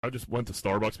I just went to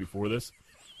Starbucks before this.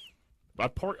 I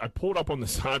pulled up on the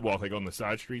sidewalk, like on the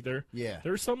side street there. Yeah.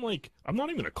 There's some, like, I'm not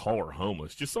even going to call her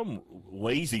homeless, just some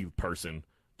lazy person,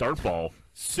 dirtball,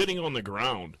 sitting on the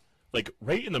ground, like,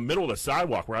 right in the middle of the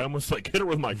sidewalk where I almost, like, hit her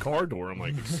with my car door. I'm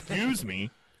like, excuse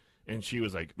me. And she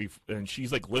was like, and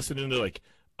she's, like, listening to, like,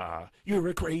 you're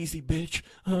a crazy bitch.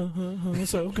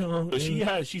 So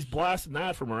gone. She's blasting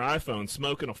that from her iPhone,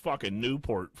 smoking a fucking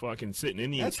Newport, fucking sitting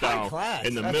Indian That's style high class.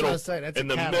 in the That's middle, what I was saying. That's in a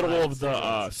the Cadillac. middle of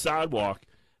the sidewalk.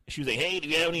 She was like, "Hey, do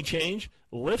you have any change?"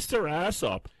 Lifts her ass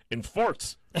up and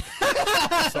farts.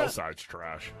 Southside's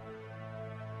trash.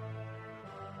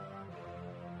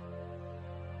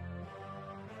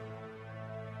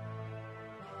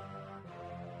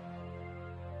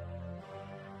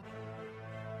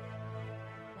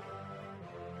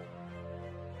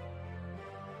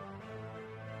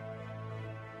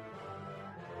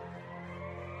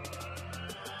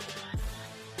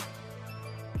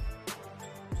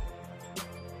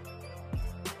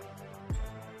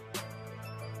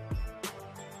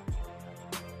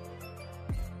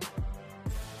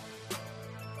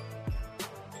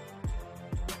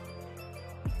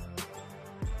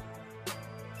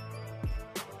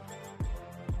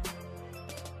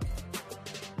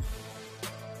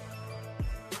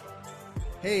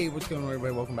 Hey, what's going on,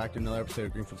 everybody? Welcome back to another episode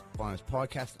of Greenfield's Finest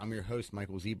Podcast. I'm your host,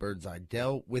 Michael Z. Birdseye.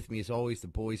 With me, as always, the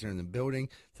boys are in the building.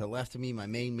 To the left of me, my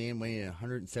main man weighing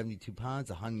 172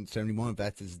 pounds, 171 if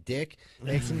that's his dick.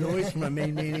 Make some noise for my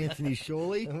main man, Anthony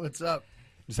Sholey. What's up?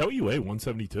 Is that what you weigh?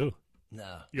 172.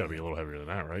 No. You gotta be a little heavier than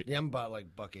that, right? Yeah, I'm about like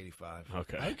 $185.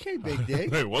 Okay. Okay, big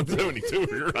dick. Hey,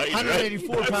 172. You're right.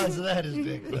 184 pounds of that is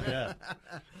big. Yeah.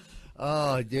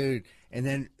 Oh, dude. And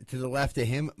then to the left of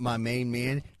him, my main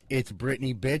man, it's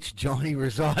Brittany bitch, Johnny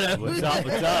Rosado. What's up?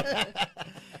 What's up?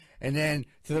 And then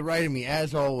to the right of me,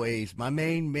 as always, my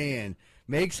main man,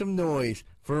 make some noise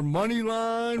for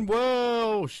Moneyline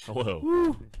Welsh. Hello.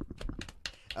 Woo.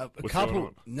 A What's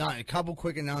going couple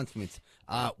quick announcements.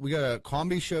 We got a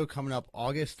comedy show coming up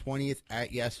August 20th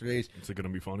at Yesterday's. Is it gonna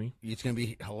be funny? It's going to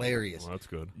be hilarious. Well, that's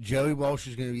good. Joey Walsh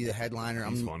is going to be the headliner.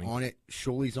 He's I'm funny. on it.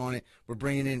 Shuley's on it.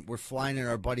 We're flying in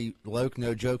our buddy Loke,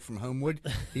 no joke from Homewood.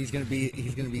 He's going to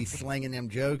be slinging them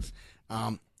jokes.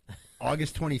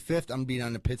 August 25th, I'm going to be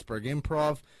on the Pittsburgh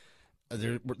Improv.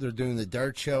 They're doing the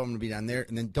Dirt Show. I'm going to be down there.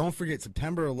 And then don't forget,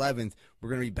 September 11th, we're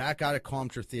going to be back out at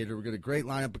Comtra Theater. We've got a great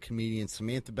lineup of comedians.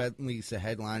 Samantha Bentley's the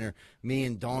headliner. Me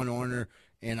and Dawn Orner.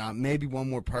 And maybe one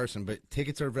more person. But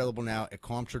tickets are available now at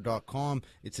Comtra.com.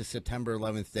 It's a September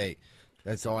 11th date.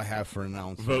 That's all I have for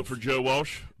announcements. Vote for Joe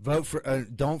Walsh. Vote for.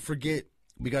 Don't forget,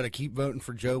 we got to keep voting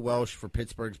for Joe Welsh for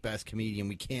Pittsburgh's best comedian.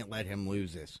 We can't let him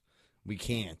lose this. We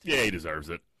can't. Yeah, he deserves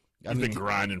it. He's been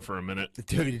grinding for a minute.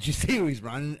 Dude, did you see who he's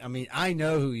running? I mean, I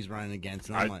know who he's running against.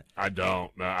 And I'm like, I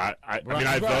don't. No, I mean,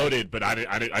 I Right. voted, but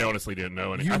I honestly didn't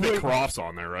know. And I think Croft's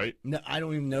on there, right? no, I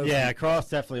don't even know. Yeah,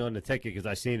 Croft's definitely on the ticket because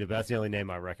I seen it, but that's the only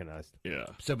name I recognized. Yeah.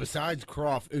 So besides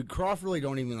Croft really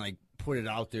don't even like put it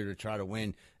out there to try to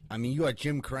win. I mean, you got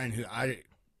Jim Kren, who I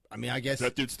guess Is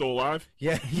that dude still alive?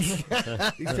 yeah,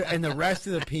 and the rest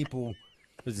of the people.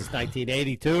 Was this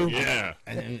 1982? Yeah.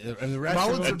 And the rest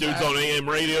of That them, dude's on AM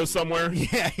radio somewhere.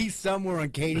 yeah, he's somewhere on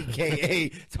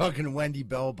KDKA talking to Wendy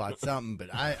Bell about something,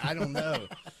 but I don't know.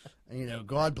 You know,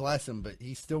 God bless him, but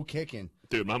he's still kicking.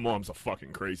 Dude, my mom's a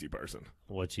fucking crazy person.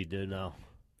 What'd she do now?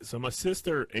 So my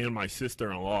sister and my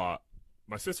sister-in-law,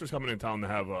 my sister's coming in town to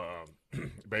have a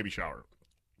baby shower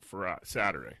for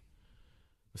Saturday.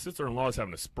 My sister-in-law is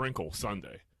having a sprinkle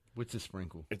Sunday. What's a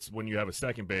sprinkle? It's when you have a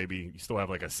second baby, you still have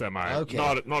like a semi, Okay.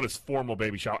 not as formal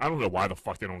baby shower. I don't know why the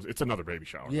fuck they don't. It's another baby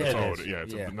shower. Yeah, That's it all is. Yeah,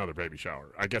 it's Yeah. another baby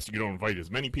shower. I guess you don't invite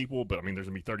as many people, but I mean, there's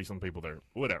gonna be 30-some people there.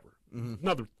 Whatever. Mm-hmm.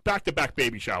 Another back-to-back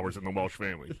baby showers in the Welsh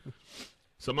family.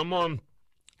 So my mom,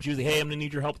 she was like, "Hey, I'm gonna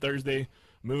need your help Thursday,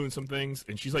 moving some things,"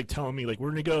 and she's like telling me like,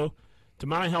 "We're gonna go to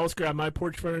my house, grab my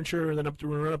porch furniture, and then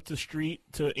run up the street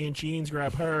to Aunt Jean's,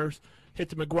 grab hers." Hit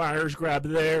the McGuire's, grab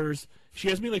theirs. She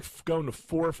has me like going to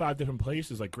 4 or 5 different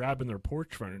places, like grabbing their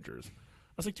porch furnitures. I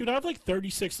was like, dude, I have like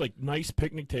 36 like nice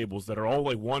picnic tables that are all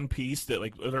like one piece that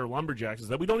like they're lumberjacks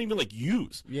that we don't even like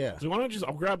use. Yeah. So why don't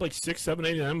I'll grab like 6, 7,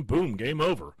 8 of them. Boom, game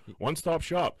over. One stop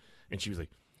shop. And she was like,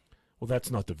 well, that's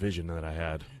not the vision that I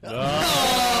had.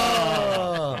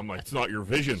 I'm like, it's not your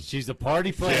vision. She's a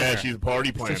party planner. Yeah, she's a party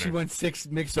So planner. she went 6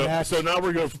 mixed So, match. so now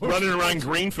we're going running around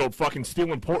Greenfield fucking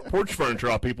stealing porch furniture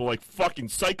off people like fucking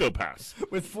psychopaths.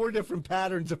 with 4 different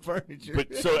patterns of furniture.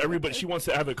 But so everybody, she wants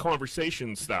to have a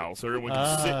conversation style so everyone can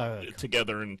Ah. sit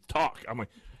together and talk. I'm like,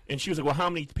 And she was like, well, how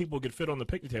many people could fit on the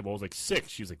picnic table? I was like, 6.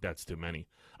 She was like, that's too many.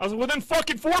 I was like, well, then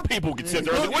fucking 4 people could sit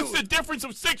there. I was like, what's the difference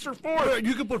of 6 or 4?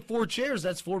 You could put 4 chairs.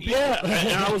 That's 4 people. Yeah,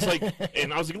 and I was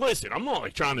like, listen, I'm not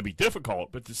like trying to be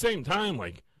difficult, but at the same time,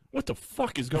 like, what the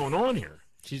fuck is going on here?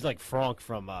 She's like Franck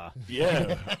from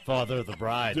Yeah, Father of the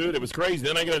Bride. dude, it was crazy.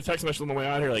 Then I got a text message on the way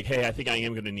out here, like, hey, I think I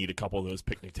am going to need a couple of those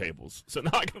picnic tables. So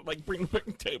now I got to like bring the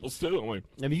picnic tables too. I'm like,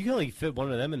 I mean, you can only fit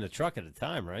one of them in the truck at a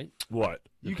time, right? what?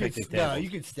 You could picnic no, tables. you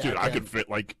could stack Dude, I them. could fit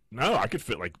like I could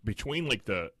fit like between like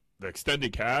the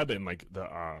extended cab and like the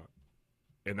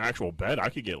an actual bed. I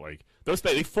could get like those.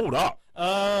 They fold up.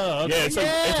 Oh, okay. Yeah, it's like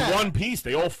it's one piece.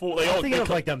 They all fold. They I'm all. thinking of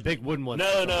like them big wooden ones.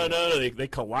 No. They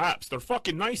collapse. They're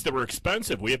fucking nice. They were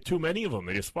expensive. We have too many of them.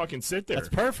 They just fucking sit there. That's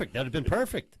perfect. That'd have been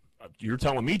perfect. You're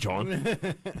telling me, John.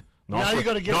 Now you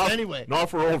gotta get not, them anyway. Not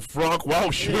for old Frank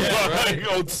Welsh.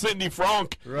 Old Sidney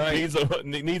Frank. Right. Needs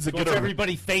to get Wants her.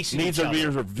 everybody facing Needs each her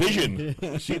other. vision.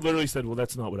 She literally said, "Well,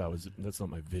 that's not what I was. That's not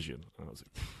my vision." I was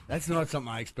like, That's not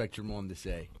something I expect your mom to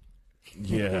say.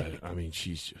 "Yeah, I mean,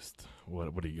 she's just what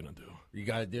are you gonna do?" You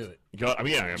got to do it. You got, I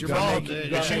mean, yeah, I'm your sorry. mom,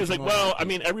 dude. And she was Your like, mom. "Well, I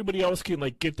mean, everybody else can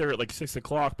like get there at like 6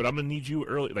 o'clock, but I'm gonna need you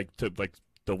early, like to like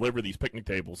deliver these picnic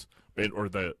tables or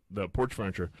the porch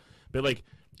furniture. But like,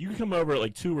 you can come over at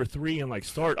like 2 or 3 and like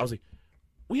start." I was like,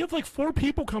 "We have like 4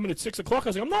 people coming at 6 o'clock." I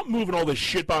was like, "I'm not moving all this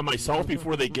shit by myself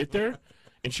before they get there."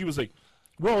 And she was like,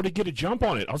 "Well, to get a jump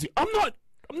on it." I was like, "I'm not.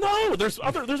 No, there's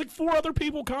like 4 other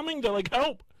people coming to like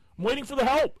help. I'm waiting for the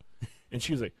help." And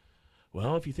she was like,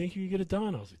 "Well, if you think you can get it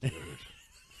done," I was like,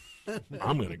 "Dude,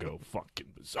 I'm gonna go fucking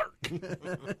berserk."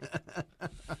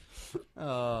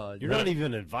 Oh, You're not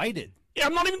even invited. Yeah,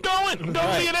 I'm not even going. I'm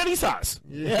going to get Eddie's house.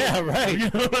 Yeah, right. You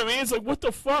know what I mean? It's like, what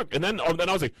the fuck? And then I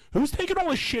was like, who's taking all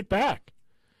this shit back?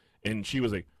 And she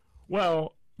was like,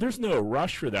 well, there's no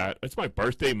rush for that. It's my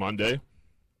birthday Monday.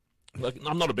 Like,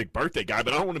 I'm not a big birthday guy,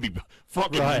 but I don't want to be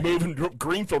fucking Right. moving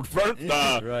Greenfield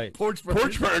Right. porch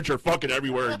porch furniture fucking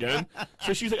everywhere again.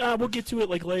 So she's like, we'll get to it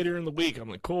like later in the week. I'm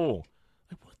like, cool.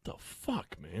 Like, what the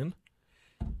fuck, man?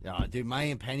 Yeah, dude, my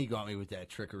Aunt Penny got me with that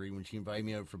trickery when she invited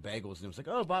me over for bagels, and it was like,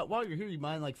 "Oh, but while you're here, you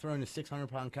mind like throwing a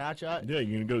 600-pound couch out?" Yeah,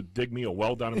 you gonna go dig me a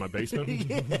well down in my basement?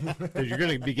 Dude, you're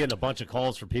going to be getting a bunch of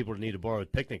calls for people to need to borrow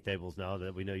picnic tables now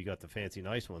that we know you got the fancy,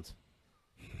 nice ones.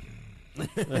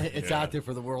 It's out there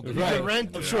for the world to Right. see.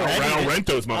 Rent. I'm Yeah, sure. I'll rent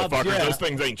those motherfuckers. yeah. Those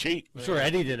things ain't cheap. I'm sure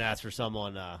Eddie didn't ask for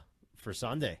someone for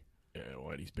Sunday. Yeah,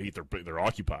 well, he's beat. They're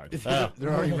occupied. They're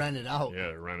already rented out. Yeah,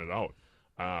 they're rented out.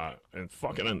 And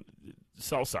fucking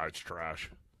Southside's trash.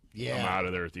 I'm Yeah, out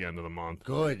of there at the end of the month.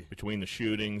 good. Between the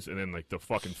shootings and then like the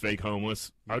fucking fake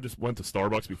homeless. I just went to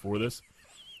Starbucks before this.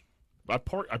 I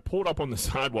pulled up on the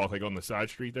sidewalk, like on the side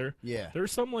street there. Yeah.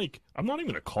 There's some like, I'm not even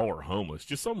gonna call her homeless,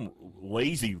 just some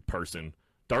lazy person,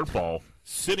 dirtball,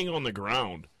 sitting on the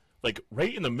ground, like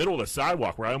right in the middle of the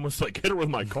sidewalk where I almost like hit her with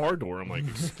my car door. I'm like,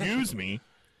 excuse me.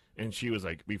 And she was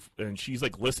like, and she's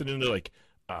like listening to like,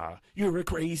 you're a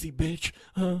crazy bitch.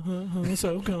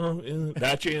 So come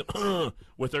that jam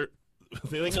with her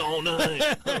feeling all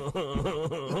night.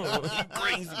 You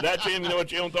crazy. That jam, you know what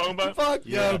jam I'm talking about? Fuck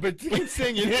no, but keep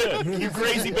singing. Yeah, you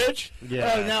crazy bitch.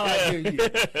 Yeah. Oh, now I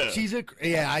do. She's a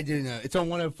I do know. It's on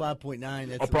 105.9.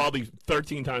 That's Probably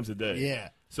 13 times a day. Yeah.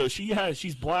 So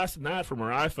she's blasting that from her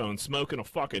iPhone, smoking a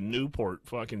fucking Newport,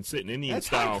 fucking sitting Indian That's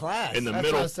high style class. in the That's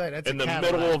middle, what I say, that's in a the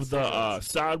Cadillac. middle of the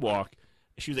sidewalk.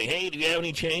 She was like, "Hey, do you have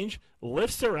any change?"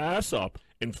 Lifts her ass up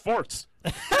and farts.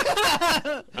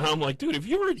 And I'm like, dude, if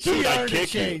you were a dude, I'd earned a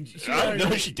kick you. change. She I earned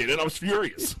know it. she didn't. I was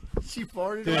furious. She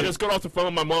farted. I just got off the phone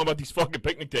with my mom about these fucking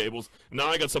picnic tables. And now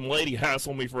I got some lady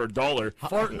hassling me for $1.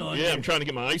 Farting on Yeah, you. I'm trying to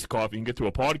get my iced coffee and get to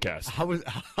a podcast.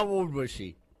 How old was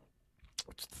she?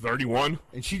 31.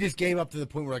 And she just gave up to the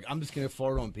point where like I'm just gonna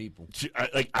fart on people.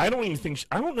 I don't even think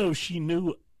I don't know if she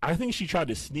knew. I think she tried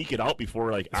to sneak it out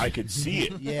before like I could see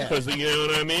it. Yeah. Because you know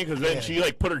what I mean. Because then Yeah. she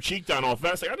like put her cheek down all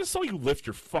fast. Like I just saw you lift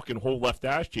your fucking whole left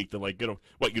ass cheek to like get a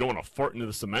what? You don't want to fart into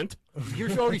the cement?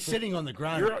 You're already sitting on the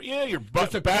ground. You're Just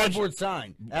butt a badge. cardboard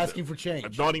sign asking for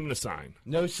change. Not even a sign.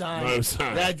 No sign. No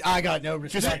sign. That I got no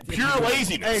Just respect. pure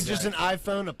laziness. Hey, just an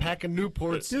iPhone, a pack of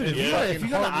Newports. Dude, if and Yeah. you got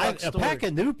fucking a hard luck pack story.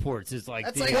 of Newports is like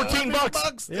That's the, like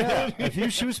 $14. yeah.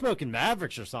 If she was smoking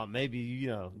Mavericks or something, maybe you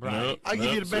know. No, I'll give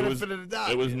no, you the so it was- benefit of the doubt.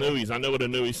 It was Newies. I know what a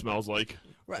Newie smells like.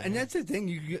 Right, and that's the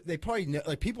thing. They probably know,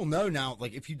 like people know now.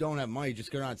 Like if you don't have money, just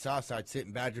go down Southside, sit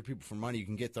and badger people for money. You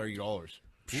can get $30.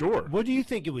 Sure. What do you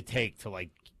think it would take to like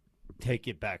take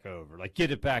it back over, like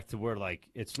get it back to where like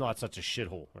it's not such a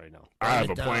shithole right now? I have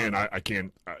it a plan. down. I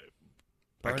can't. I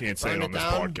Burn- can't say it burn on it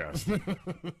this down.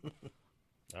 podcast.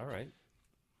 All right.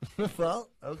 Well,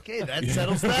 okay, that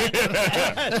settles that.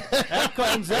 That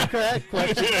comes that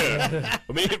question. Yeah.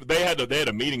 I mean, they had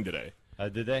a meeting today.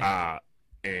 Did they?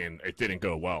 And it didn't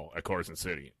go well at Carson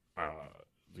City.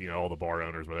 All the bar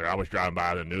owners were there. I was driving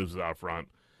by, the news was out front,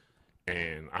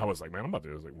 and I was like, man, I'm about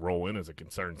to roll in as a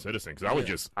concerned citizen because I was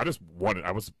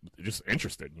just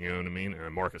interested. You know what I mean? And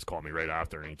then Marcus called me right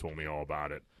after, and he told me all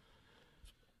about it.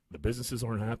 The businesses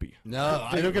aren't happy. No,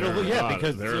 They're going to lose,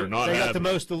 because they're not they got happy. the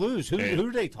most to lose. Who And-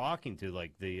 are they talking to?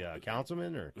 Like the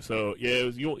councilman or? So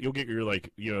you'll get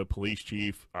your police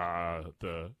chief,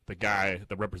 the guy,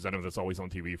 the representative that's always on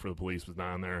TV for the police was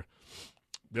down there.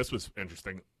 This was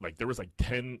interesting. Like there was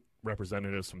 10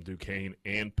 representatives from Duquesne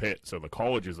and Pitt, so the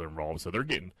colleges are involved. So they're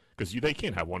getting because they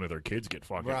can't have one of their kids get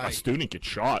fucking a Right. student get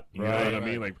shot. You know what I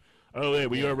mean? Like, oh yeah,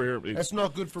 we over here. That's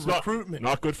not good for It's not- recruitment.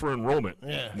 Not good for enrollment.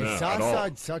 Yeah. No, And at all.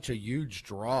 Southside's such a huge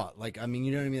draw. Like, I mean,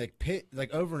 you know what I mean? Like Pitt,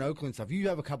 like over in Oakland stuff, you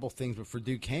have a couple things, but for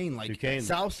Duquesne, like Duquesne.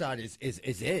 Southside is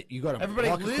it. You got to Everybody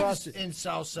walk across lives it. in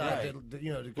Southside. Right. To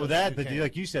go Well, to but Duquesne.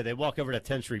 like you said, they walk over to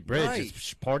 10th Street Bridge. Right.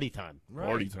 It's party time.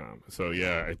 Party time. So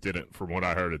yeah, it didn't. From what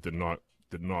I heard, it did not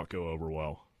go over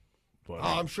well. But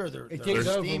Oh, I'm sure they're. It they're didn't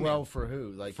go over steaming. well for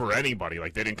who? Like for anybody,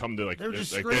 like they didn't come to They were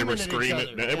just they screaming were at each screaming.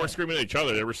 other, They yeah. weren't screaming at each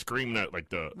other. They were screaming at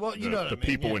Well, you know what I the mean,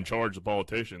 people yeah. in charge, the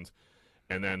politicians.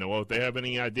 And then, well, if they have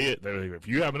any idea, if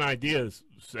you have an idea,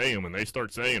 say them. And they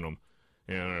start saying them.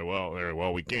 And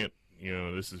well, we can't.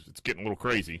 It's getting a little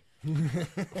crazy.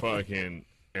 Fucking,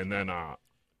 and then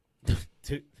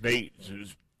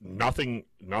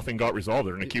nothing got resolved.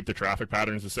 They're going to keep the traffic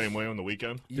patterns the same way on the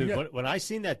weekend. You Dude, know- when I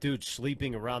seen that dude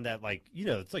sleeping around that,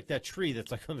 it's like that tree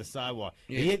that's like on the sidewalk.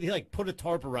 He put a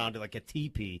tarp around it like a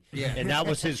teepee, Yeah. and that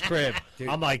was his crib. Dude.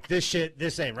 I'm like, this ain't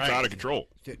It's out right. of control.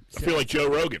 Dude, I feel like Joe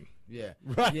Rogan. yeah.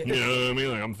 Right. Yeah. You know what I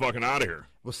mean? Like I'm fucking out of here.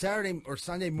 Well, Saturday or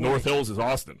Sunday morning. North Hills is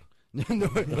Austin.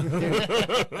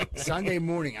 Sunday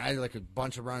morning, I had like a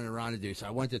bunch of running around to do, so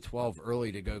I went to 12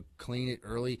 early to go clean it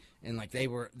early, and like they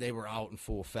were out in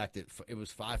full effect. It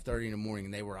was 5:30 in the morning,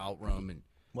 and they were out roaming.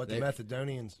 What the They-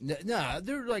 Macedonians? Nah,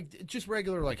 they're like just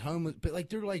regular like homeless, but like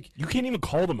they're like You can't even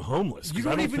call them homeless. you 'cause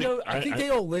don't I even think, know. I think they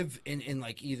all live in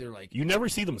like either like You never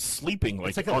see them sleeping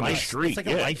like, like a on the life- street. it's like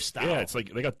a Yeah. lifestyle. Yeah, it's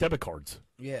like they got debit cards.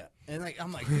 yeah, and like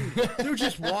I'm like dude, they're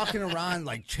just walking around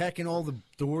like checking all the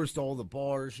doors to all the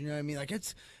bars. You know what I mean? Like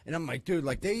and I'm like dude,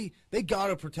 like they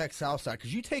gotta protect Southside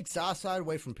because you take Southside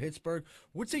away from Pittsburgh.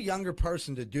 What's a younger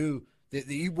person to do?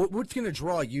 What's going to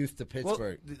draw youth to Well,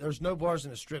 Pittsburgh? there's no bars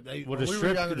in the strip. Well, When the we were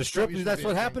strip, younger, the strip. used to That's be a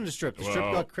what thing. happened to strip. The strip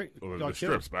Well, got the killed.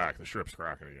 strip's back. The strip's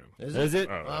cracking again. Is it?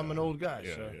 Oh, I'm an old guy.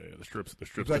 Yeah, so. yeah. The strip's.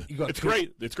 You got It's two-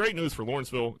 great. It's great news for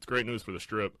Lawrenceville. It's great news for the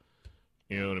strip.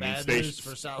 You know what I mean? Bad news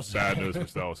for Southside. Bad news for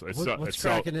Southside. It's, What's it's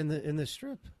South- cracking in the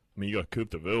strip? I mean, you got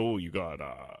Coupe de Ville. You got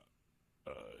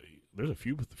there's a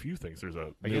few things. There's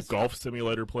a I new guess- golf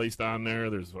simulator place down there.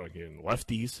 There's fucking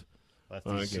Lefties.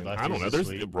 Lefties, I don't know. is There's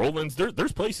asleep. Roland's.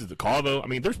 There's places to Cavo. I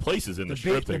mean, there's places in the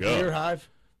strip to the go. beer hive.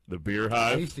 The beer I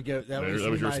hive. used to go. That There- was,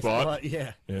 that was your my spot?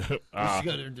 Yeah. Yeah. We used to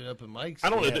go there and do it up in Mike's. I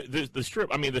don't know. Yeah. The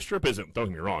strip. I mean, the strip isn't. Don't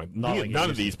get me wrong. Not like it None of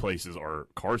used to. these places are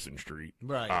Carson Street.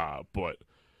 Right. But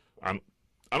I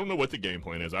don't know what the game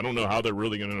plan is. I don't know how they're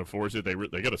really going to enforce it. They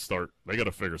got to start. They got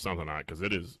to figure something out because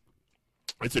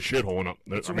it's a shithole.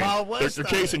 It's a Wild West They're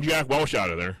out chasing Jack Welch out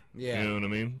of there. Yeah. You know what I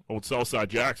mean? Old Southside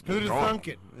Jack's Who'd have gone. thunk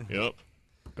it? Yep.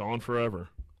 Gone forever.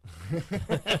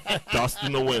 Dust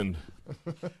in the wind.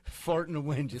 Fart in the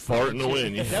wind. Just Fart in the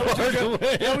wind.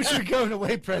 That was your going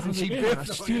away present. She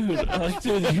biffed on you.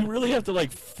 Dude, you really have to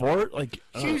like fart like.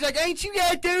 She was like, "Ain't you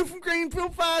that dude from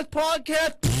Greenfield Fives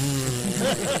podcast?"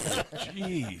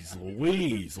 Jeez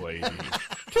Louise, lady.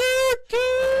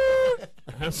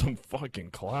 Have some fucking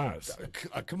class.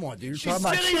 Come on, dude. She's You're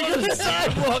talking sitting about on the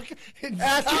sidewalk.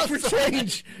 asking for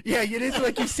change. Yeah, it is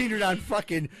like you seen her on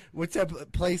fucking what's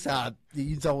that place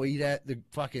you all eat at, the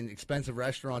fucking expensive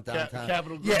restaurant downtown.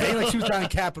 Capitol Grill. Yeah, like she was on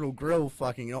Capitol Grill,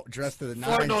 fucking dressed to the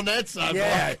nines. Farting on that sidewalk.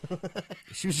 Yeah,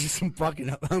 she was just some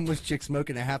fucking homeless chick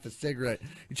smoking a half a cigarette.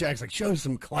 And Jack's like, "Show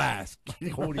some class.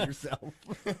 Get hold of yourself.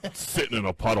 Sitting in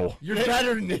a puddle. You're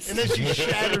better than this." And then she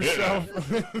shat herself.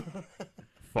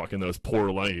 Fucking those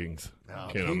poor leggings. Oh,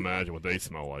 Can't he- imagine what they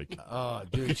smell like. Oh,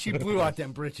 dude, she blew out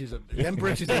them britches. Them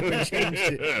britches have been changed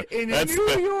in That's New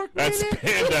York. That's minute.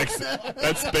 spandex.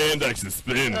 That's spandex is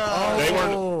spin.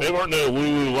 Oh. They weren't no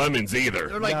Lululemons either.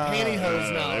 They're like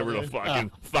pantyhose now. They were the dude.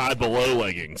 fucking Five Below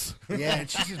leggings. Yeah, and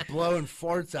she's just blowing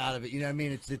farts out of it. You know what I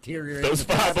mean? It's deteriorating. Those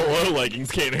the Five fabric. Below leggings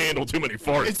can't handle too many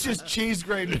farts. It's just cheese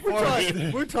grated We're farts.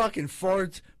 talking, we're talking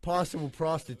farts, possible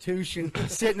prostitution,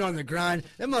 sitting on the grind.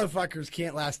 Them motherfuckers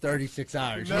can't last 36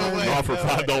 hours. No you know? way. Not offer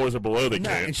 $5 or below, they No,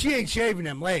 can't. and she ain't shaving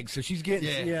them legs, so she's getting.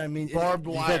 Yeah. Yeah, I mean, Barbed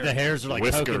You wire. said the hairs are like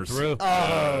poking Whiskers. through.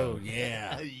 Oh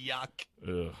yeah. Yuck.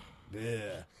 Ugh. Yeah.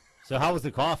 Oh. So how was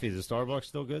the coffee? Is the Starbucks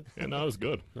still good? Yeah, no, it was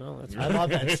good. No, that's I love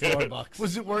that Starbucks.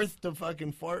 Was it worth the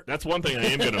fucking fart? That's one thing I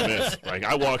am gonna miss. Like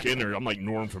I walk in there, I'm like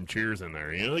Norm from Cheers in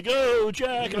there. You know, like, oh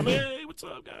Jack, and I'm hey, what's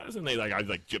up, guys? And I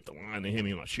like jip the line, they hand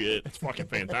me my shit. It's fucking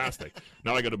fantastic.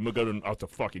 Now I got to go out to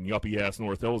fucking yuppie ass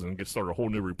North Hills and get started a whole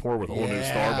new rapport with a whole new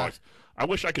Yeah. Starbucks. I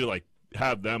wish I could like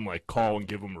have them like call and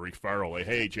give them a referral. Like,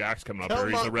 hey, Jack's coming up Tell here.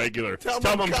 him He's a I'm- regular. tell him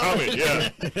Tell him I'm I'm coming.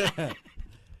 Yeah,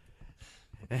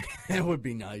 That would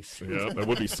be nice. yeah, that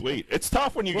would be sweet. It's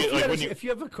tough when you Well, get like when you. if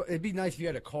you have it'd be nice if you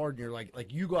had a card and you're like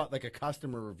you got like a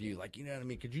customer review, like you know what I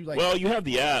mean? Could you like? Well, you have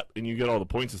the app and you get all the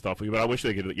points and stuff, but I wish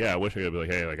they could. Yeah, I wish they could be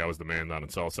like, hey, like I was the man down in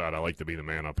Southside. I like to be the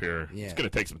man up here. Yeah. It's gonna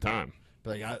take some time.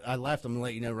 But like, I left. I'm gonna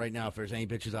let you know right now if there's any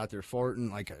bitches out there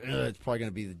farting. Like it's probably gonna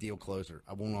be the deal closer.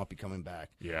 I will not be coming back.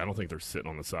 Yeah, I don't think they're sitting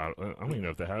on the side. I don't even know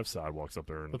if they have sidewalks up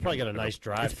there. They'll probably got a nice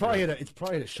drive. It's probably at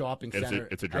a shopping It's center.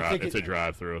 a I drive. think It's a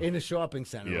drive through. in a shopping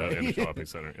center. Yeah, right? in the shopping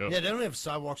center. Yep. Yeah, they don't have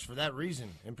sidewalks for that reason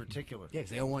in particular. Yeah, 'cause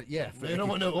they don't want. Yeah, They don't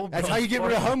want no old. That's how you get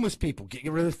rid of homeless people.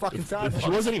 Get rid of the fucking sidewalks. She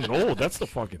wasn't even old. That's the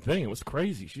fucking thing. It was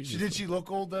crazy. Did she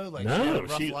look old though? Like she had a No,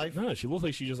 rough life. no, she looked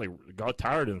like she just like got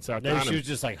tired and sat No, down. she and was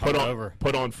just like put hungover.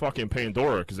 put on fucking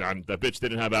Pandora because that bitch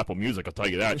didn't have Apple Music. I'll tell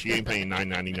you that. She ain't paying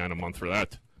 $9.99 a month for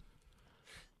that.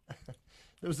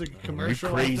 There was a You commercial.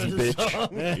 crazy after the bitch.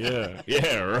 song. Yeah,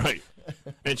 yeah, right.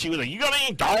 And she was like, "You got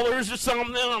any dollars or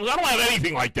something?" I don't have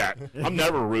anything like that. I'm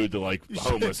never rude to like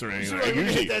homeless or You anything. should have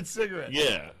Usually, hit that cigarette.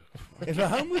 yeah. If a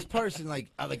homeless person like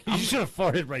You should have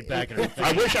farted right back in her face.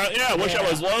 I wish I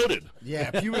was loaded. yeah,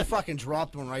 if you would fucking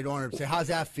dropped one right on her and say, "How's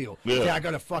that feel?" Yeah. Say, I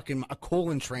got a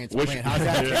colon transplant. Wish- How's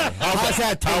that? Yeah. How's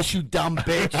that taste, you dumb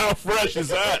bitch? How fresh is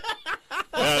that?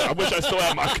 I wish I still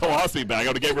had my colostomy bag.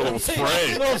 I would have gave her a little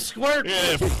spray. little squirt.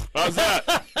 Yeah, how's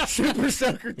that? Super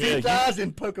Soaker Yeah, you-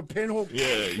 2000, poke a pinhole.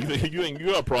 Yeah, you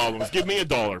got problems. Give me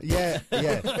 $1. Yeah,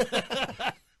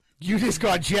 yeah. You just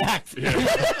got jacked.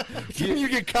 You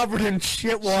get covered in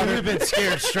shit She would water. have been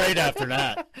scared straight after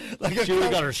that. Like She would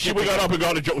have got her She shit. would got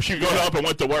up and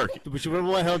went to work. She would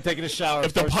have went home taking a shower.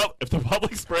 If the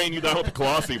public's spraying you down with the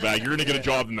colostomy bag, you're gonna get a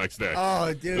job the next day.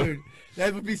 Oh, dude.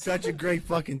 That would be such a great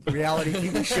fucking reality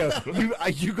TV show.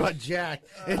 You got jacked.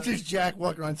 It's just Jack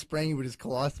walking around spraying you with his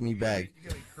colostomy bag.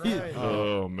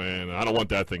 Oh man, I don't want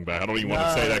that thing back. I don't even want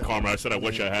to say that, Karma. I said I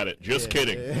wish I had it. Just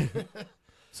kidding.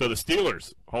 So the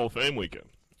Steelers Hall of Fame weekend.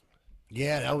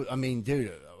 Yeah, that was, I mean,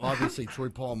 dude, obviously Troy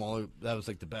Polamalu, that was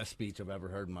like the best speech I've ever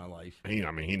heard in my life. He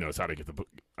knows how to get the.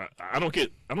 I don't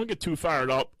get too fired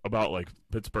up about like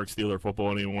Pittsburgh Steeler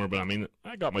football anymore. But I mean,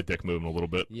 I got my dick moving a little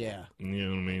bit. Yeah, You know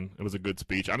what I mean? It was a good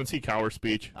speech. I didn't see Cowher's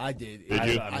speech. I did. Did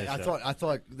you? I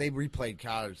thought they replayed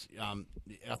Cowers.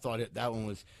 I thought that one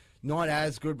was not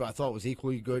as good, but I thought it was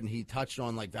equally good. And he touched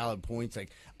on like valid points.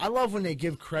 Like I love when they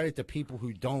give credit to people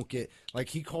who don't get. Like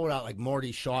he called out like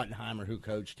Marty Schottenheimer who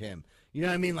coached him. You know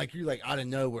what I mean? Like you're like out of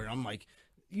nowhere. I'm like,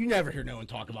 you never hear no one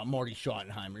talk about Marty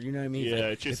Schottenheimer. You know what I mean? Yeah,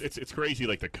 Like, it's just it's crazy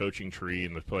like the coaching tree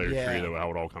and the player Yeah. tree, how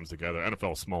it all comes together.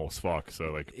 NFL small as fuck,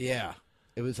 so like yeah.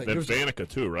 It was like then there was- Faneca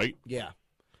too, right? yeah,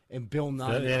 and Bill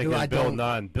Nunn. Yeah, who I Bill don't-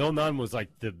 Nunn. Bill Nunn was like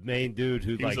the main dude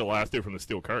who He was like. the last dude from the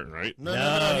Steel Curtain, right? No.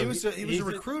 No, He was he's a the-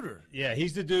 recruiter. Yeah,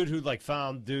 he's the dude who like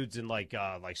found dudes in like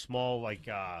small like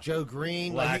Joe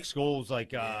Green. black Like, schools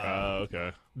like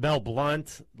Okay. Mel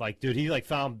Blunt. Like dude, he like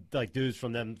found like dudes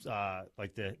from them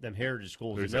like them heritage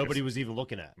schools There's that like a- nobody was even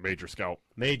looking at. Major scout.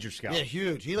 Major scout. yeah,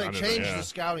 huge. He like I know, changed yeah. the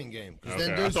scouting game because Okay.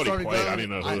 then I dudes thought he started played. going. I didn't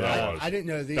know who that was. I didn't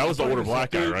know That was the older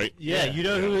black guy, right? Yeah, Yeah. you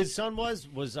know who his son was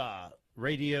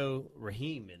Radio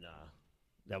Raheem in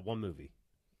that one movie.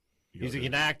 He's like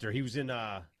an actor. He was in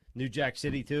New Jack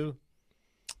City too.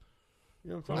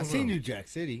 You know what I'm I talking seen about? New Jack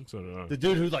City. So did I. The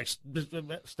dude who like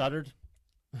stuttered.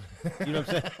 You know what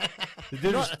I'm saying? The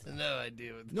dude who, no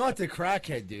idea. Not the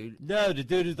crackhead dude. no, the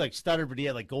dude who like stuttered, but he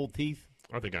had like gold teeth.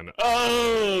 I think I know.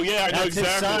 Oh, yeah, I know That's his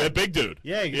exactly. son. That big dude.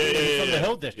 Yeah, he's from the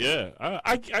Hill District. Yeah,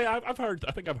 I've heard.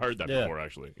 I think I've heard that Yeah. before,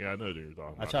 actually. Yeah, I know who you're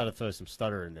talking I about. try to throw some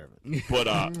stutter in there.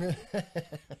 But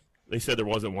they said there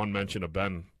wasn't one mention of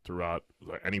Ben throughout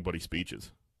anybody's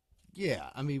speeches. Yeah,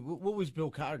 I mean, what was Bill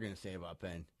Cotter going to say about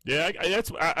Ben? Yeah,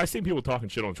 I seen people talking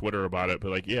shit on Twitter about it,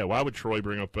 but like, yeah, why would Troy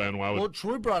bring up Ben? Why would? Well,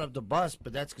 Troy brought up the bus,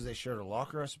 but that's because they shared a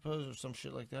locker, I suppose, or some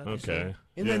shit like that. they said. Okay.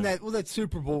 And yeah. then that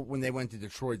Super Bowl when they went to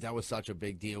Detroit, that was such a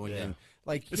big deal. And then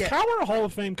like, Is yeah, Cowher a Hall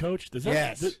of Fame coach? Does that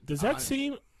Yes. does that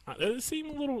seem? Does it seem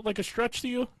a little like a stretch to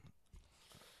you?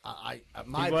 my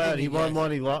He won opinion,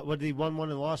 one. He lost. What did he won one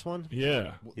and lost one?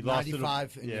 Yeah. He lost to the-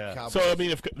 95 in yeah. the Cowboys. So I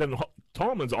mean, if then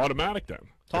Tallman's automatic then.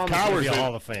 Tomlin's If gonna be a Cowher's in-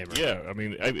 Hall of Famer. Yeah, I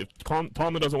mean, if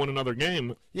Tallman doesn't win another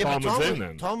game, Yeah, but Tallman's in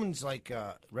then. Tallman's like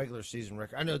regular season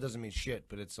record. I know it doesn't mean shit,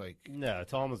 but it's like No,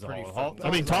 Tallman's a Pretty Hall. fucking-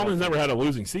 I mean, Tallman's never had a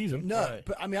losing season. No, Right.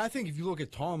 but I mean, I think if you look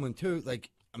at Tomlin too, like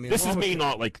I mean, This is along me with-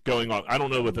 not like going on. I don't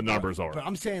know what the numbers But are.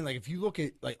 I'm saying, like, if you look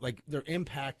at like their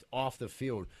impact off the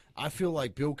field, I feel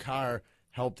like Bill Cowher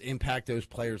helped impact those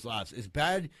players' lives. As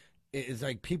bad as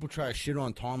like people try to shit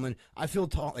on Tomlin, I feel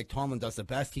like Tomlin does the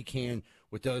best he can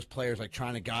with those players, like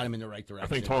trying to guide them in the right I direction.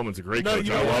 think Tallman's a great No, coach.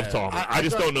 you I know love what? Tallman. I I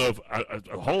just thought- don't know if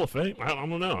a Hall of Fame. I don't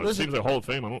know. It Listen, seems like Hall of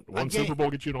Fame. One get- Super Bowl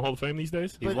gets you in a Hall of Fame these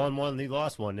days. He won one, he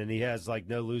lost one, and he has like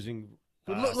no losing.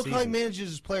 But look how he season. manages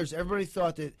his players. Everybody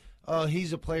thought that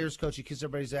he's a player's coach. He kissed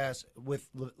everybody's ass with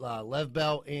Lev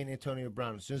Bell and Antonio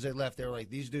Brown. As soon as they left, they were like,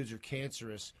 these dudes are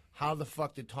cancerous. How the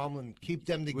fuck did Tomlin keep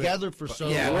them together for so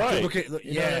yeah, long? right. Look at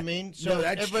You know what I mean? So no,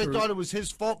 that's everybody true. thought it was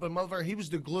his fault, but motherfucker, he was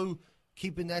the glue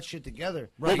keeping that shit together.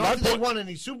 Right. Not My that they point- won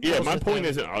any Super Bowls. Yeah, my with point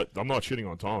them. is, I'm not shitting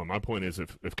on Tallman. My point is,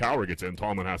 if Cowher gets in,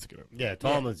 Tallman has to get in. Yeah,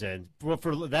 Tomlin's in. Well,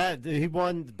 for that, he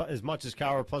won as much as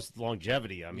Cowher plus the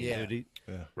longevity. I mean, Yeah. dude,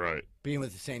 Right. being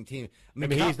with the same team. I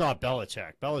mean, he's not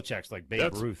Belichick. Belichick's like Babe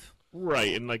That's- Ruth.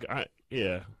 Right, and like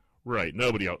right.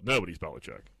 Nobody's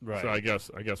Belichick. Right. So I guess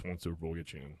one Super Bowl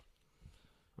gets you in.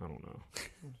 I don't know.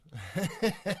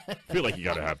 I feel like you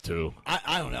got to have two.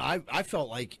 I don't know. I felt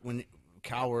like when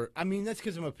Cowher, I mean, that's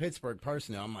because I'm a Pittsburgh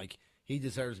person. I'm like, he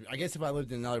deserves. I guess if I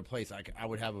lived in another place, I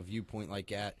would have a viewpoint like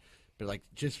that. But like,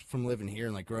 just from living here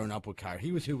and like growing up with Cowher,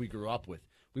 he was who we grew up with.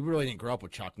 We really didn't grow up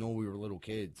with Chuck Noll. We were little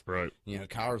kids. Right. You know,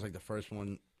 Cowher's like the first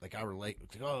one. Like I relate.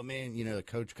 Like, oh man, you know,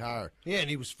 Coach Cowher. Yeah, and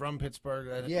he was from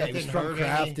Pittsburgh. Yeah, he was from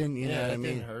Crafton. You know what I that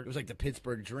mean? didn't hurt. It was like the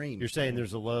Pittsburgh dream. You're saying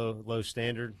there's a low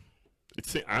standard?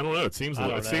 I don't know. It seems I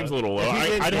don't seems a know. little low. If he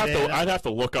didn't I'd get in, I'd have to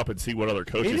look up and see what other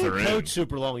He coaches are didn't coach in.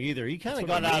 super long either. He kind of That's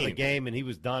what got I out of the mean. game and he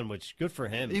was done, which good for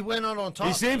him. He went out on top.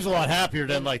 He seems a lot happier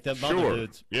than like them other Sure.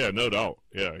 dudes. Yeah, no doubt.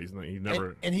 Yeah, he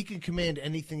never. and he can command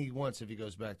anything he wants if he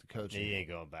goes back to coaching. He ain't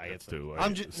going back. It's It's too late.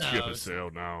 I'm just- The ship no, has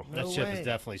sailed now. that No ship way. has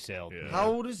definitely sailed. Yeah. How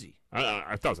old is he?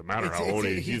 It doesn't matter It's- how old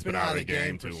he is. he's He's been out of the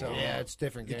game for too so long. long. Yeah, it's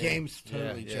different. The game. game's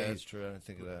totally yeah, changed. that's true. I didn't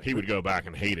think of that. He would go back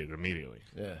and hate it immediately.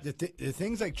 Yeah. The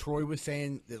things like Troy was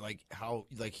saying that like how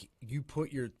like you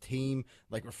put your team,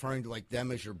 like referring to like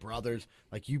them as your brothers,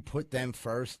 like you put them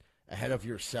first ahead of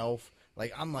yourself.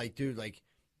 Like I'm like, dude, like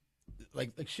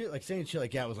shit, like saying shit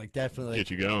like that was like definitely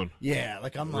Get you going. yeah,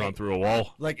 like I'm Run like through a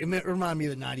wall. like it reminded me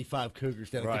of the '95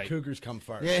 Cougars. That like, Right. the Cougars come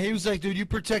first. Yeah, he was like, dude, you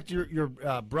protect your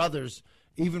brothers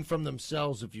even from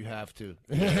themselves if you have to.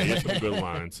 Yeah, he had some good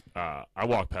lines. I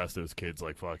walk past those kids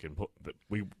like fucking.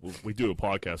 We do a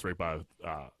podcast right by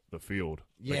the field.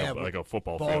 Yeah, like a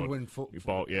football Baldwin field.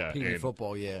 Yeah, Pee-wee and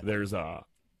football. Yeah, there's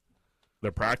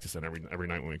they're practicing every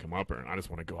night when we come up here, and I just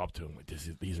want to go up to them like,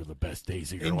 these are the best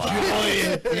days of your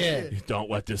life. yeah. Don't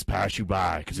let this pass you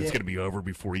by because it's Yeah. going to be over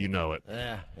before you know it.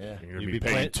 Yeah, yeah. And you're going You'd to be be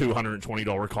paying playing-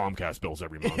 $220 Comcast bills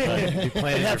every month. You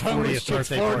planted your 40th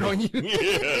birthday party.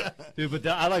 Yeah. Dude, but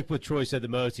I like what Troy said the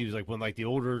most. He was like, when like the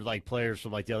older like players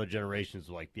from like the other generations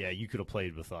were like, yeah, you could have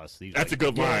played with us. He's That's like, a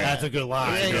good line. That's a good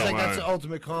line. Yeah, he's Yeah, like, that's line. the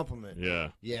ultimate compliment. Yeah.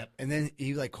 yeah. And then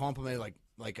he like complimented like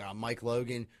Mike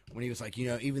Logan when he was like, you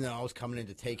know, even though I was coming in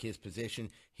to take his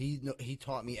position, he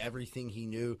taught me everything he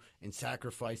knew and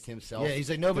sacrificed himself. Yeah, he's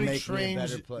like, to nobody make me a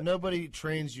trains better player. nobody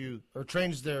trains you or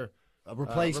trains their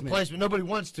replacement. Nobody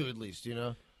wants to, at least, you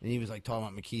know. And he was like talking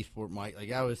about McKeesport Mike.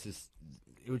 Like I was just,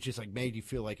 it was just like made you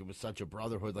feel like it was such a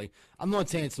brotherhood. Like I'm not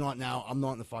saying it's not now. I'm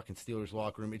not in the fucking Steelers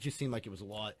locker room. It just seemed like it was a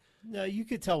lot. No, you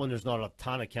could tell when there's not a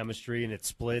ton of chemistry and it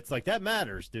splits. Like that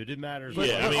matters, dude. It matters.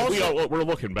 Yeah, I mean, we're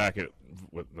looking back at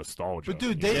with nostalgia. But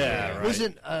dude, they Yeah, right.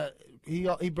 wasn't.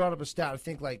 He brought up a stat. I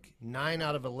think like 9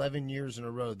 out of 11 years in a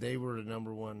row, they were the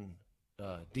number one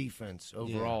defense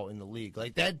overall in the league.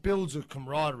 Like that builds a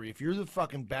camaraderie. If you're the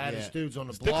fucking baddest Yeah. dudes on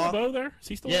the Dick block, LeBeau there? Is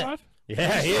he still Yeah. alive?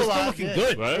 yeah, He's he is still still alive, looking yeah.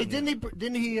 good. Right? Hey,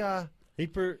 didn't he? He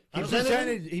presented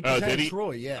presented Oh, did he?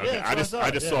 Troy. Yeah, Okay, Yeah, I that's just what I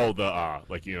I just thought, saw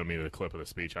the like you know me the clip of the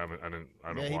speech. I don't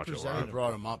Yeah, he watch it presented live. him.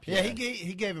 brought him up. Yeah, he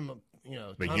gave him a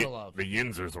The, ton of love. the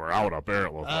Yinzers were out up there.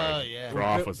 It looked Oh, like. yeah.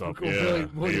 Croft was up. Yeah,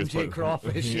 William He was J. putting-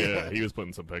 Crawfish. Yeah, he was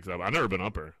putting some pics up. I've never been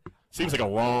up there. Seems like a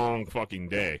long fucking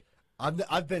day.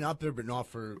 I've been up there, but not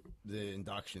for the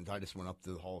inductions. I just went up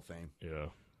to the Hall of Fame. Yeah.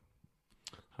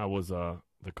 How was the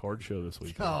card show this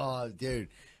week? Oh, dude.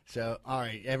 So, all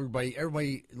right, everybody,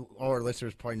 all our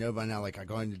listeners probably know by now, like, I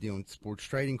got into doing sports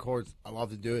trading cards. I love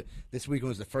to do it. This weekend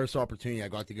was the first opportunity I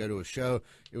got to go to a show.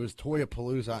 It was Toya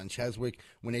Palooza out in Cheswick.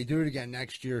 When they do it again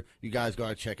next year, you guys got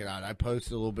to check it out. I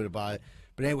posted a little bit about it.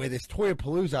 But anyway, this Toya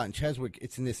Palooza out in Cheswick,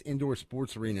 it's in this indoor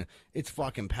sports arena. It's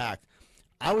fucking packed.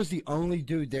 I was the only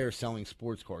dude there selling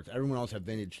sports cards. Everyone else had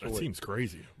vintage That toys. seems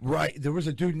crazy. Right. There was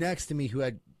a dude next to me who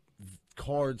had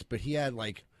cards, but he had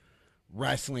like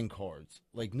wrestling cards.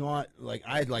 Like not like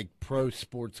I had like pro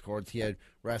sports cards. He had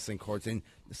wrestling cards, and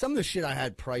some of the shit I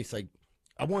had priced like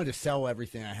I wanted to sell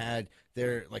everything I had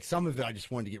there. Like some of it I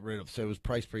just wanted to get rid of, so it was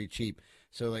priced pretty cheap.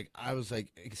 So like I was like,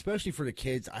 especially for the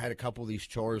kids, I had a couple of these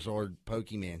Charizard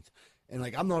Pokemans, and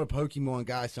like I'm not a Pokemon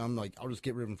guy, so I'm like I'll just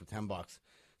get rid of them for $10.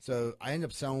 So I end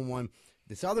up selling one.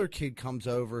 This other kid comes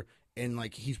over and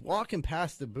like he's walking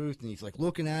past the booth and he's like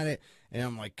looking at it, and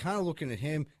I'm like kind of looking at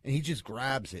him, and he just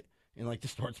grabs it and like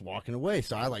just starts walking away.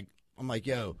 So I'm like,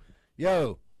 yo.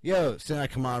 So then I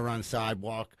come out around the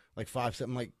sidewalk, like 5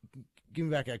 7, like, give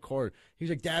me back that card. He's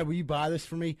like, Dad, will you buy this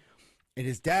for me? And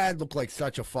his dad looked like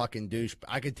such a fucking douche.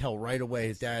 I could tell right away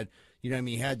his dad, you know what I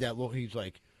mean, he had that look. He's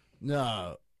like,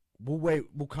 no, we'll wait.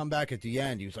 We'll come back at the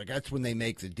end. He was like, that's when they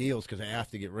make the deals because they have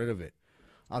to get rid of it.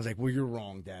 I was like, well, you're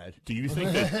wrong, Dad. Do you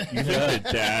think that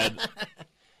Dad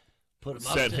Put him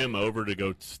set up him over to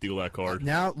go steal that card?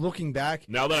 Now, looking back,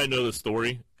 Now that I know the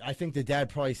story, I think the dad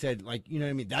probably said, like, you know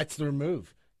what I mean, that's their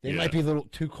move. They Yeah. might be a little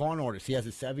too con artists. He has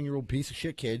a 7-year-old piece of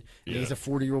shit kid, and Yeah. he's a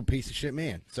 40-year-old piece of shit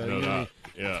man. So, No you know what I mean? doubt.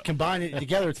 Yeah. Combine it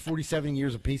together, it's 47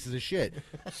 years of pieces of shit.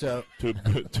 So,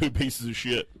 two pieces of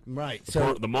shit. right.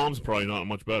 So, The mom's probably not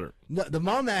much better. no, the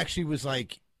mom actually was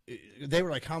like, they were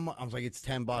like, how much? I was like, it's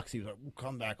 $10. He was like, we'll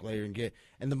come back later and get.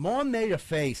 And the mom made a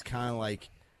face kind of like,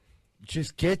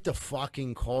 just get the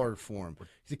fucking card for him.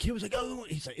 The kid was like, oh,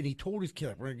 he's like, and he told his kid,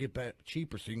 like, we're going to get back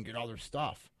cheaper so you can get other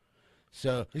stuff.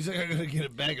 So, He's like, I'm going to get a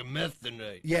bag of meth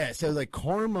tonight. yeah, so like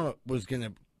karma was going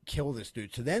to kill this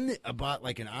dude. So then about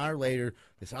like an hour later,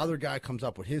 this other guy comes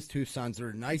up with his 2 sons.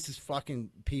 They're the nicest fucking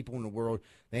people in the world.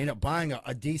 They end up buying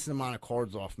a decent amount of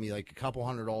cards off me, like a couple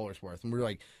 $100 worth. And we're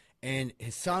like, and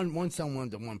his son, one son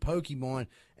wanted the one Pokemon,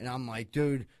 and I'm like,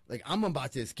 dude, like I'm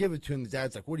about to just give it to him. The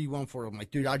dad's like, what do you want for it? I'm like,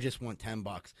 dude, I just want $10.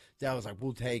 Dad was like,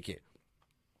 we'll take it.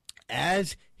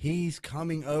 As he's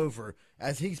coming over,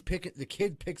 as he's picking, the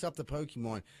kid picks up the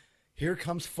Pokemon. Here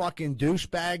comes fucking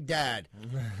douchebag dad,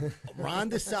 on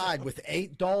the side with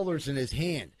 $8 in his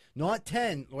hand, not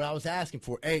 10. What I was asking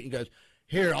for, 8. He goes,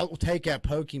 here, I'll take that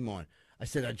Pokemon. I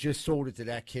said, I just sold it to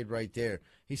that kid right there.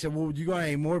 He said, well, you got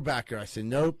any more back there? I said,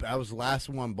 nope, that was the last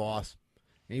one, boss.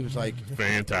 And he was like,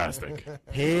 Fantastic.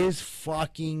 his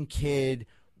fucking kid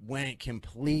went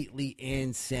completely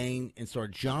insane and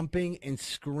started jumping and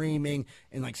screaming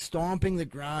and like stomping the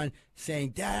ground saying,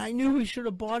 Dad, I knew we should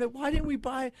have bought it. Why didn't we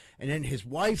buy it? And then his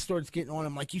wife starts getting on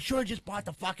him like, you should have just bought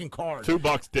the fucking card. $2,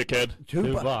 dickhead.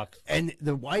 $2. And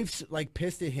the wife's like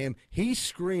pissed at him. He's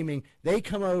screaming. They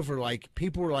come over, like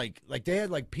people were like they had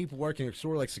like people working at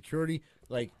sort of like security,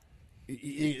 like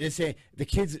they say the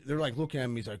kids, they're like looking at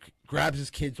him. He's like grabs his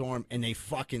kid's arm and they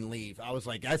fucking leave. I was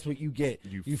like, that's what you get,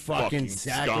 you fucking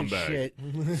sack of scumbag.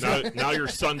 shit. Now your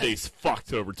Sunday's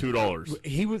fucked over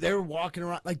 $2. They were walking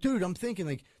around like, dude, I'm thinking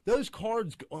like those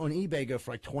cards on eBay go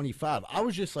for like 25. I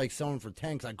was just like selling for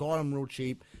 10 because I got them real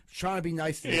cheap, trying to be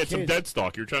nice to You the had some kids. dead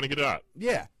stock. You're trying to get it out.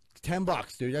 Yeah,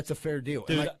 $10, dude. That's a fair deal.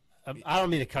 Dude, And, like, I don't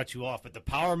mean to cut you off, but the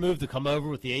power move to come over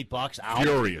with the $8 out.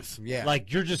 Furious. yeah,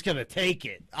 Like, you're just going to take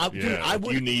it. dude, Yeah, I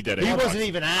would. you need that. He $8. wasn't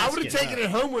even I asking. would have taken it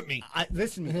home with me.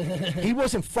 Listen, he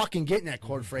wasn't fucking getting that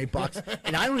card for $8,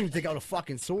 and I don't even think I would have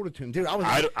fucking sold it to him, dude.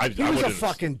 I he was a wouldn't.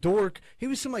 fucking dork. He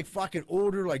was some like fucking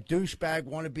older like douchebag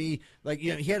wannabe. Like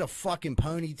you know, he had a fucking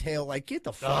ponytail. Like get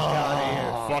the fuck out of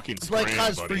here. Fucking Like, scram,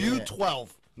 cuz buddy. for you,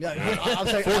 12. Yeah, I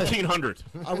was like, 1,400.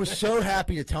 I was so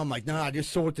happy to tell him, like, no, I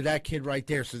just sold it to that kid right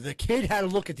there. So the kid had to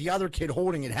look at the other kid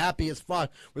holding it, happy as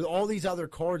fuck, with all these other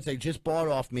cards they just bought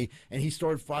off me, and he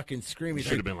started fucking screaming. He's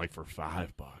Should have like, been like for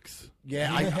 $5.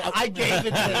 yeah, I gave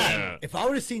it to him. Yeah. If I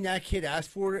would have seen that kid ask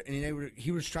for it, and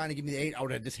he was trying to give me the 8, I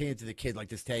would have just handed it to the kid, like,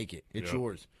 just take it. It's Yep.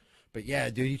 yours. But yeah,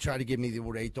 dude, he tried to give me the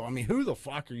old $8. I mean, who the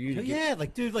fuck are you? To get- Yeah,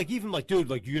 like, dude, like, even like, dude,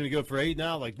 like, you're going to go for 8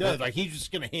 now? Like, no, like, he's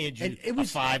just going to hand you And it was-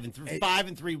 a 5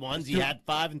 and 3 ones. He had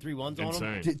 5 and 3 ones on him.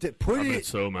 Insane. To put I've been it,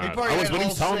 so mad. probably I was had when he all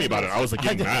was telling me about it. I was like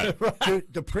getting mad.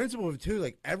 Dude, the principle of it too,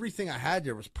 like everything I had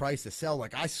there was priced to sell.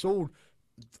 Like I sold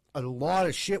a lot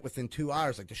of shit within 2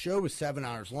 hours. Like the show was 7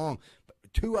 hours long, but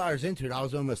 2 hours into it, I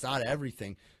was almost out of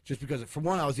everything. Just because, for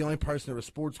one, I was the only person that was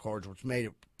sports cards, which made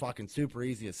it fucking super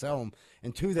easy to sell them.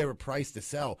 And two, they were priced to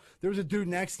sell. There was a dude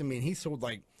next to me, and he sold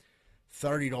like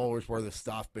 $30 worth of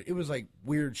stuff, but it was like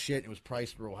weird shit. And it was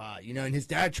priced real high, you know. And his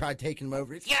dad tried taking him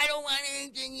over. He's like, I don't want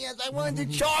anything. Yes, I want the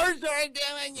Charizard.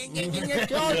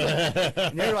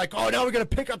 And they were like, oh, now we're gonna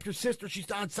pick up your sister. She's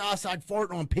down Southside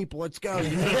farting on people. Let's go.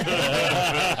 You know?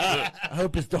 I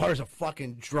hope his daughter's a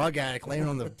fucking drug addict laying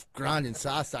on the ground in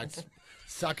Southside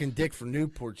sucking dick for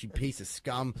Newport, you piece of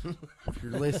scum. If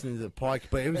you're listening to the podcast,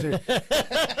 but it was a,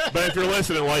 But if you're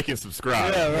listening, like and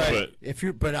subscribe. yeah, right. But If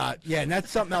you, but yeah, and that's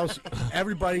something else.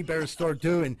 Everybody better start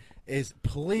doing is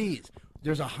please.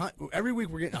 There's every week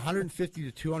we're getting 150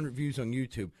 to 200 views on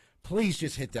YouTube. Please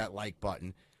just hit that like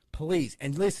button, please,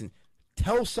 and listen.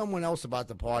 Tell someone else about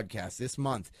the podcast this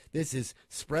month. This is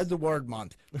Spread the Word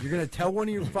month. You're going to tell one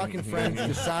of your fucking friends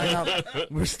to sign up.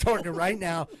 We're starting it right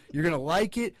now. You're going to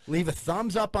like it. Leave a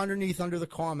thumbs up underneath under the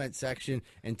comment section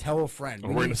and tell a friend.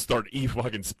 we're going to start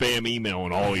fucking spam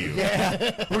emailing all of you.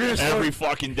 Yeah. We're going to start. Every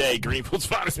fucking day, Greenfield's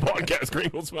Finest Podcast,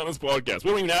 Greenfield's Finest Podcast.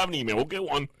 We don't even have an email. We'll get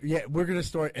one. Yeah, we're going to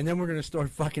start, and then we're going to start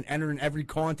fucking entering every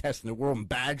contest in the world and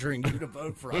badgering you to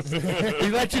vote for us. The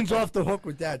election's off the hook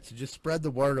with that, so just spread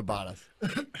the word about us.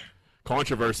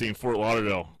 Controversy in Fort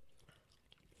Lauderdale.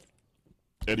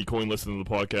 Eddie Coyne listened to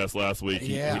the podcast last week.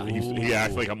 Yeah. He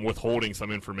acted like I'm withholding some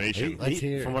information. Let's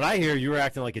hear it. From what I hear, you were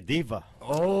acting like a diva.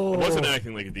 Oh. I wasn't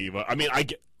acting like a diva. I mean,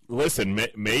 listen,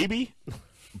 maybe,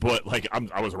 but like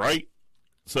I was right.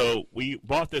 So we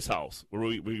bought this house, where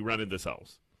we rented this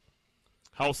house.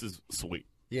 House is sweet.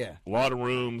 Yeah. A lot of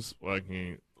rooms. Like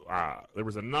there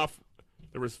was enough.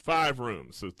 There was 5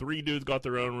 rooms, so 3 dudes got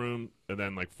their own room, and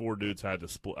then like 4 dudes had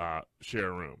to share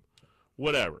a room.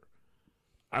 Whatever.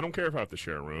 I don't care if I have to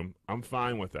share a room. I'm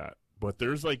fine with that. But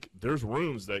there's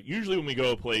rooms that usually when we go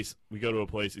to a place,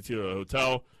 it's either a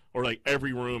hotel or like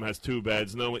every room has 2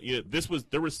 beds. No,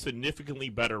 there was significantly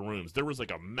better rooms. There was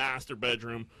like a master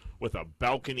bedroom with a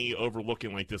balcony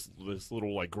overlooking like this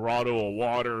little like grotto of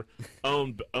water,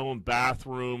 own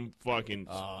bathroom, fucking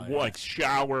like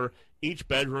shower. Each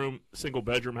single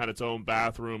bedroom had its own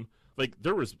bathroom. Like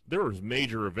there was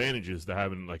major advantages to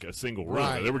having like a single room.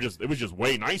 Right. It was just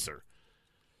way nicer.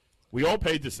 We all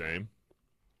paid the same.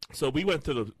 So we went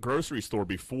to the grocery store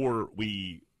before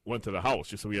we went to the house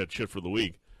just so we had shit for the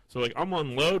week. So like I'm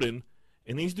unloading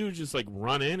and these dudes just like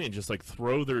run in and just like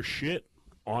throw their shit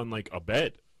on like a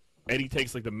bed. Eddie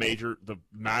takes like the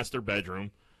master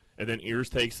bedroom, and then Ears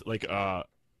takes like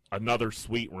another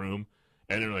suite room.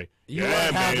 And they're like, You yeah,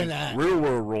 weren't having man, that. real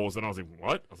world rules. And I was like,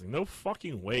 what? I was like, no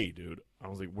fucking way, dude. I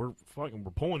was like, we're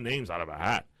pulling names out of a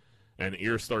hat. And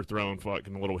Ears start throwing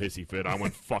fucking a little hissy fit. I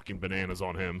went fucking bananas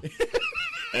on him.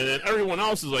 And then everyone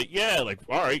else is like, yeah, like,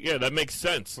 all right, yeah, that makes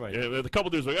sense. Right. And the couple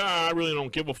dudes are like, I really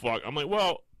don't give a fuck. I'm like,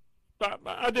 well,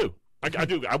 I do. I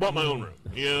do. I want my own room.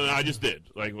 I just did.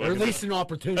 Like Or at least an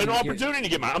opportunity. an opportunity to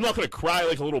get mine. I'm not going to cry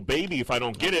like a little baby if I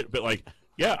don't get it, but like,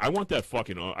 yeah, I want that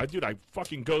fucking. I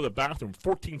fucking go to the bathroom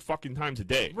 14 fucking times a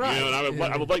day. Right. And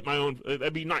I would like my own.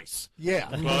 That'd be nice. Yeah.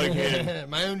 Like,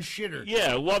 and, My own shitter.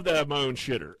 yeah, I love to have my own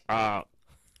shitter.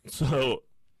 So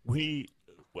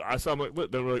I saw them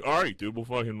like, they were like, all right, dude, we'll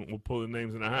put the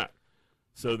names in a hat.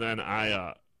 So then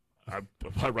I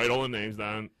write all the names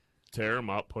down, tear them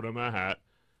up, put them in a hat.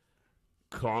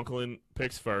 Conklin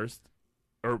picks first,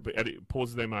 or Eddie pulls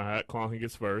his name out of the hat. Conklin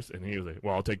gets first, and he was like,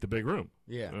 well, I'll take the big room.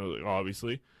 Yeah. And I was like,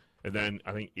 obviously. And then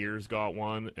I think Ears got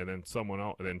one, and then someone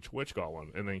else, and then Twitch got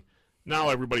one. And then now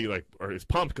everybody is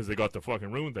pumped because they got the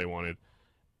fucking room they wanted.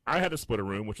 I had to split a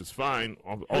room, which is fine.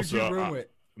 Also, Who'd you room with?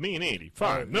 me and Andy,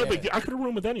 fine. Oh, No yeah. big deal. I could have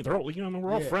roomed with any. We're all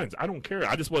Yeah. friends. I don't care.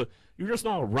 You're just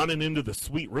not running into the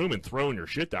sweet room and throwing your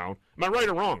shit down. Am I right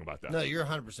or wrong about that? No, you're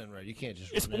 100% right. You can't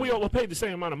just. run We in. all paid the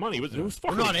same amount of money. It was We're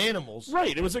fucking not animals.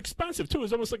 right. It was expensive too. It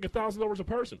was almost like $1,000 a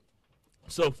person.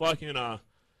 So fucking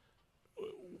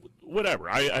whatever.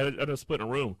 I ended up splitting a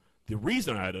room. The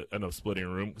reason I had to end up splitting a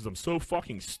room because I'm so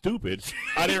fucking stupid.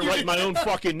 I didn't write my own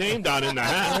fucking name down in the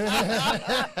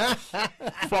hat.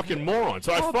 Fucking moron.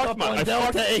 So I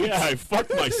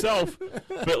fucked myself.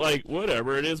 But like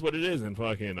whatever, it is what it is. And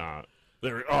fucking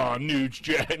new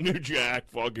Jack,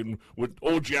 fucking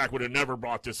old Jack would have never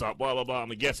brought this up. Blah blah blah. I'm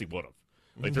like, yes, he would have.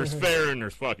 Like there's fair and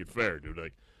there's fucking fair, dude.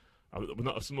 Like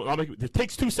it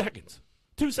takes 2 seconds.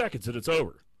 2 seconds and it's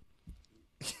over.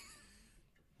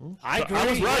 I agree. I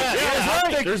was right. I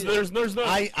was right. There's no.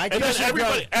 I and then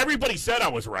disagree. everybody said I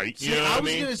was right. You See, know what I I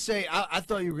was mean? gonna say. I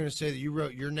thought you were gonna say that you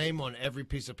wrote your name on every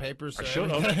piece of paper. So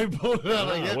should every have. time I pulled it out,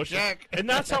 like, No, "Yep, what's- Jack. And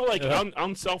that's how like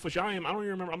unselfish I am. I don't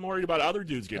even remember. I'm worried about other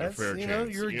dudes getting a That's, fair you know,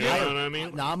 chance. you're You good. know what I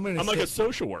mean? No, I'm like a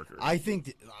social worker. I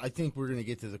think we're gonna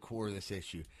get to the core of this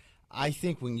issue. I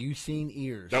think when you seen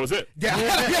Ears, That was it.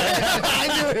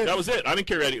 I knew it. That was it. I didn't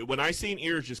care. When I seen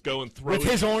Ears just go and throw With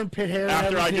his armpit hair. and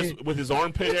after I everything. just with his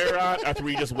armpit hair out after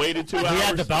we just waited 2 hours. He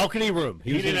had the balcony room.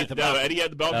 He was He gonna didn't. get the balcony. Eddie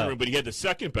had the balcony Oh. room, but he had the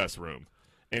second best room.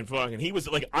 And fucking, he was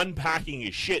like unpacking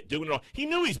his shit, doing it all. He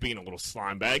knew he's being a little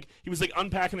slime bag. He was like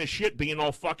unpacking his shit, being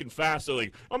all fucking fast. So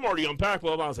like, I'm already unpacked.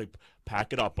 Blah blah. I was like,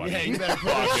 pack it up, buddy. Yeah, you better put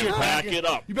fucking pack it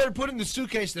up. You better put it in the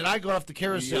suitcase that I got off the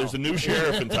carousel. There's a new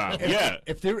sheriff in town. Yeah.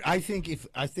 I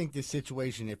think this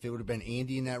situation, if it would have been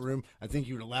Andy in that room, I think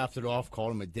you would have laughed it off,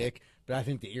 called him a dick. But I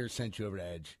think the ear sent you over the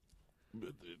edge.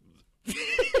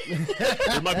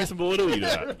 There might be some validity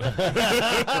to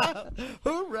that.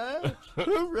 Hooray!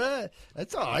 Hooray!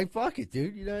 That's all right. Fuck it,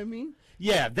 dude. You know what I mean?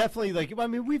 Yeah, definitely. Like, I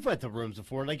mean, we've went to rooms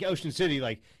before, like Ocean City.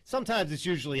 Like, sometimes it's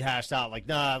usually hashed out. Like,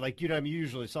 nah, like you know, what I mean,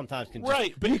 usually sometimes can just,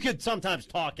 Right, but you could sometimes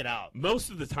talk it out. Most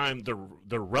of the time,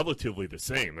 they're relatively the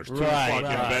same. There's two Right, fucking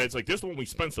right. beds. Like this one, we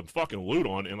spent some fucking loot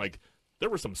on, and like there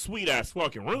were some sweet ass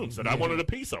fucking rooms that I wanted a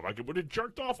piece of. I would have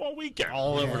jerked off all weekend,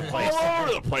 All over the place. all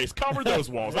over the place, covered those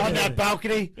walls. On that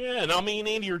balcony. Yeah, now me and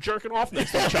Andy are jerking off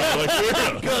next to each other. Like,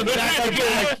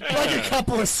 Like a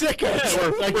couple of sickos. Yeah,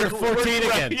 Like we're 14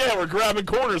 again. Yeah, we're grabbing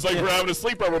corners like we're having a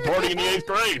sleepover party in the 8th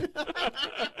grade.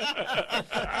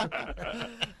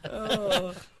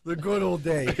 The good old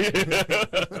days.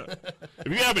 If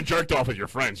you haven't jerked off with your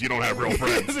friends, you don't have real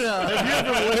friends. Have you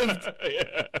ever lived?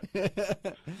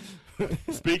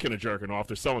 Speaking of jerking off,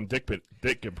 they're selling dick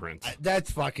imprints That's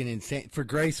fucking insane. For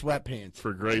gray sweatpants.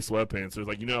 for gray sweatpants. There's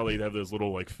like, you know how they'd have those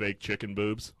little like fake chicken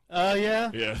boobs? Oh, yeah?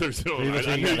 Yeah, there's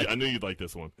I knew you'd like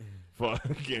this one.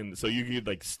 Fucking, so you could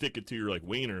like stick it to your like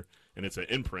wiener, and it's an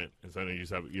imprint, and so then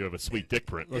you have a sweet dick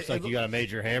print. Looks like you got a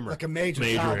major hammer. Like a major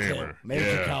Major cow hammer. Major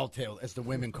Yeah. cow tail, as the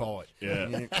women call it.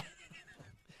 Yeah.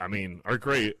 I mean, our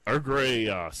gray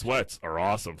sweats are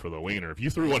awesome for the wiener. If you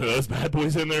threw one of those bad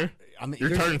boys in there, I mean, you're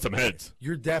there's- turning some heads.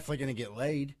 You're definitely going to get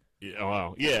laid. Yeah,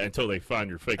 wow. Yeah, until they find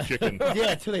your fake chicken.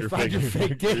 Yeah, until they find your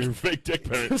fake dick. Your fake dick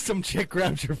print. Some chick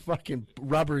grabs your fucking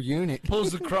rubber unit.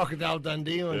 Pulls the Crocodile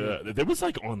Dundee on you. Yeah, there was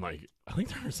like on like I think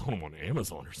they were selling them on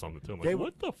Amazon or something too. I'm like, They-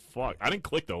 what the fuck? I didn't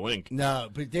click the link. No,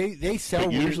 but they sell But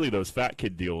weird- usually those fat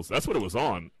kid deals, that's what it was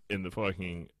on in the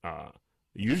fucking.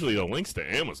 Usually the links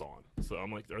to Amazon. So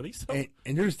I'm like, are these? Selling?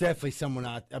 and there's definitely someone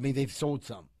out. I mean, they've sold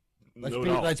some. No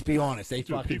doubt. Let's be honest. They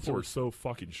Dude, fucking people are sold. so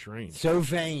fucking strange. So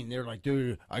vain. They're like,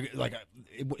 dude, I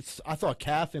thought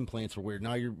calf implants were weird.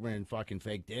 Now you're wearing fucking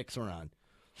fake dicks around.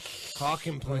 Cock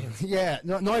implants. Yeah,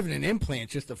 not even an implant,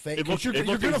 just a fake. It 'cause looked, you're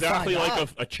gonna exactly find like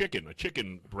out. a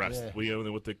chicken breast. Yeah.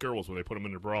 With the girls when they put them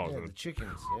in their bras. Yeah, And the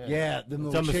chickens. Yeah. Yeah, the It little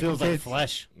almost chicken feels like tits.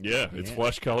 flesh. yeah, it's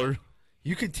flesh colored.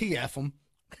 You could TF them.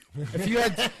 If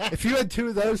you had two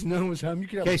of those, no one was home. You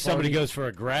could have In a case somebody party. goes for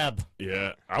a grab.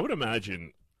 Yeah, I would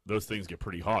imagine those things get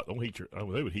pretty hot. They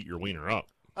would heat your wiener up.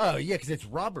 Oh yeah, because it's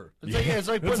rubber. It's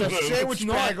like putting a It's sandwich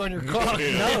not- bag on your cock.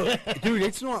 Yeah. No, dude,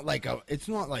 it's not like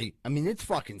I mean, it's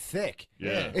fucking thick.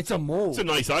 Yeah. It's a mold. It's a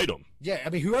nice item. Yeah, I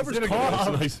mean, whoever's It's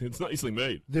cock, nice. It's nicely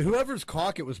made. whoever's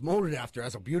cock it was molded after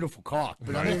has a beautiful cock.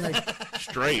 But I mean, like,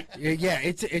 Straight. yeah,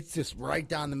 it's just right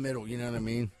down the middle. You know what I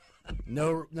mean?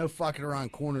 No fucking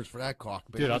around corners for that cock.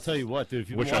 But Dude, I'll tell you what, dude. If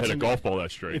you've Wish been I had a watching- golf ball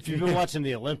that straight. If you've been watching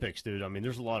the Olympics, dude, I mean,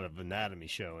 there's a lot of anatomy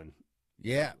showing.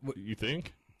 Yeah, You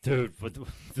think? Dude, but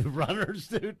the runners,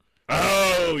 dude.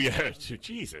 Oh yeah,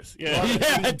 Jesus, yeah.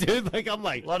 Yeah, dude. Like, I'm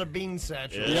like, A lot of bean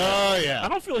satchel. oh, I yeah.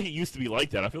 don't feel like it used to be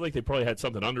like that. I feel like they probably had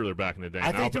something under there back in the day.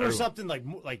 I Now think there was they're something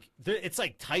like it's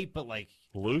like tight, but like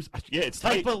loose. Yeah, it's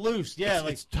tight tight. but loose. Yeah, it's,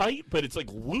 like it's tight, but it's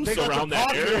like loose They got the around that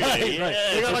pocket, area. right, Yeah, right.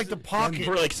 They it's got like just the pocket.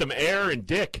 for like some air and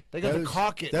dick. They got the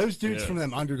cocket. Those dudes Yeah. from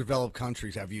them underdeveloped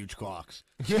countries have huge cocks.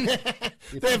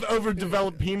 They have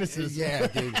overdeveloped penises. Yeah,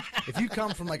 dude. If you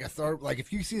come from like a third, like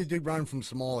if you see the dude running from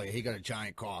Somalia, he got a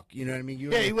giant cock. You know what I mean?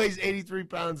 You Yeah, he weighs 83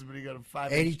 pounds, but he got a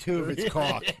 5. 82 of its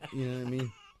cock. You know what I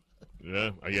mean?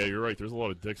 Yeah, you're right. There's a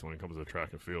lot of dicks when it comes to track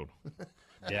and field.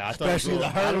 yeah. I thought it was Especially a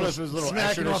little, the I don't know hurdles, if it was a little smacking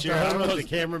extra off this the year. I don't know if hurdles.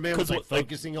 the cameraman was like 'Cause, like,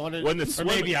 focusing on it, when the or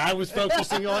maybe swimming- I was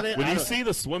focusing on it. When I you don't- see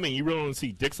the swimming, you really don't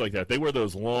see dicks like that. They wear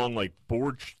those long, like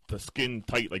the skin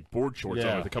tight, like board shorts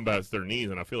Yeah. on it to come past their knees,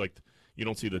 and I feel like you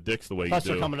don't see the dicks the way plus you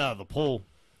they're do. coming out of the pool.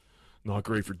 Not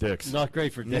great for dicks. Not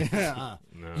great for dicks. Yeah.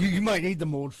 No. You might need the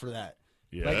mold for that.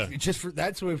 Yeah. Like, just for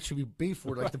that's what it should be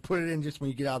for, like to put it in just when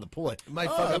you get out of the pool. Like, Might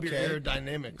oh, fuck up your okay.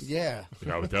 aerodynamics. Yeah.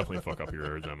 I would definitely fuck up your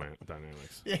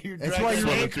aerodynamics. Yeah, you're That's dragging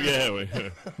why an you're- anchor. Yeah,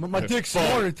 My dick's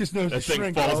smart. It just knows that to thing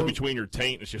shrink. falls in dog. between your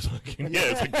taint. It's just like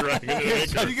it's like dragging an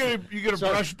anchor. You get a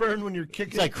brush burn when you're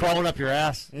kicking. It's like crawling up your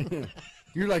ass.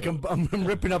 You're like I'm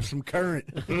ripping up some current.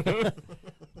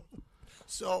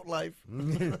 salt life.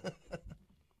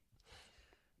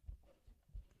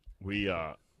 We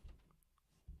so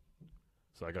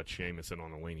I got Seamus in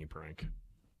on the Laney prank,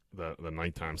 the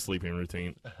nighttime sleeping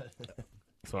routine.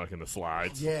 So like in the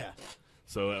slides. Yeah.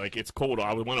 So like it's cold.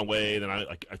 I went away, then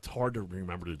it's hard to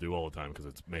remember to do all the time because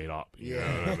it's made up. You know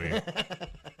what I mean?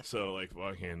 So like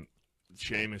fucking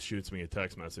Seamus shoots me a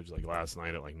text message like last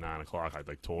night at like 9 o'clock. I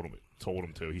like told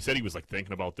him to. He said he was like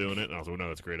thinking about doing it, and I was like, no,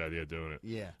 that's a great idea doing it.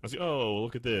 Yeah. I was like, oh,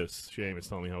 look at this. Seamus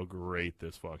telling me how great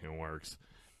this fucking works,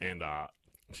 and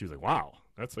she was like, wow,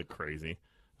 that's like crazy.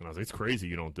 And I was like, it's crazy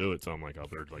you don't do it. So I'm like out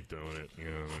there like doing it, you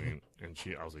know what I mean? And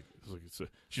she's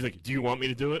like, do you want me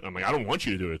to do it? I'm like, I don't want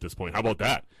you to do it at this point. How about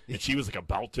that? And she was like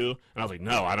about to, and I was like,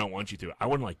 no, I don't want you to. I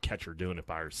wouldn't like catch her doing it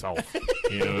by herself.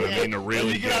 You know what I mean? To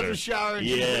really get out her. the shower.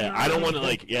 Yeah, I don't want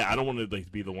to I don't want to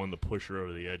like be the one to push her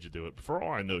over the edge to do it. But for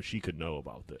all I know, she could know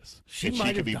about this. She And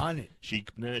might could have done it. She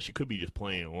could be just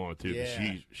playing along too. 'Cause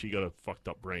Yeah. she got a fucked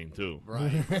up brain too,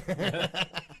 Right.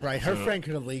 Right. Her friend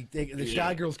could have leaked. The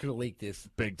Shy Girls could have leaked this.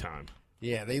 big time.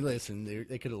 Yeah, they listened.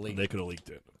 They could have leaked. They could have leaked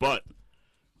it, but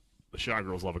the Shy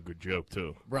Girls love a good joke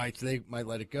too. Right, so they might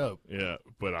let it go. Yeah,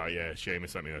 but yeah, Seamus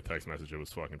sent me that text message. It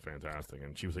was fucking fantastic,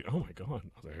 and she was like, "Oh my god!" I was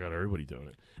like, "I got everybody doing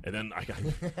it." And then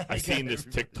I seen this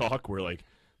TikTok where like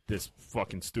this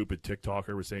fucking stupid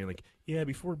TikToker was saying like, "Yeah,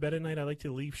 before bed at night, I like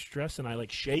to leave stress and I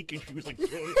like shake," and she was like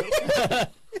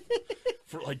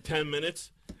for like 10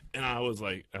 minutes. And I was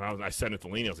like, I sent it to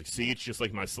Lena. I was like, see, it's just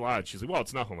like my slide. She's like, well,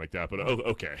 it's nothing like that, but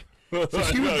okay. So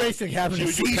she was basically having She a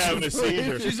was just seizure. having a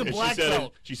seizure. She's a And black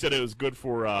belt. She said it was good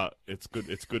for it's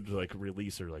good to like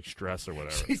release or like stress or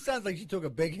whatever. She sounds like she took a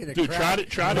big hit of Dude, crack.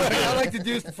 try to I like to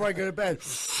do this before I go to bed.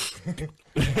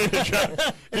 And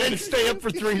then stay up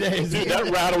for 3 days. Dude, that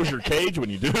rattles your cage when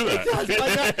you do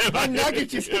that. My nugget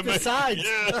just hit the sides.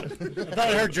 Yeah. I thought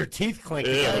I heard your teeth clink.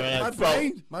 Yeah.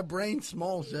 My brain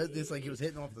small, so it's like it was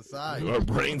hitting off the side. Our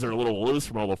brains are a little loose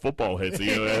from all the football hits.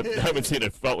 You know, I haven't seen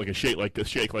it felt like a shake like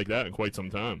that in quite some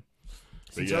time.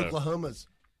 But Since yeah, Oklahoma's.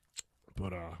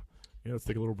 but yeah, let's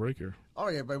take a little break here. All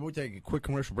right, everybody, we'll take a quick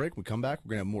commercial break. When we come back,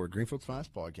 we're going to have more Greenfield's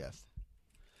Finest podcast.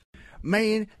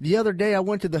 Man, the other day I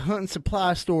went to the hunting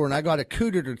supply store and I got a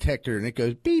cooter detector and it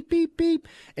goes beep, beep, beep.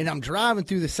 And I'm driving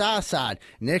through the south side.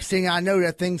 Next thing I know,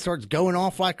 that thing starts going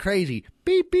off like crazy.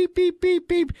 Beep, beep, beep, beep,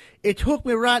 beep. It took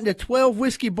me right into 12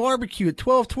 Whiskey Barbecue at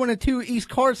 1222 East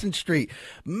Carson Street.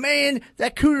 Man,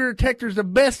 that cooter detector is the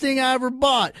best thing I ever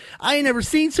bought. I ain't never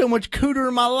seen so much cooter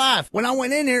in my life. When I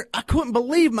went in there, I couldn't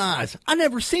believe my eyes. I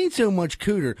never seen so much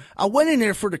cooter. I went in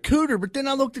there for the cooter, but then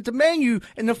I looked at the menu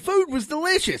and the food was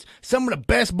delicious. Some of the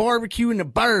best barbecue in the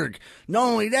burg. Not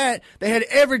only that, they had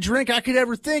every drink I could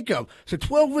ever think of. So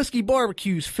 12 Whiskey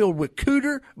Barbecues filled with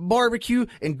cooter, barbecue,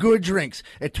 and good drinks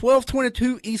at 1222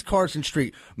 East Carson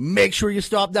Street. Make sure you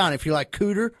stop down if you like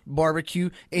cooter, barbecue,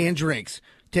 and drinks.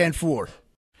 10-4.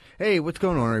 Hey, what's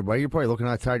going on, everybody? You're probably looking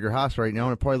outside your house right now,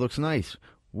 and it probably looks nice.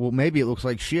 Well, maybe it looks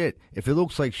like shit. If it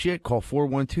looks like shit, call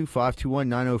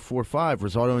 412-521-9045,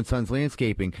 Rosado & Sons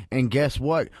Landscaping. And guess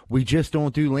what? We just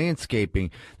don't do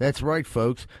landscaping. That's right,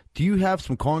 folks. Do you have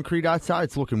some concrete outside?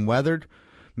 It's looking weathered.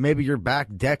 Maybe your back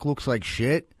deck looks like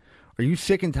shit. Are you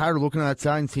sick and tired of looking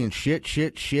outside and seeing shit?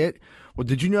 Well,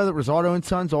 did you know that Rosado &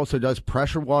 Sons also does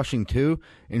pressure washing too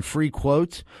and free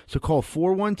quotes? So call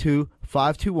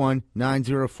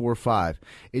 412-521-9045.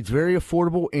 It's very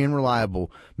affordable and reliable.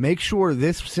 Make sure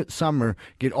this summer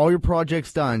get all your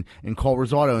projects done and call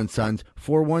Rosado & Sons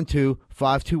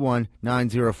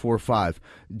 412-521-9045.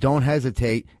 Don't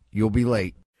hesitate. You'll be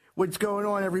late. What's going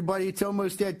on, everybody? It's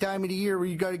almost that time of the year where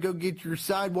you got to go get your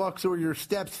sidewalks or your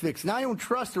steps fixed. And I don't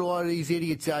trust a lot of these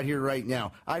idiots out here right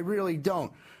now. I really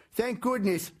don't. Thank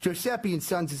goodness Giuseppe &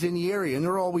 Sons is in the area, and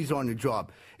they're always on the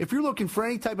job. If you're looking for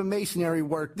any type of masonry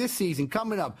work this season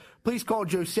coming up, please call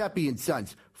Giuseppe &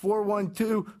 Sons,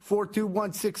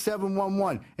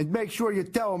 412-421-6711, and make sure you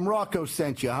tell them Rocco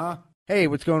sent you, huh? Hey,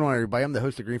 what's going on, everybody? I'm the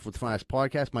host of Greenfield's Finest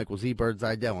Podcast, Michael Z.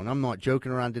 Birdseye-Dell, and I'm not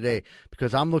joking around today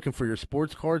because I'm looking for your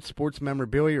sports cards, sports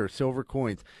memorabilia, or silver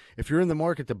coins. If you're in the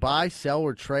market to buy, sell,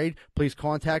 or trade, please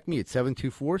contact me at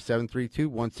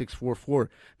 724-732-1644.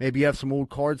 Maybe you have some old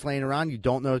cards laying around, you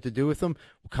don't know what to do with them.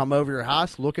 We'll come over your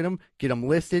house, look at them, get them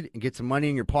listed, and get some money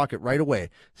in your pocket right away.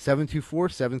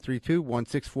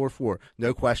 724-732-1644.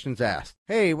 No questions asked.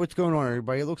 Hey, what's going on,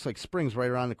 everybody? It looks like spring's right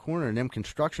around the corner, and them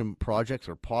construction projects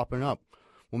are popping up.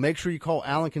 Well, make sure you call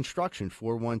Allen Construction,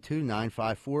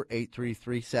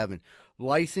 412-954-8337.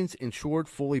 Licensed, insured,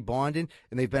 fully bonded,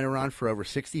 and they've been around for over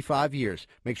 65 years.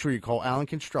 Make sure you call Allen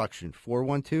Construction,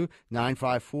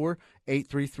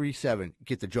 412-954-8337.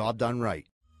 Get the job done right.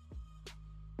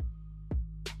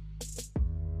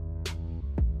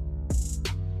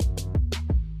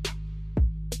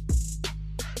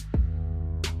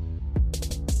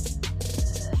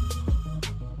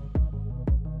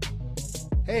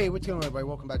 Hey, what's going on, everybody?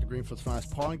 Welcome back to Greenfield's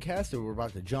Finest Podcast. And we're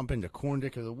about to jump into Corn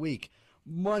Dick of the Week.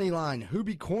 Money line. Who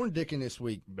be corn dicking this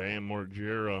week? Bam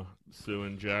Margera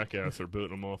suing Jackass or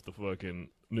booting him off the fucking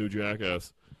new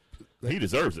Jackass. He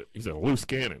deserves it. He's a loose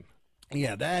cannon.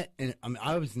 Yeah, that. And I mean,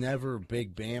 I was never a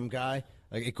big Bam guy.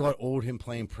 Like, it got old him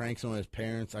playing pranks on his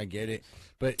parents. I get it.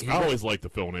 But I always liked the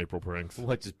Phil and April pranks.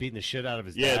 What, just beating the shit out of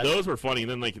his Yeah, dad? those were funny. And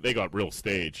then like they got real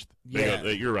staged.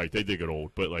 You're right. They did get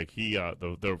old. But like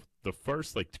the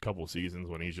first like couple seasons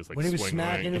when he's just like When he was swinging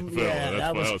smacking around, him, yeah,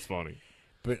 that was- was funny.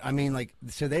 But I mean, like,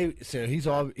 so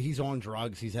he's on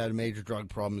drugs. He's had a major drug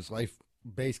problem. His life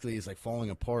basically is like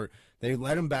falling apart. They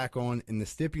let him back on, and the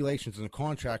stipulations in the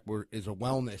contract is a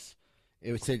wellness.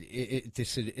 It said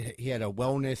he had a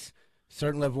wellness,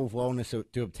 certain level of wellness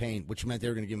to obtain, which meant they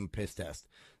were going to give him a piss test.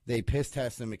 They piss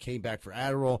tested him. It came back for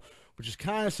Adderall, which is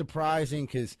kind of surprising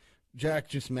because Jack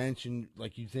just mentioned,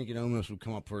 like, you'd think it almost would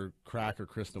come up for crack or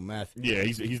crystal meth. Yeah,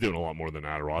 he's doing a lot more than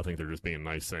Adderall. I think they're just being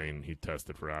nice saying he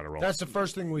tested for Adderall. That's the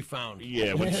first thing we found.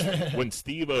 Yeah, when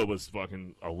Steve-O was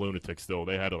fucking a lunatic still,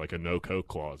 they had like a no coke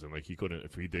clause, and like he couldn't,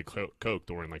 if he did coke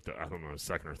during like the, I don't know,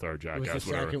 second or third Jackass, was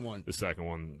the whatever, second one. the second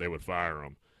one, they would fire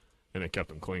him, and it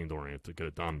kept him clean during it to get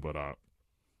it done. But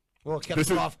Well, it kept This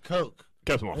him is- off coke.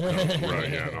 kept him off coke,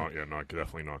 right? Not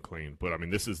definitely not clean. But I mean,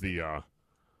 this is the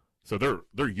so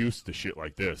they're used to shit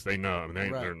like this. They know. I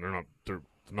mean, Right. they're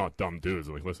not dumb dudes.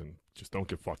 They're like, listen, just don't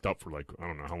get fucked up for like, I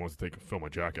don't know how long does it take to film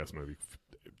a Jackass movie,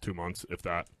 2 months, if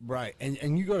that. Right,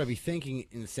 and you got to be thinking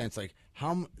in the sense like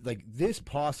like this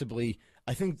possibly.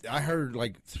 I think I heard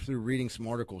like through reading some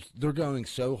articles, they're going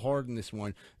so hard in this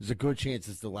one. There's a good chance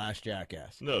it's the last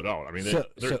Jackass. No. I mean,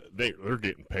 they're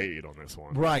getting paid on this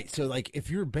one. Right. So, like, if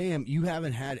you're Bam, you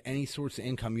haven't had any sorts of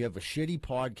income. You have a shitty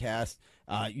podcast.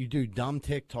 You do dumb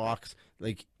TikToks.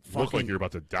 Like, Look like you're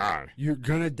about to die. you're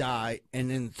gonna die,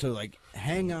 and then so like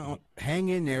hang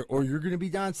in there, or you're gonna be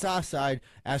down south side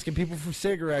asking people for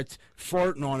cigarettes,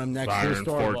 farting on them next Firing to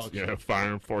the Starbucks. forts, yeah,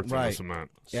 firing forts in the Right.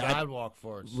 cement. Yeah, I- Sidewalk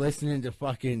farts. Listening to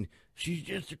fucking, she's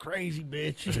just a crazy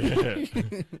bitch.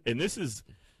 And this is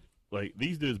like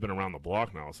these dudes been around the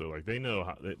block now, so like they know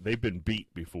how they've been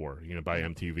beat before, by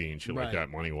MTV and shit like Right. that,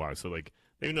 money wise. So like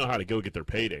they know how to go get their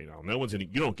payday now. No one's you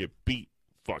don't get beat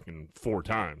fucking 4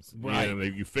 times. Right.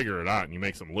 You figure it out and you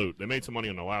make some loot. They made some money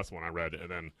on the last one I read, and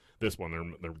then this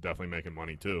one they're definitely making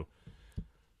money too.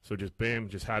 So just Bam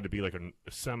just had to be like a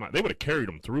semi. They would have carried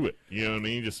him through it. You know what I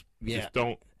mean? Just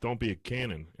don't be a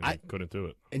cannon. And he couldn't do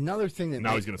it. Another thing that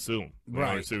Now he's gonna sue him. Now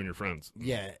Right. he's suing your friends.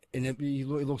 yeah, and it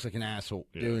looks like an asshole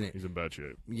Yeah, doing it. He's in bad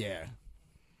shape. Yeah.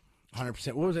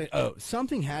 100%. What was it? Oh,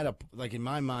 something had a, like in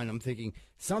my mind, I'm thinking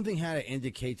something had to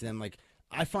indicate to them, like,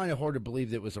 I find it hard to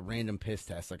believe that it was a random piss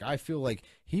test. Like, I feel like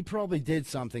he probably did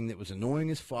something that was annoying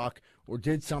as fuck, or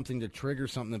did something to trigger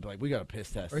something to be like, we got a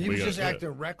piss test. Or he was got just that. acting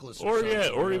reckless. Or something,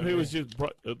 or you if know it what was just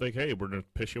like, hey, we're gonna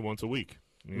piss you once a week.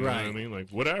 You know Right. what I mean? Like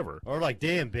whatever. Or like,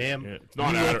 damn, Bam, Yeah, it's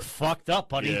not you Adder- look fucked up,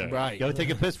 buddy. Yeah. Right. Go take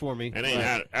a piss for me. And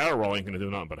Adderall ain't gonna do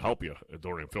nothing but help you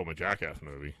during filming a Jackass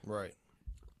movie. Right.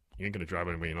 You ain't gonna drive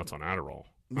anybody nuts on Adderall.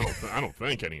 I don't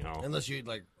think anyhow. Unless you eat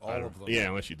like all of them. Yeah,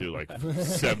 unless you do like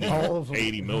 70, All of them.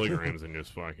 80 milligrams and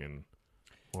just fucking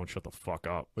won't shut the fuck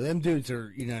up. Well, them dudes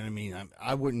are, you know what I mean?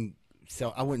 I wouldn't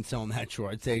sell him that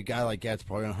short. I'd say a guy like that's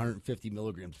probably on 150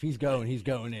 milligrams. If he's going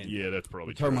in. Yeah, that's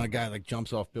probably We're talking true. about a guy like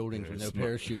jumps off buildings with no Smo-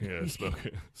 parachute.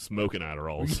 Yeah, smoking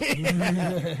Adderalls.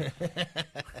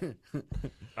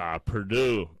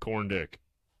 Purdue, Corn Dick.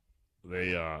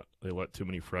 They let too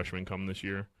many freshmen come this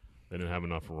year. They didn't have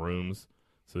enough rooms,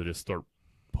 so they just start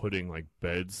putting like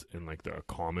beds in like the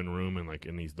common room and like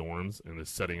in these dorms, and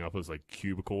just setting up as like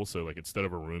cubicles. So like instead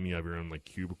of a room, you have your own like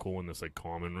cubicle in this like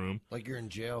common room. Like you're in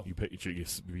jail. You pay,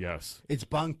 yes, It's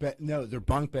bunk bed. No, they're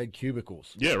bunk bed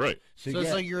cubicles. yeah, right. So yeah,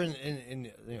 it's like you're in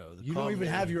you know. The you don't common even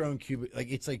have area. your own cubicle. Like,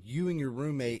 it's like you and your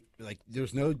roommate. Like,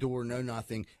 there's no door, no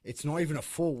nothing. It's not even a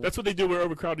full. That's what they do with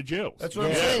overcrowded jails. That's what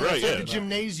I'm yeah, saying. Right, That's yeah. like the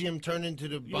gymnasium turned into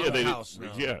the Yeah, they house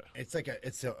now. yeah. It's like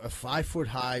it's a 5 foot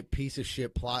high piece of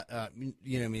shit plot.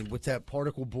 You know what I mean? What's that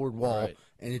particle board wall? Right.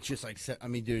 And it's just like, I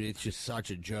mean, dude, it's just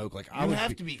such a joke. Like, I You would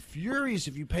have to be furious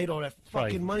if you paid all that Right.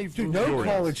 fucking money for Dude, no Furious.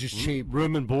 college is cheap.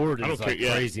 Room and board I is don't like care,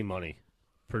 yeah. crazy money.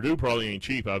 Purdue probably ain't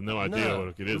cheap. I have no idea No,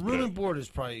 what it is. the room but and board is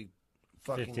probably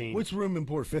fucking 15. What's room and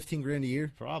board? 15 grand a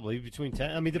year? Probably between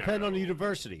 10. I mean, depending on the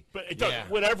university. But it does, Yeah.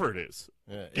 whatever it is.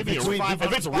 Yeah. Give If me it's a room. $500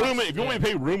 If it's room, if you want me to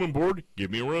pay room and board,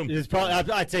 give me a room. It's probably,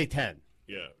 I'd say 10.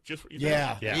 Yeah, just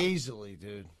Yeah. Yeah. Easily,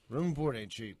 dude. Room and board ain't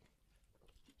cheap.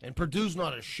 And Purdue's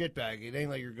not a shitbag. It ain't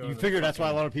like you're going. You to figure that's why a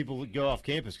fucking- lot of people go off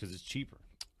campus because it's cheaper.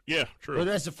 Yeah, true. But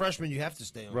as a freshman, you have to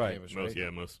stay on Right. campus, most,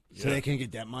 right? most. So Yeah. they can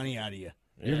get that money out of you.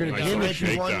 You're gonna Nice get little Give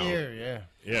it 1 shakedown. year, yeah.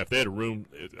 Yeah, if they had room,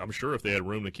 I'm sure if they had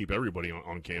room to keep everybody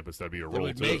on campus, that'd be a rule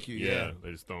would too. make you, yeah.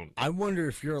 They just don't. I wonder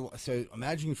if you're so.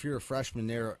 Imagine if you're a freshman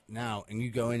there now, and you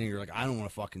go in and you're like, I don't want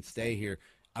to fucking stay here.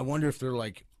 I wonder if they're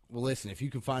like, well, listen, if you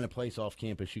can find a place off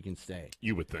campus, you can stay.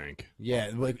 You would think.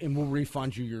 Yeah, like, and we'll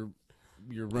refund you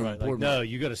your room Right, and like, board. no,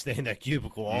 you got to stay in that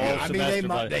cubicle all Yeah. I mean semester. they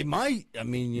might. They might. I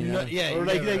mean, you know. Yeah, or you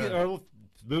like never know. or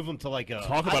move them to like a.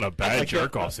 Talk about a bad like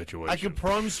jerk off situation. I can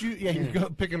promise you, yeah, you're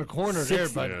picking a corner there,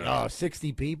 60, but Yeah.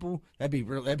 60 people. That'd be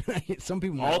real. Some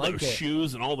people might all like those that.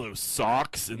 shoes and all those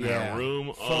socks in Yeah. that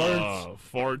room. Farts.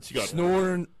 Farts. You got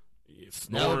Snoring. that would be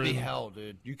snoring. hell,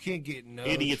 dude. You can't get no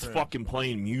Idiots trim. fucking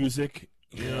playing music.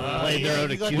 Playing their own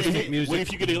you got the acoustic hit- music. What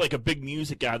if you get like a big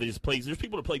music guy that just plays? There's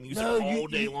people that play music No, all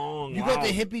day long. You Wow. got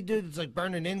the hippie dude that's like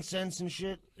burning incense and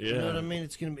shit. You know Yeah. what I mean?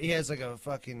 It's gonna. He has like a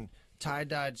fucking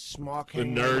tie-dyed smock. The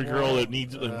hanging on nerd the girl wall.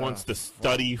 that wants to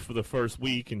study for the first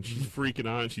week, and she's freaking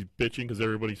out, and she's bitching because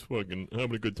everybody's fucking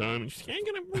having a good time, and she's like, I ain't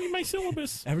gonna read my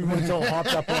syllabus. Everyone's all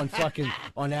hopped up on fucking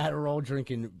on Adderall,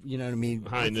 drinking. You know what I mean?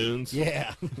 High noons.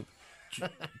 Yeah.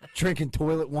 Drinking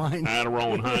toilet wine.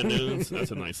 Adderall and high noons.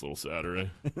 That's a nice little Saturday.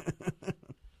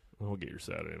 I'll get your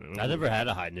Saturday. Man. I never had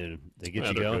a high noon. They get Yeah,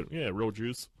 you they're going. good. Yeah, real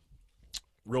juice,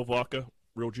 real vodka,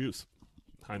 real juice.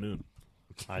 High noon.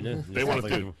 I knew. They want to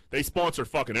do. They sponsor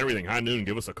fucking everything. High noon.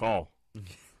 Give us a call.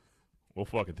 We'll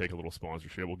fucking take a little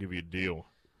sponsorship. We'll give you a deal.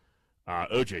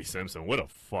 O.J. Simpson. What a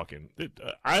fucking.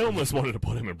 I almost wanted to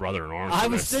put him in Brother in Arms. I for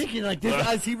was this. thinking, like, this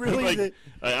guy's he really? Like,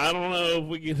 I don't know if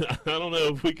we can. I don't know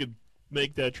if we could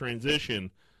make that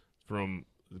transition from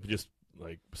just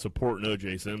like supporting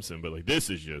O.J. Simpson, but like this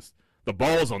is just the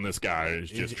balls on this guy is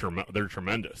just they're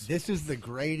tremendous. This is the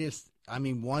greatest. I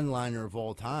mean, one-liner of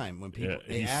all time. When people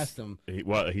they he's- asked him,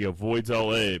 he avoids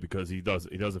L.A. because he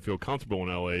doesn't feel comfortable in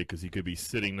L.A. because he could be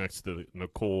sitting next to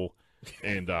Nicole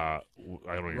and I don't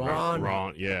even Ron. know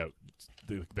Ron. Yeah,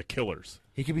 the killers.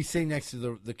 he could be sitting next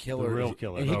to the killer, The real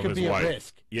killer. and he of could his be wife. at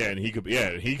risk. Yeah, and he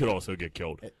could also get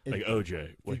killed. Like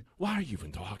OJ. Why are you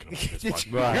even talking about this? Did fuck?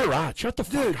 you- Right. You're right. Shut the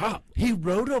fuck up. He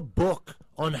wrote a book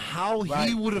on how Right.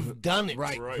 he would have done it.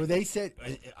 Right. Right. Well, they said,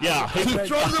 Yeah, I He read-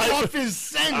 throws him I- off his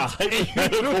scent.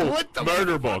 hypothetical What the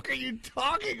murder fuck book. are you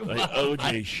talking Like about?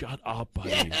 OJ, shut up, buddy.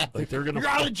 Yeah. Like they're gonna. You're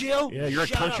out of jail. Yeah, you're at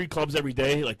Shut country up. clubs every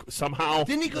day. Like somehow.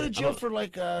 Didn't he go to I'm jail a- for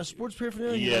like sports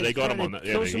paraphernalia? Yeah, Like, they got him trying on to that.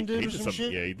 Yeah, kill he some dude or did some some.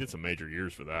 shit. Yeah, he did some major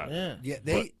years for that. Yeah. yeah,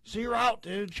 they. So you're out,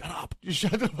 dude. Shut up. Just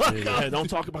shut the fuck Yeah, up. don't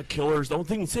talk about killers. Don't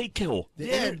even say kill.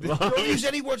 Yeah, don't use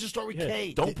any words that start with Yeah,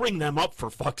 K. don't bring them up for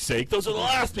fuck's sake. Those are the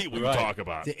last people you Right. talk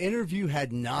about. The interview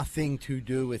had nothing to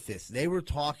do with this. They were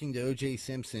talking to O.J.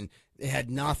 Simpson. It had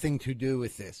nothing to do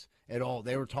with this at all.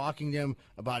 They were talking to him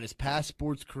about his past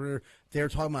sports career. They were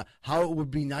talking about how it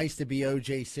would be nice to be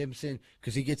O.J. Simpson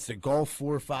because he gets to golf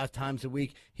 4 or 5 times a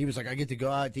week. He was like, I get to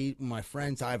go out to eat with my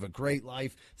friends. I have a great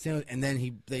life. So, and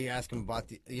then they asked him about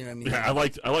the, you know what I mean? Yeah,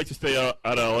 I like to stay out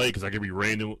of LA because I could be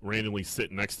randomly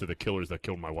sitting next to the killers that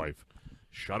killed my wife.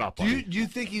 Shut up, Do buddy. you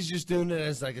think he's just doing it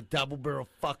as like a double barrel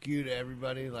fuck you to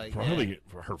everybody? Like, Probably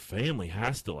for her family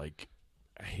has to like.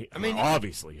 I mean,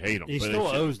 obviously hate him. He but still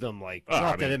it's- owes them like I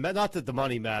not mean- not that the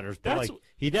money matters, but That's- like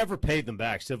he never paid them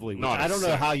back civilly. Which Not a I don't know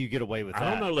cent. how you get away with that.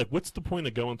 I don't know. Like, what's the point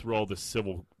of going through all this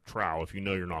civil trial if you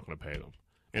know you're not going to pay them?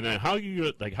 And then how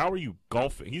are you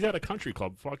golfing? He's at a country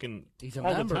club, fucking He's a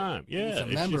all member. the time. Yeah, He's a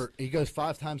it's member. just- He goes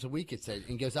 5 times a week, it said,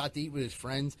 and goes out to eat with his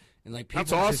friends. And like people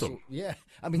That's just- awesome. yeah.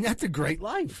 I mean, that's a great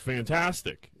life.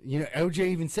 fantastic. You know, OJ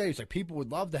even said, he's like, people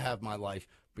would love to have my life,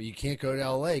 but you can't go to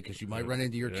L.A. because you might run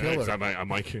into your Yeah, killer. 'cause I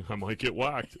might get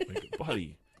whacked. Like,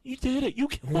 buddy, you did it. You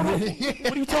killed him.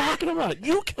 What are you talking about?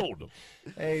 You killed him.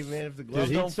 hey man, if the Dude, gloves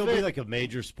he'd don't still fit, be like a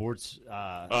major sports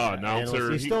announcer.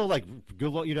 analyst. He's He- still like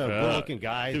good looking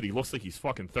guy. Dude, he looks like he's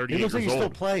fucking 38 he looks like years he still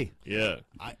old. play. Yeah,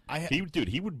 I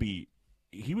he would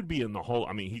be in the Hall.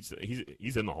 I mean, he's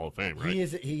in the Hall of Fame, right?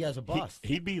 he has a bust.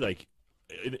 He'd be like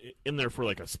in there for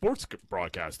like a sports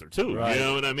broadcaster too. Right. You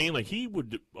know what I mean? Like he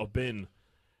would have been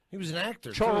he was an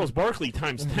actor. Charles too. Barkley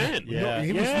times 10. Yeah.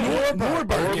 He was Yeah.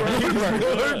 Norberg.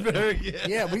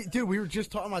 Yeah, we were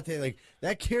just talking about that. Like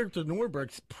that character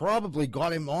Norberg probably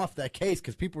got him off that case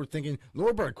because people were thinking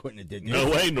Norberg couldn't have did that. No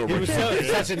way, Norbert. He was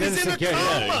such an He's in innocent a kid. coma.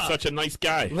 Yeah. Yeah, he's such a nice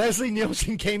guy. Leslie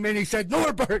Nielsen came in. He said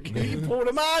Norberg. He pulled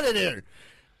him out of there.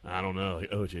 I don't know.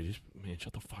 Like, OJ, just man,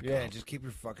 shut the fuck Yeah, up. just keep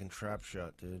your fucking trap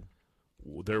shut, dude.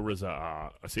 There was I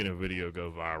seen a video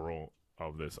go viral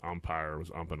of this umpire was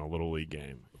umping a little league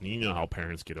game. And you know how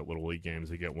parents get at little league games;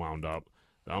 they get wound up.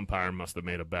 The umpire must have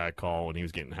made a bad call, and he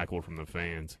was getting heckled from the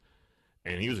fans.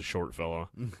 And he was a short fella,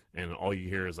 and all you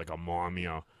hear is like a mom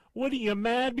yell, what are you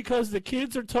mad because the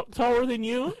kids are taller than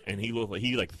you? And he looked like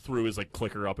he threw his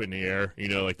clicker up in the air,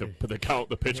 like the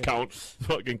pitch count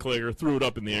fucking clicker, threw it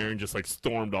up in the air and just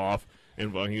stormed off.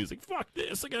 And he was like, "Fuck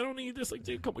this! I don't need this."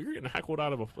 Dude, come on, you're getting heckled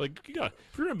out of a if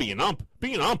you're gonna be an ump,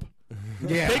 be an ump.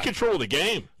 Yeah. Take control of the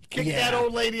game. Kick that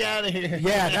old lady out of here.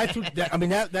 Yeah, that's what. That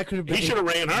could have been. He should have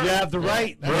ran her. You have the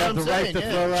right. You have the right to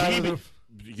throw out of the.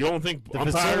 You don't think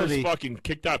umpires facility. fucking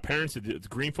kicked out parents at the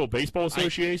Greenfield Baseball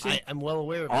Association? I'm well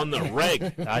aware of it. On the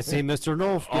reg. I see Mr.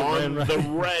 Nolf On the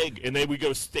reg. And they would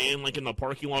go stand in the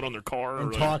parking lot on their car.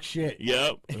 And talk shit.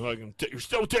 Yep. You're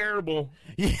so terrible.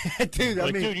 Yeah, dude.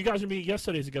 Dude, you guys would be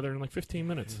yesterday together in 15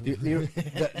 minutes.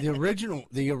 The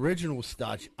original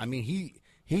Stutch.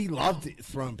 He loved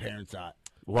throwing parents out.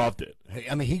 Loved it.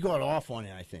 He got off on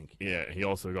it, I think. Yeah, he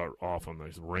also got off on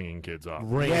those ringing kids up.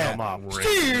 Ring them up.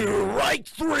 Strike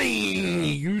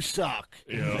three. You suck.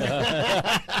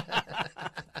 Yeah.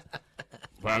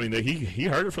 But he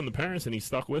heard it from the parents and he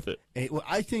stuck with it. Hey, well,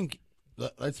 I think.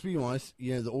 Let's be honest.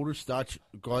 The older Stutch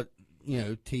got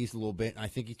teased a little bit, and I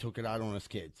think he took it out on his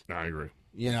kids. I agree.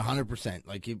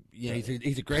 100%.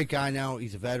 He's a great guy now.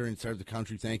 He's a veteran, served the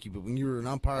country. Thank you. But when you were an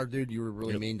umpire, dude, you were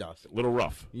really mean to us. A little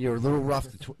rough. You were a little rough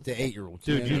to 8-year-olds.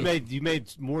 Dude, you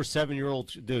made more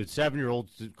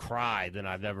 7-year-olds cry than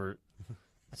I've ever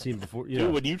seen before.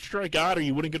 Dude, when you strike out or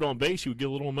you wouldn't get on base, you would get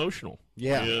a little emotional.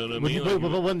 Yeah. You know what I mean?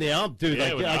 But when the ump, dude,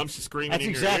 when the ump's screaming that's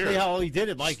in your exactly ear. how he did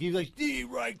it. He was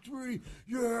strike three,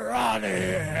 you're out of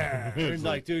here.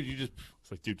 And dude, you just.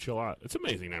 It's dude, chill out. It's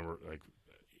amazing. Never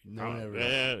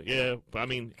never. Yeah. But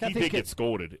he think did get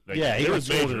scolded. he got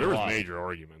scolded There a was lot. major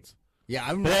arguments.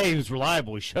 Yeah, But he was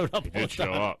reliable. He showed up. He all the did show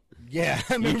time. up. Yeah,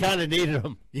 You kind of needed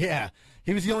him. yeah.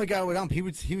 He was the only guy with ump. He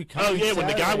would come. Oh in yeah, when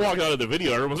the guy Saturday. walked out of the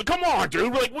video, everyone was like, "Come on,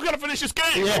 dude! We gotta finish this game.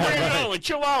 Yeah, Where you right. going?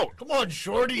 Chill out. Come on,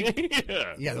 Shorty.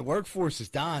 Yeah. Yeah, the workforce is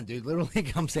dying, dude. Little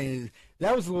League, I'm saying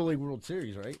that was the Little League World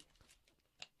Series, right?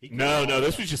 No,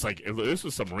 this was just this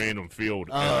was some random field,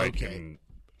 okay. in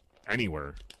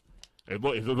anywhere. It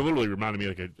literally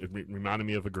reminded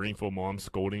me of a Greenfield mom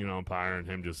scolding an umpire and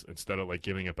him just instead of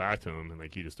giving it back to him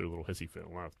and he just threw a little hissy fit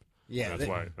and left. Yeah,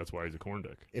 And that's why he's a corn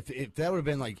dick. If that would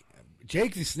have been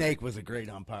Jake the Snake was a great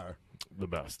umpire. The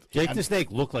best. Jake the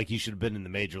Snake looked like he should have been in the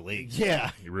major leagues.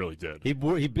 Yeah, He really did. He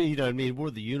wore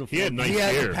the uniform. He had nice He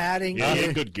had the gear. padding. Yeah, he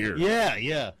had good gear.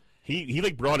 Yeah.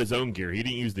 He brought his own gear. He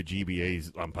didn't use the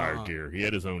GBA's umpire gear. He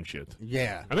had his own shit.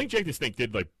 yeah. I think Jake the Snake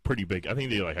did pretty big. I think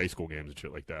they did high school games and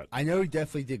shit like that. I know he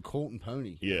definitely did Colton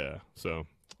Pony. Yeah. So,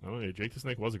 Jake the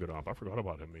Snake was a good ump. I forgot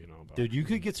about him being an ump. Dude, you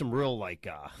could get some real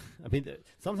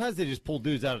sometimes they just pull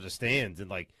dudes out of the stands and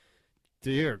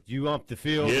here, you ump the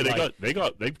field. Yeah,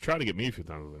 they've tried to get me a few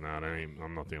times with that.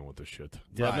 I'm not dealing with this shit.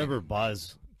 I remember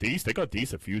Buzz. They got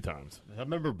Deese a few times. I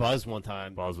remember Buzz one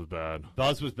time. Buzz was bad.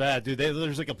 Buzz was bad, dude.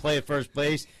 There's a play at first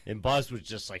base, and Buzz was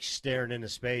just staring into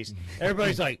space.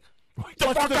 Everybody's like, What the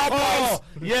 "What's fuck the up, call?" Buzz?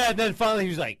 Yeah, and then finally he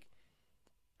was like,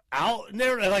 "Out!" And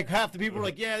they're half the people were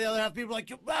like, "Yeah," the other half the people were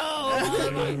like,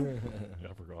 "Oh!" Yeah,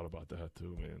 I forgot about that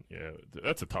too, man. Yeah,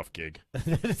 that's a tough gig.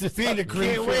 Being a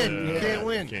can't win. You can't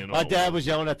win. My dad was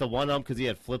yelling at the one ump because he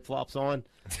had flip flops on.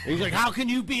 He was like, "How can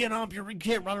you be an ump? You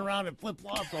can't run around in flip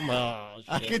flops." I'm like, "Oh shit!"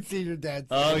 I could see your dad.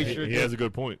 Oh, saying he it. sure He did. has a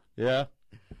good point. Yeah.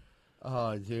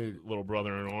 Oh, dude, Little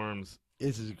brother in arms.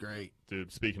 this is great.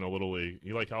 Dude, speaking of Little League,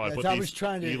 you like how I Yes, put I these? was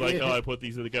trying to- You like how I put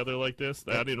these together like this?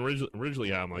 I didn't originally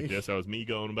have them like this. That was me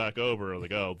going back over. I was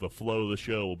like, oh, the flow of the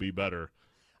show will be better.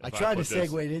 I if tried to put this.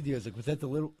 segue it into you. I was like, was that the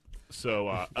little? So,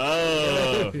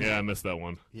 yeah, I missed that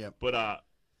one. Yep. But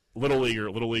Little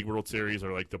League World Series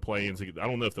are the play-ins. I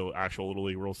don't know if the actual Little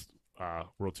League World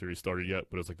Series started yet,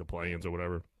 but it's the play-ins or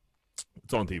whatever.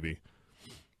 It's on TV.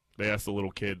 They asked the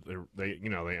little kid. They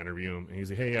interview him, and he's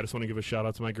like, "Hey, I just want to give a shout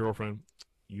out to my girlfriend.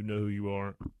 You know who you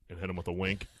are," and hit him with a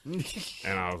wink.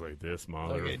 And I was like, "This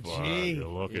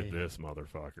motherfucker! Look at this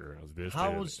motherfucker!" I was this. How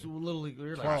kid- was Little League?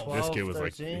 You're 12. this kid was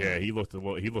 13? he looked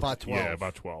About 12. Yeah,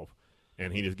 about 12.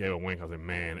 And he just gave a wink. I was like,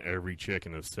 man, every chick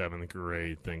in the 7th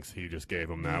grade thinks he just gave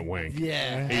him that wink.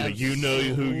 Yeah. He's like, you know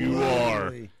who you are.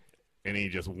 Absolutely. And he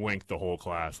just winked the whole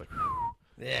class. Like,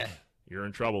 whew, Yeah. you're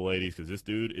in trouble, ladies, because this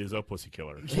dude is a pussy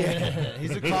killer. Yeah.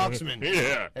 He's a coxman.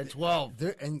 Yeah. At 12.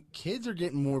 And kids are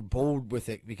getting more bold with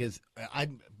it because I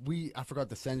forgot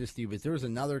to send this to you, but there was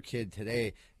another kid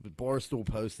today. Barstool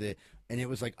posted it, and it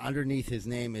was underneath his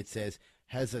name. It says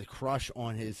has a crush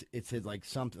on his. It said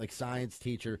something like science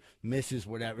teacher, Mrs.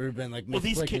 whatever. It been Well, Miss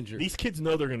these Flickinger. kids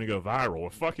know they're going to go viral.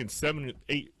 If fucking 7,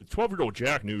 8, 12-year-old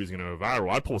Jack knew he was going to go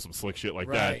viral, I'd pull some slick shit like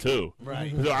that, Right. too.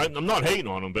 Right. 'Cause I'm not hating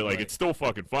on them, but Right. it's still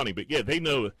fucking funny. But yeah, they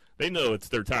know it's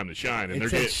their time to shine, and It they're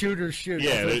said getting shooter shoot.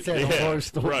 yeah, That's what it said on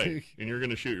Barstool, right. too. And you're going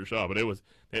to shoot your shot, but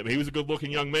Yeah, he was a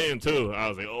good-looking young man too. I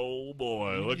was like, "Oh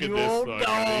boy, look at You this!" old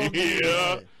dog.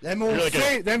 Yeah,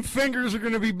 Them fingers are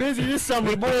going to be busy this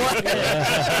summer, boy.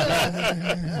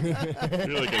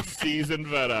 you're like a seasoned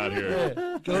vet out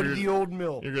here. Go to the old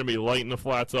mill. You're gonna be lighting the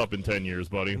flats up in 10 years,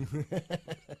 buddy.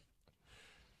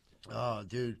 Oh,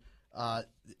 dude.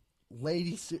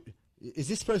 Lady Sue. Is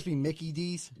this supposed to be Mickey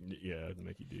D's? Yeah,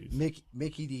 Mickey D's.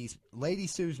 Mickey D's. Lady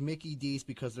sues Mickey D's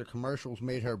because their commercials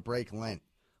made her break Lent.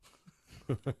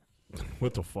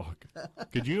 What the fuck?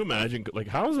 Could you imagine? Like,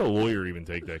 how does a lawyer even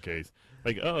take that case?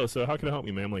 Like, oh, so how can I help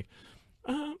you, ma'am? Like,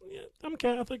 yeah, I'm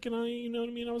Catholic, and you know what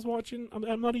I mean? I was watching.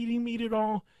 I'm not eating meat at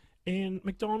all, and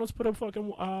McDonald's put a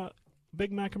fucking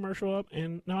Big Mac commercial up,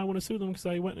 and now I want to sue them because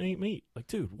I went and ate meat. Like,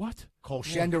 dude, what? Call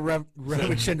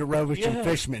Shenderovich and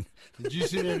Fishman. Did you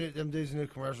see them Disney new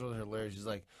commercial? They're hilarious. He's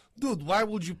like, dude, why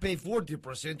would you pay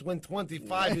 40% when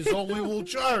 25 is all we will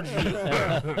charge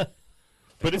you?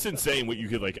 But it's insane what you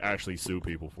could like actually sue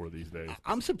people for these days.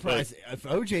 I'm surprised if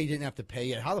OJ didn't have to pay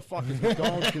it. How the fuck is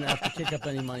McDonald's going to have to kick up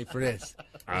any money for this?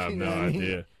 I have You no know what I mean?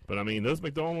 idea. But I mean, those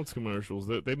McDonald's commercials,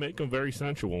 they make them very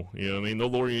sensual. You know what I mean?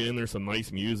 They'll lure you in. There's some nice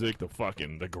music. The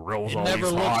grill's It always never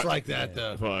hot. looks like that,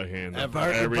 though. Fucking The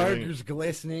everything. burger's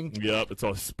glistening. Yep, it's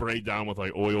all sprayed down with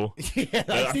like oil. Yeah,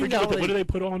 I I've seen forget that what one. do they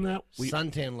put on that?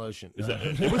 Suntan lotion. Is that,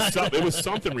 it was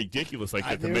something ridiculous like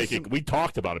that to there make was it. We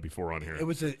talked about it before on here. It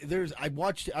was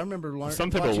I remember learning Some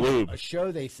type of watching lube. a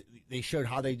show they showed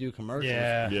how they do commercials.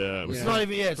 yeah, it was It's not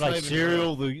even, it's like not even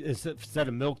cereal, instead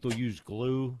of milk, they'll use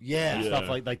glue. Yeah. And Yeah. stuff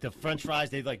like the French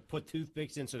fries. They like put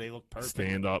toothpicks in so they look perfect.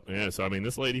 stand up. Yeah, so I mean,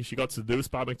 this lady, she got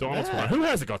seduced by McDonald's. Yeah. Who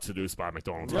hasn't got seduced by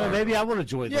McDonald's? Well, maybe I want to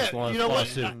join Yeah, this one. you know what?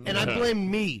 lawsuit. And I blame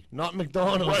me, not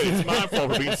McDonald's. Right, it's my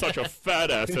fault for being such a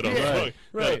fat ass that I'm Yeah, like,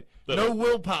 right. that- No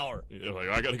willpower. you're like,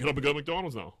 I got to get up and go to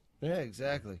McDonald's now. Yeah,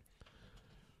 exactly.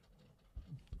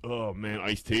 Oh man,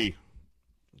 iced tea.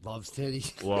 Loves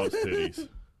titties. Loves titties.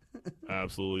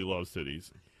 Absolutely loves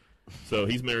titties. So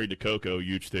he's married to Coco,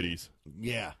 huge titties.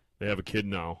 Yeah. They have a kid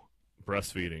now,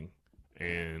 breastfeeding,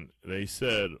 and they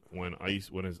said when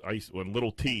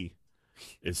little T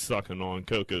is sucking on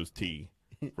Coco's tea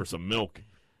for some milk,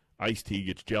 Ice T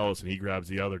gets jealous and he grabs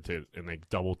the other tit and they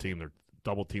double team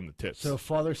the tits. So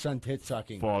father son tit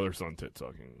sucking. Father son tit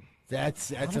sucking.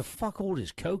 That's How a the fuck old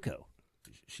is Coco?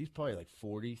 she's probably like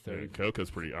 40, 30. Yeah, Coco's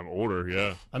pretty. I'm older.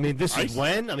 Yeah, I mean, this Ice- is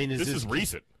when? I mean, this is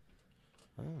recent.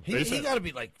 He They said- got to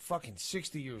be like fucking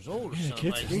 60 years old or something.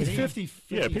 kids- Like, He's he- 50.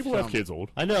 Yeah, people have some. kids old.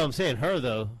 I know. I'm saying her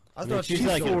though. I mean, thought She's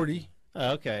like 40.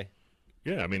 Oh, okay.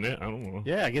 Yeah, I mean, I don't know.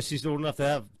 Yeah, I guess she's old enough to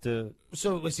have to.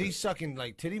 So was he sucking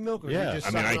like titty milk, or Yeah. he just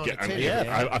I mean, sucking I on get. the I mean, titty?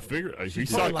 Yeah. I figure if he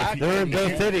probably suck. They're in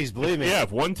both titties. Believe me. Yeah,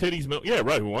 if one titty's milk. Yeah,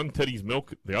 right. One titty's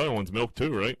milk. The other one's milk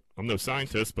too, right? I'm no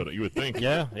scientist, but you would think.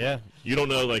 Yeah. Yeah. You don't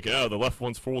know, like, oh, the left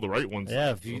one's full, the right one's.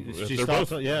 Yeah. If you, if she they're stops.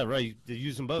 both. Yeah. Right. You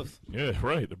use them both. Yeah,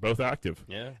 right. They're both active.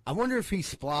 Yeah. I wonder if he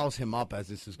splows him up as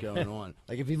this is going on.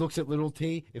 Like if he looks at little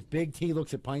T, if Big T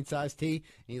looks at pint-sized T, and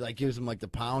he like gives him like the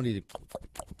pound, he's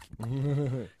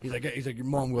like, your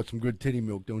mom got some good titty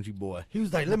milk, don't you, boy? He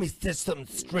was like, "Let me set something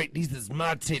straight. These is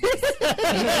my titties."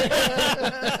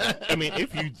 I mean,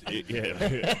 if you,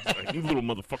 yeah, like, you little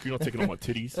motherfucker, you're not taking all my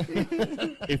titties.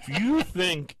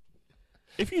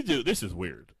 If you do, this is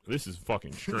weird. This is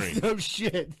fucking strange. No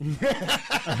shit.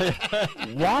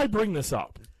 Why bring this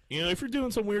up? You know, if you're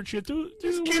doing some weird shit, do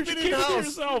Just weird keep it shit, in to house.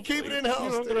 yourself. Keep it in You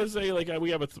house, know, I'm gonna say like we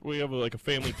have a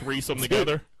family threesome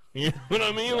together. You know what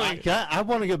I mean? Like, I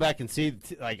want to go back and see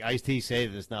like Ice-T say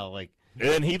this now. Like,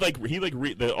 and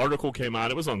the article came out.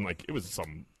 It was on like it was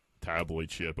some tabloid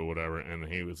shit or whatever, and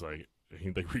he was like he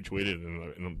like retweeted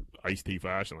in an Ice Tea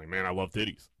fashion, like, man, I love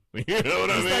titties. You know what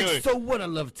I He's mean? like, "So what? I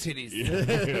love titties."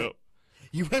 Yeah.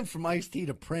 You went from Ice-T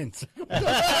to Prince.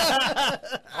 I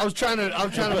was trying to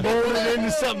mold it into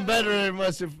something better, and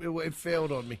it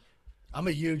failed on me. I'm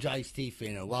a huge Ice-T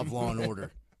fan. I love Law and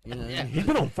Order. You know? He's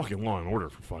been on fucking Law and Order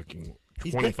for fucking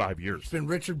He's 25 years. It's been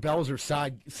Richard Belzer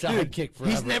sidekick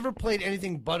forever. He's never played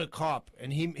anything but a cop,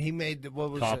 and he made what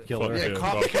was Cop it? killer. Yeah, Yeah,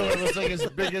 cop cop killer killer. was like his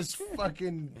biggest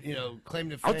fucking claim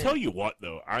to fame. I'll tell you what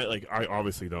though, I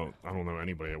obviously don't know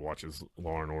anybody that watches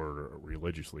Law and Order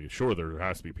religiously. Sure, there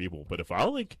has to be people, but if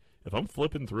I'm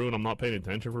flipping through and I'm not paying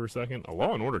attention for a second, a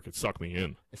Law and Order could suck me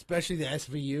in. Especially the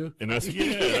SVU. And that's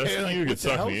SVU could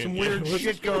suck me in. Some weird Yeah.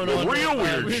 shit going on. Real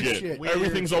weird Weird shit. shit.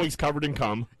 Everything's always covered in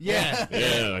cum. Yeah.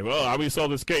 Yeah, like, well, how we saw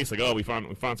this case? Like, oh, we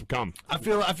found some cum. I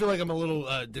feel like I'm a little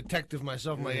detective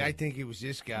myself. I'm like, I think it was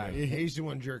this guy. He's the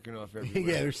one jerking off everywhere.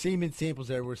 Yeah, there's semen samples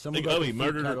there where someone Like, got oh, their he feet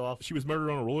murdered cut her. off. She was murdered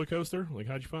on a roller coaster. Like,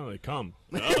 how'd you find it? Like, cum.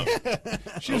 Oh.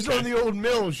 She was on the old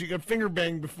mill. She got finger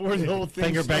banged before the whole thing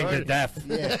finger banged to started. death.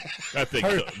 Yeah. That thing.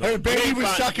 Her baby was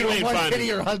sucking you on ain't one finding- kitty,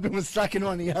 her husband was sucking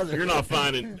on the other. You're not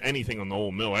finding anything on the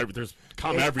old mill. There's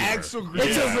cum everywhere. Axel It's Green.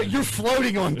 just like you're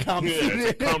floating on cum. Yeah, it's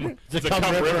a cum. It's a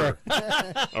cum river.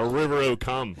 A river of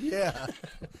cum. Yeah.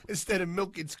 Instead of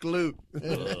milk, it's glue. Ugh,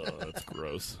 that's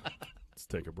gross. Let's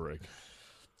take a break.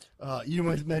 You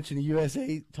want to mention the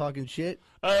USA talking shit?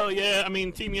 Oh yeah, I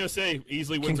mean Team USA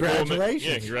easily wins. the gold medal.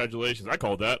 Congratulations. Yeah, congratulations. I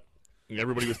called that.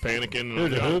 Everybody was panicking. Who,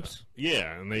 the hoops?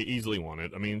 Yeah, and they easily won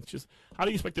it. I mean, it's just how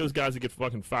do you expect those guys to get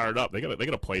fucking fired up? They got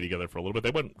to play together for a little bit.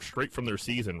 They went straight from their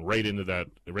season right into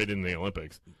the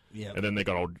Olympics. Yeah. And then they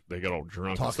got all drunk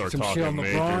and Talking started some shit talking on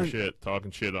major LeBron. shit,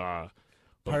 talking shit.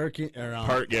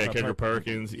 Kendrick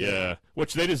Perkins, yeah,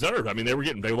 which they deserved. I mean,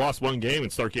 they lost one game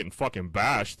and start getting fucking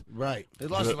bashed. Right. They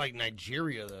lost to like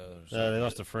Nigeria though. They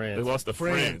lost to France. They lost to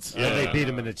France. Yeah, Yeah, they beat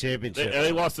them in the championship.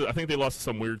 They lost. I think they lost to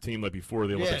some weird team like before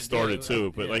the Olympics started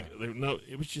too. But yeah.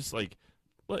 it was just like,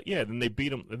 well, yeah. Then they beat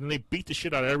them, and then they beat the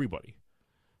shit out of everybody.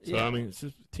 So Yeah. I mean, it's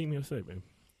just Team USA, man.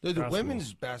 The Basketball.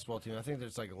 women's basketball team. I think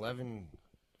there's like 11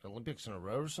 Olympics in a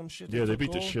row or some shit. Yeah, they took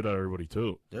beat the gold. shit out of everybody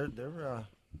too. They're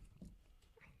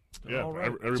Yeah, all right.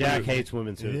 everybody. Jack hates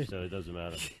women's hoops, so it doesn't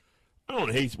matter. I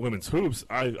don't hate women's hoops.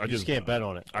 I You just can't bet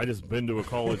on it. I just been to a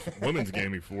college women's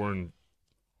game before and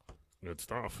it's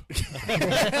tough.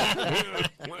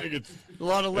 Like it's a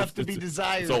lot of left to it's- be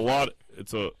desired. It's a lot.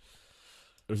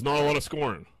 There's not a lot of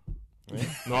scoring.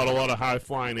 Not a lot of high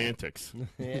flying antics.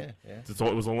 yeah. It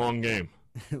was a long game.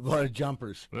 A lot of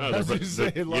jumpers. No, I was they're- gonna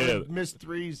say a lot yeah, of missed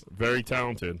threes. very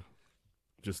talented.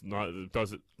 Just not a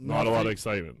lot of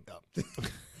excitement.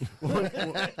 Well,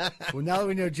 now that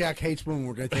we know Jack hates women,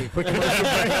 we're going to take a quick commercial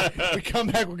break. We come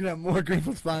back, we're going to have more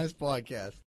Greenfield's Finest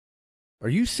podcast. Are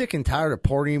you sick and tired of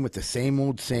partying with the same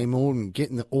old, and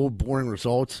getting the old, boring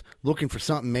results? Looking for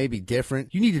something maybe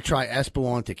different? You need to try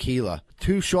Espolon Tequila.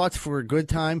 2 shots for a good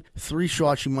time, 3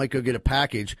 shots you might go get a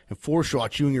package, and 4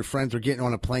 shots you and your friends are getting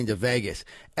on a plane to Vegas.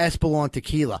 Espolon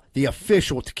Tequila, the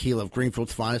official tequila of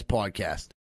Greenfield's Finest podcast.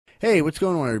 Hey, what's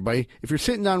going on, everybody? If you're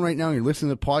sitting down right now and you're listening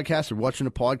to the podcast or watching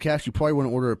the podcast, you probably want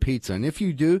to order a pizza. And if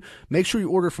you do, make sure you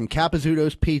order from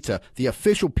Capizzuto's Pizza, the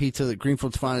official pizza that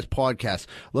Greenfield's Finest podcast,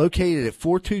 located at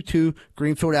 422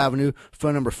 Greenfield Avenue,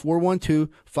 phone number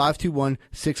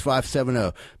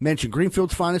 412-521-6570. Mention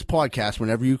Greenfield's Finest podcast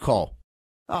whenever you call.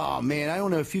 Oh, man, I don't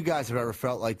know if you guys have ever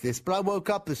felt like this, but I woke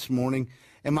up this morning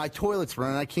and my toilet's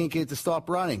running. I can't get it to stop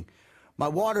running. My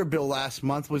water bill last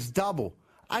month was double.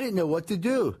 I didn't know what to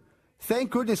do.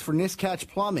 Thank goodness for Niscatch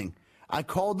Plumbing. I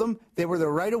called them, they were there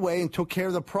right away and took care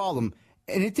of the problem,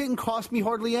 and it didn't cost me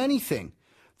hardly anything.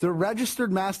 They're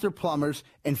registered master plumbers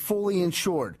and fully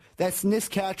insured. That's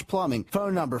Niscatch Plumbing.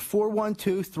 Phone number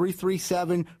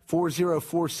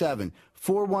 412-337-4047.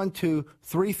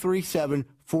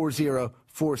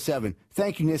 412-337-4047.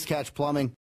 Thank you, Niscatch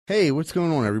Plumbing. Hey, what's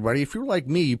going on, everybody? If you're like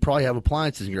me, you probably have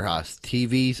appliances in your house.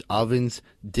 TVs, ovens,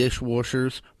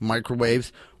 dishwashers,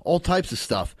 microwaves, all types of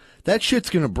stuff. That shit's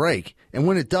going to break. And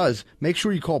when it does, make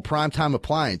sure you call Primetime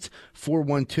Appliance,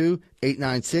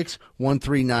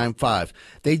 412-896-1395.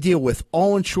 They deal with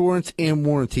all insurance and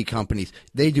warranty companies.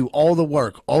 They do all the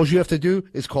work. All you have to do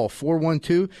is call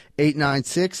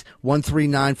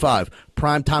 412-896-1395.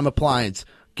 Primetime Appliance.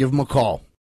 Give them a call.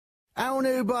 I don't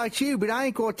know about you, but I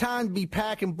ain't got time to be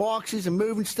packing boxes and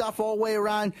moving stuff all the way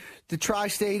around the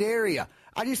tri-state area.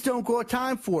 I just don't got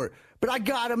time for it. But I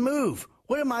gotta move.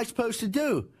 What am I supposed to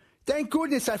do? Thank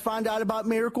goodness I found out about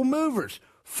Miracle Movers.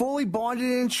 Fully bonded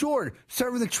and insured,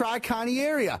 serving the Tri-County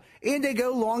area. And they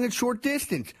go long and short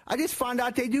distance. I just found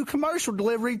out they do commercial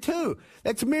delivery, too.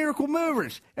 That's Miracle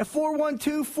Movers at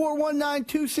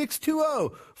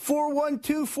 412-419-2620.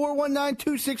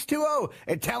 412-419-2620.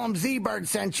 And tell them Z-Bird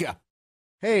sent you.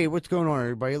 Hey, what's going on,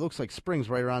 everybody? It looks like spring's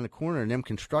right around the corner, and them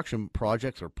construction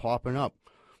projects are popping up.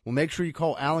 Well, make sure you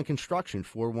call Allen Construction,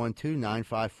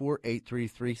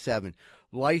 412-954-8337.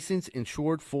 Licensed,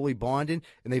 insured, fully bonded,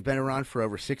 and they've been around for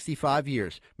over 65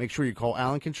 years. Make sure you call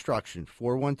Allen Construction,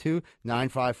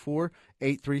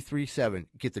 412-954-8337.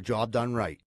 Get the job done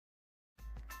right.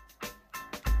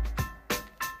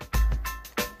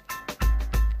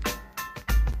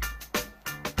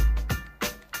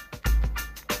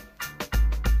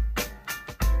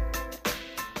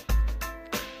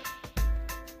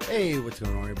 Hey, what's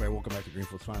going on, everybody? Welcome back to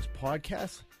Greenfield's Finest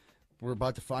Podcast. We're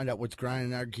about to find out what's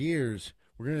grinding our gears.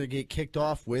 We're going to get kicked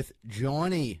off with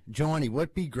Johnny. Johnny,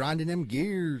 what be grinding them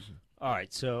gears? All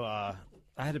right, so I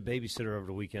had a babysitter over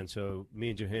the weekend, so me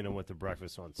and Johanna went to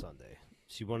breakfast on Sunday.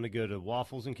 She wanted to go to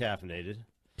Waffles and Caffeinated.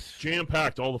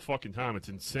 Jam-packed all the fucking time. It's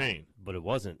insane. But it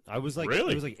wasn't.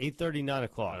 Really? It was like 8:30, 9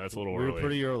 o'clock. That's a little we early. were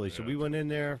pretty early, so Yeah. we went in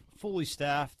there fully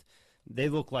staffed. They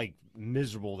looked like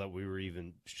miserable that we were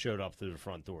even showed up to the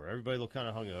front door. Everybody looked kind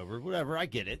of hungover. Whatever, I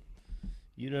get it.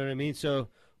 You know what I mean? So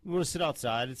we want to sit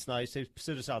outside. It's nice. They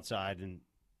sit us outside, and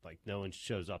like no one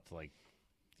shows up to like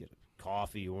get a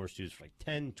coffee, orange juice for like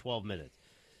 10, 12 minutes.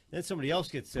 Then somebody else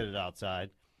gets seated outside.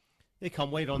 They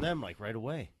come wait on them like right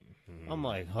away. I'm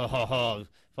like,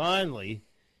 finally.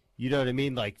 You know what I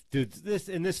mean? Like, dude,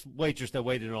 this waitress that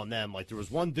waited on them, like there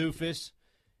was one doofus.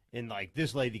 And, like,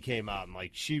 this lady came out and,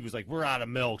 like, she was like, we're out of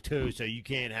milk, too, so you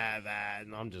can't have that.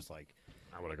 And I'm just like,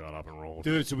 I would have got up and rolled.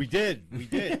 dude, so we did.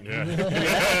 Yeah.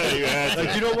 Yeah,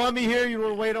 Like, you don't want me here? You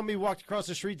want to wait on me? Walked across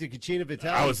the street to Cucina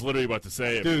Vitale. I was literally about to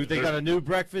say it. Dude, they got a new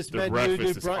breakfast their menu.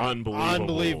 breakfast is unbelievable.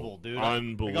 Unbelievable, dude.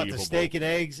 Unbelievable. I got the steak and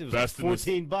eggs. It was Best in like the-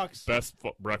 14 bucks. Best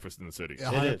breakfast in the city.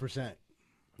 100%.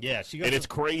 Yeah, she got And some- it's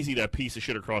crazy that piece of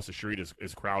shit across the street is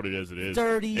as crowded as it is.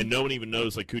 Dirty. And no one even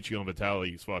knows, like, Cucina Vitale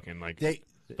is fucking, like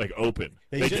open.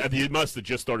 They They must have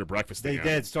just started breakfast They again.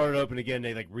 did start open again.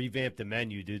 They like revamped the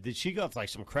menu, dude. She got like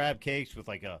some crab cakes with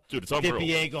like a Dude, it's unreal.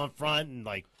 dippy egg on front, and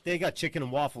like they got chicken and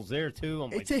waffles there too.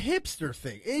 I'm It's like, a hipster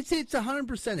thing. It's 100%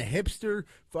 a hipster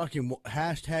fucking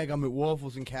hashtag. I'm at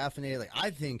Waffles and Caffeinated. Like I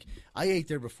think I ate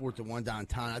there before at the one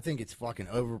downtown. I think it's fucking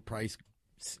overpriced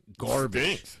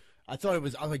garbage. Stinks. I thought it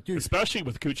was. I was like, dude, Especially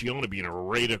with Cucina being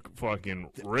right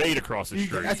across the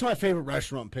street. that's my favorite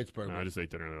restaurant in Pittsburgh. I just ate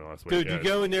dinner there last week. dude, yeah. you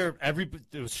go in there.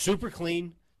 It was super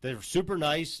clean. They're super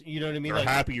nice. You know what I mean? They're Like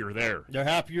happy you're there. they're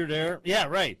happy you're there. Yeah,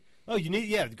 right. Oh, you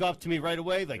need go up to me right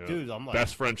away. Like, Yeah. dude, I'm like,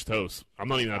 Best French toast. I'm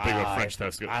not even that big of a French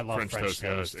toast. I love French French guys.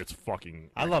 toast. It's fucking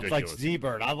I love like ridiculous.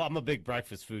 Z-Bird. I'm a big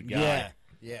breakfast food guy.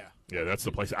 Yeah. Yeah, that's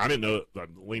the place. I didn't know that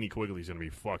Lainey Quigley's going to be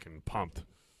fucking pumped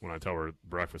when I tell her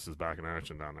breakfast is back in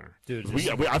action down there. Dude, 'Cause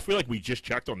I feel like we just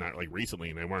checked on that like recently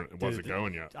and it wasn't Dude,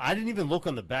 going yet. I didn't even look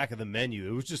on the back of the menu.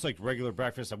 It was just like regular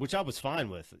breakfast, which I was fine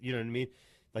with. You know what I mean?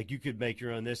 Like you could make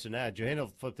your own this and that. Johanna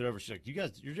flipped it over. She's like, "You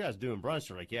guys doing brunch?"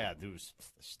 They're like, "Yeah, do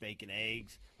steak and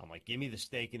eggs." I'm like, "Give me the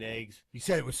steak and eggs." You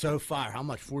said it was so fire. How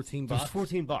much? 14 It was bucks.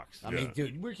 $14. I mean,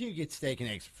 dude, where can you get steak and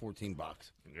eggs for 14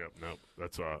 bucks? Yep, no,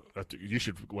 that's you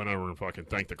should went over and fucking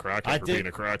thank the crackhead I for did. being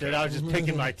a crackhead. Dude, I was just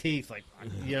picking my teeth, like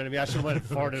you know what I mean. I should have went and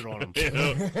farted on them. You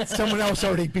know? Someone else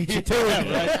already beat you to Yeah,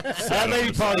 it. right? That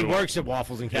lady probably works at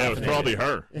Waffles and Yeah, it was Caffeinated. probably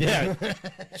her. Yeah,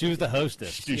 she was the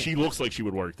hostess. Dude, she looks like she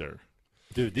would work there.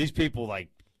 Dude, these people like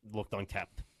looked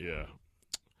unkept, Yeah.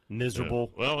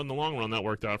 miserable. Yeah. Well, in the long run, that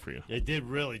worked out for you. It did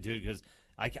really, dude. Because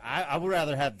I would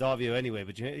rather have Davio anyway,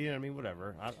 but you know what I mean.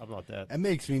 Whatever. I'm not that. That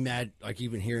makes me mad, like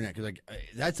even hearing that, because like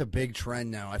that's a big trend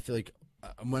now. I feel like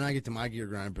when I get to my gear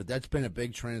grinder, but that's been a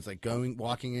big trend. It's like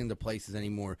walking into places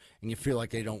anymore, and you feel like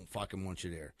they don't fucking want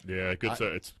you there. Yeah, good.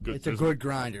 It's good. It's a good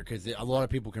grinder because a lot of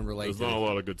people can relate. There's to not a it.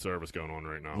 lot of good service going on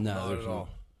right now. No, Not there's at all.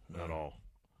 Not at all.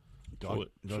 Dog-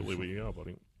 Should leave what you got,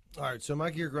 buddy. All right, so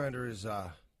my gear grinder is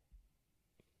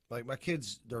like my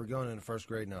kids. They're going into first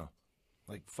grade now.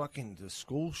 Like fucking the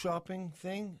school shopping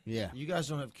thing. Yeah. You guys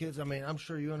don't have kids. I mean, I'm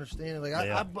sure you understand it. Like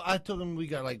Yeah. I told them we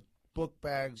got like book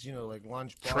bags, you know, like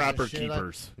lunch bars Trapper and shit. Like,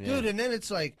 keepers. dude. And then it's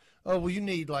like, oh well, you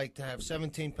need like to have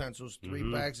 17 pencils, 3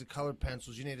 bags of colored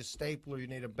pencils. You need a stapler. You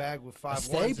need a bag with 5 ones.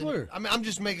 stapler? And- I mean, I'm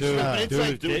just making Dude, sure. But it's dude,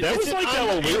 like, Dude, that it's was an like that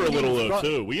when we were little, though,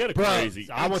 unending too. We had a Bro, crazy.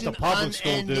 I went it's to an public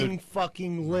school, unending dude.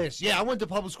 fucking list. Yeah, I went to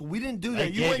public school. We didn't do They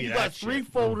that. You gave went. you You that got 3 shit.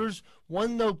 folders,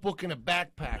 1 notebook, and a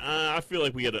backpack. I feel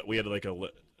like we had like a.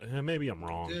 Maybe I'm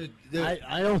wrong.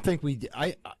 I don't think we.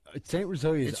 St.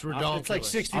 Rosalia's. It's redonkulous. It's like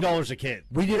 $60 a kid.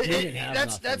 We didn't have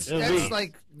That's nothing. that's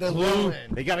like the low Glue.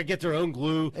 end. They got to get their own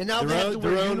glue. And now they their have own, to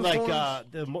wear their own like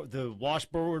uniforms? the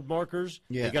washboard markers.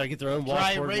 Yeah. They got to get their own Dry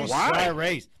washboard erase. Why? dry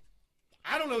erase.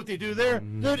 I don't know what they do there,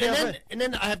 Dude, Yeah, and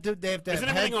then they have to Isn't have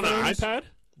everything on an headphones. iPad?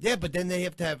 Yeah, but then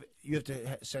you have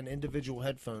to send individual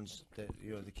headphones that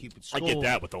to keep it. I School. get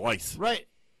that with the lice. Right.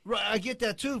 I get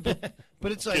that too, but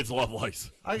it's like Kids love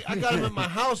lice. I got them at my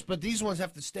house, but these ones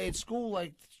have to stay at school.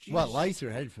 Like, geez. What, lights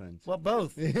or headphones? Well,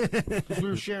 both. 'Cause we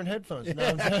were sharing headphones.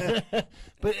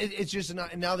 But it's just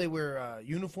not. And now they wear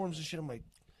uniforms and shit. I'm like,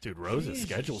 Dude, Rose's Jesus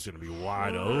schedule's gonna be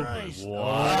wide open. Christ.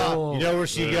 What? You know where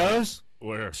she goes?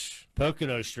 Where?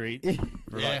 Pocono Street.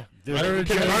 yeah.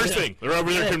 Conversing. They're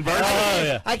over there conversing. Oh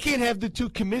yeah. I can't have the two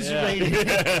commiserating.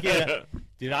 Yeah.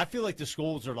 Dude, I feel like the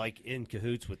schools are like in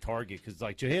cahoots with Target because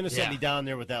like Johanna sent Yeah. me down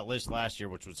there with that list last year,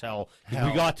 which was hell. 'Cause Hell.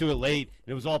 We got to it late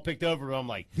and it was all picked over. But I'm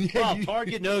like, wow,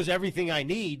 Target knows everything I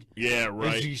need. Yeah, It's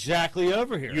right. exactly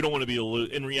over here. You don't want to be a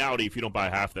loser. In reality, if you don't buy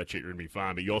half that shit, you're gonna be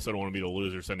fine. But you also don't want to be the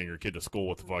loser sending your kid to school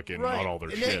with fucking not all their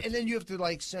and shit. Then, and then you have to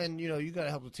like send. You know, you got to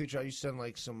help the teacher out. You send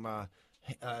like some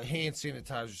hand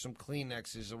sanitizer, some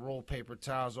Kleenexes, a roll of paper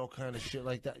towels, all kind of shit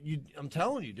like that. I'm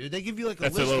telling you, dude. They give you like a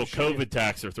That's a list little of shit. COVID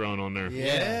tax they're throwing on there.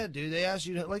 Yeah, dude. They ask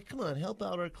you to, like, come on, help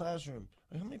out our classroom.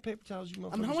 Like, how many paper towels you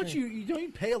motherfuckers I mean, how much need? you don't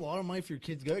you pay a lot of money for your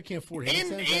kids to go? They can't afford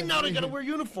hand And sanitizer. now they got to wear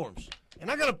uniforms.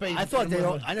 And I got to pay. I thought they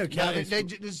all- I know No, Catholic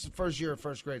this is the first year of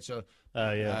first grade, so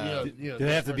Yeah. you know, Do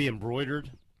they have to first- be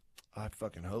embroidered? I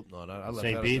fucking hope not. I left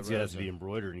St. that Bede's up to has to be Rosa.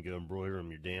 embroidered, and you go embroider them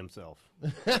your damn self.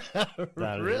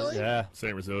 Really? Yeah.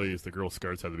 St. Rosilius, the girl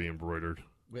skirts have to be embroidered.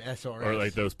 With SRS. Or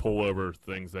like those pullover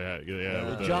things they had. Yeah,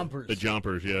 with the jumpers. The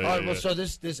jumpers, yeah. All yeah, right, well, yeah. so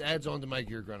this adds on to my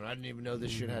gear grinder. I didn't even know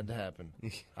this shit had to happen.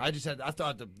 I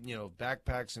thought the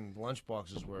backpacks and lunch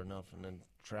boxes were enough, and then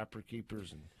trapper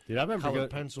keepers and Dude, I remember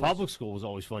colored pencils. public school was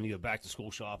always fun. You go back to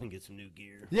school shopping, get some new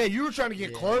gear. Yeah, you were trying to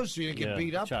get close so you didn't get Yeah,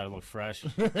 beat up. Try to look fresh.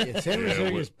 Yeah, San Yeah,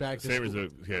 Rosilius back to St.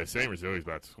 school. Rosilius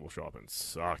back to school shopping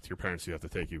sucked. Your parents used to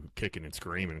have to take you kicking and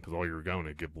screaming because all you were going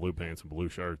to get blue pants and blue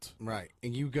shirts. Right,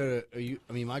 and you go to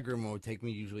my grandma would take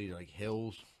me usually to like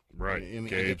Hills. Right, I mean,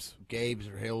 Gabe's.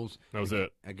 or Hills. That was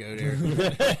it. I go there.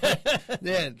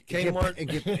 Yeah, Kmart. and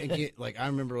get like I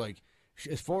remember like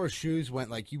as far as shoes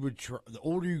went, like you would the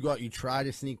older you got, you try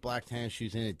to sneak black tennis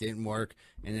shoes in, it didn't work,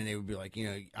 and then they would be like,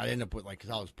 I'd end up with like,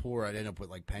 because I was poor, I'd end up with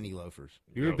like penny loafers.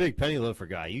 You were a big penny loafer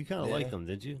guy. You kind of liked them,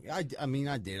 did you? I mean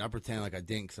I did. I pretend like I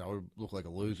didn't because I would look like a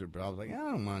loser, but I was like, I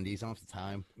don't mind these. I don't have the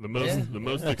time. The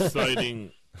most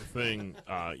exciting thing,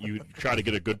 you try to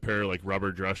get a good pair of like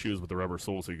rubber dress shoes with the rubber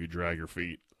soles so you could drag your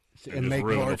feet and just make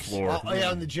ruin the marks. floor. Oh,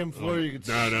 yeah, on the gym floor you could.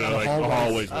 No, the like hallways. the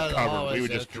hallways Oh, were the covered. hallways, We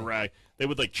would just okay. drag. They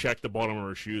would like check the bottom of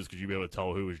our shoes because you'd be able to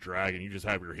tell who was dragging. You just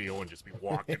have your heel and just be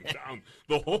walking down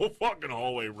the whole fucking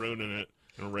hallway, ruining it.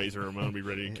 And Razor Ramon be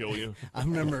ready to kill you. I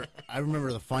remember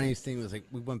the funniest thing was like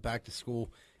we went back to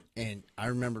school, and I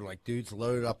remember like dudes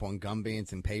loaded up on gum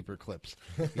bands and paper clips.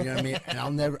 You know what I mean? And I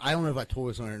don't know if I told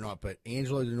this on it or not, but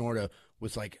Angelo DiNordo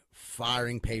was like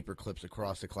firing paper clips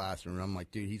across the classroom. And I'm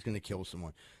like, dude, he's gonna kill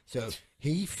someone. So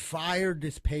he fired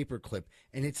this paper clip,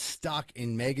 and it stuck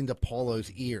in Megan DePaulo's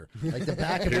ear, like the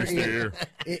back of her Pierced her ear.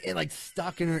 ear. It like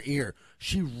stuck in her ear.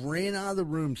 She ran out of the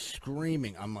room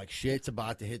screaming. I'm like, shit's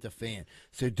about to hit the fan.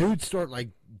 So dudes start like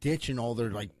ditching all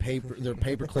their like paper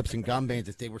clips and gum bands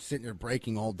that they were sitting there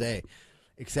breaking all day,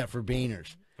 except for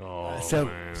Beaners. Oh,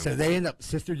 man. So they end up.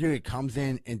 Sister Judy comes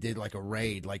in and did like a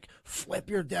raid, like flip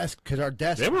your desk because our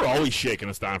desk. They were always shaking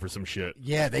us down for some shit.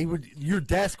 Yeah, they would. Your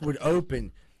desk would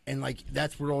open, and like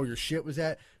that's where all your shit was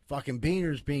at. Fucking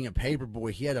Beaners, being a paper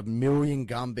boy, he had a million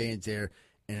gum bands there,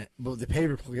 and well, the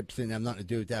paper clips didn't have nothing to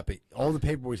do with that. But all the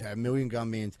paper boys had a million gum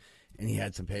bands, and he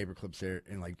had some paper clips there.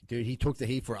 And like, dude, he took the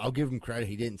heat for it. I'll give him credit.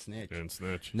 He didn't snitch. Didn't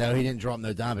snitch. No, he didn't drop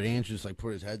no dime. But Andrew just like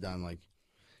put his head down, like.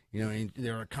 And they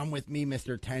were, come with me,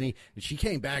 Mr. Tenney. And she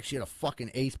came back. She had a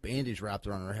fucking ace bandage wrapped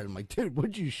around her head. I'm like, dude,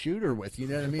 what'd you shoot her with? You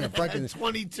know what I mean? A fucking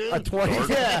 22. A 20.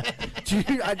 Yeah.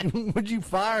 What'd you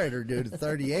fire at her, dude? A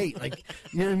 38. Like,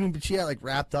 you know what I mean? But she had like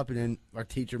wrapped up, and then our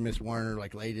teacher, Miss Warner,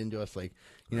 like laid into us, like,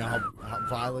 how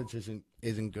violence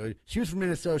isn't good. She was from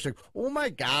Minnesota. She's like, oh my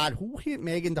God, who hit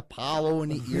Megan DePaulo in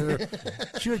the ear?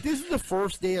 She was like, this is the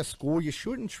first day of school. You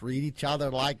shouldn't treat each other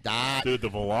like that. Dude, the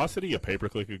velocity a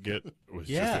paperclip could get was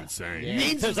just insane.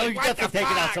 Means So you like, what the definitely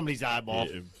taking out fuck? somebody's eyeball.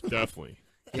 Yeah, definitely.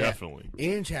 Yeah. Definitely.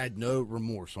 Ange had no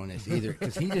remorse on this either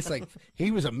because he just like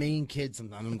he was a mean kid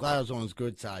sometimes. I'm glad I was on his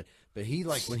good side, but he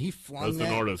like when he flung Those that,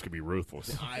 DiNordos could be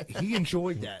ruthless. he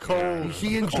enjoyed that.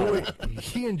 He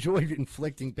enjoyed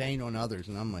inflicting pain on others,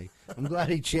 and I'm like, I'm glad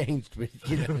he changed. But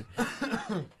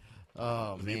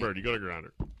oh man, Z-Bird, you got a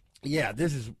grinder. yeah,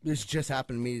 this just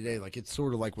happened to me today. Like it's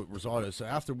sort of like with Rosado. So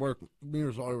after work, me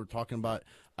and Rosado were talking about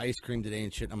ice cream today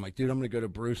and shit. And I'm like, dude, I'm gonna go to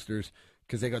Brewster's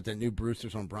because they got that new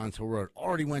Brewster's on Bronze Hill Road.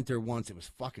 Already went there once. It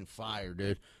was fucking fire,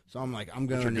 dude. So I'm like, I'm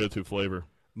What's your going. go-to flavor?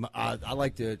 I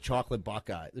like the chocolate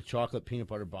Buckeye, the chocolate peanut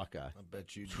butter Buckeye. I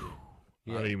bet you do.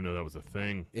 I didn't even know that was a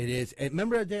thing. It is. And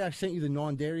remember that day I sent you the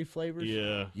non-dairy flavors?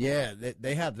 Yeah. Yeah,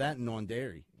 they have that in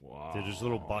non-dairy. Wow. Dude, there's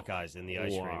little Buckeyes in the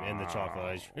ice cream and the chocolate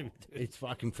ice cream. Dude. It's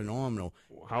fucking phenomenal.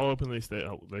 How open they stay?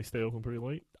 They stay open pretty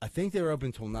late. I think they were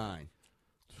open till 9.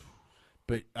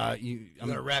 But I'm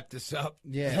gonna wrap this up.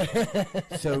 Yeah.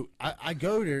 So I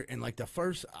go there, and like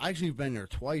I actually been there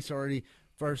twice already.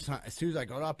 First time, as soon as I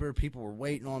got up there, people were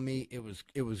waiting on me. It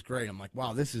was great. I'm like,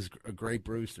 wow, this is a great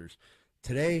Brewster's.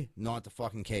 Today, not the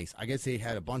fucking case. I guess they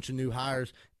had a bunch of new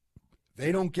hires.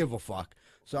 They don't give a fuck.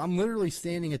 So I'm literally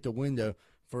standing at the window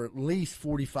for at least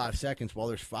 45 seconds while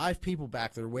there's 5 people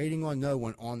back there waiting on no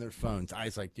one on their phones. I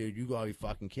was like, dude, you gotta be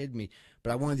fucking kidding me.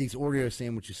 But I wanted these Oreo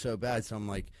sandwiches so bad, so I'm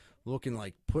like looking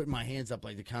like putting my hands up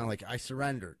like to kind of like I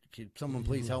surrendered. Could someone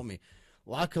please help me?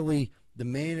 Luckily, the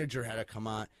manager had to come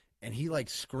out and he like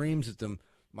screams at them.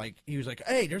 Like, he was like,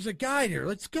 hey, there's a guy there.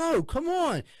 Let's go. Come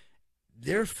on.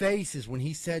 Their faces when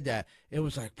he said that, it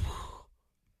was like,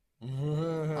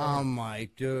 I'm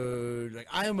like, dude. Like,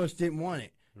 I almost didn't want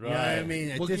it. You know what I mean?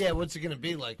 Well, what's it going to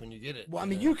be like when you get it? Well, I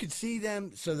mean, you could see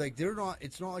them. So, like, they're not,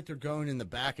 it's not like they're going in the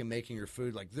back and making your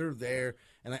food. Like, they're there.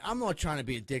 And, like, I'm not trying to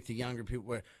be a dick to younger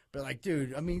people, but like,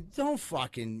 dude, I mean, don't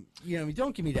fucking, you know,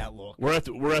 don't give me that look. We're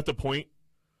at the point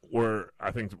where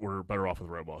I think we're better off with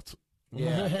robots.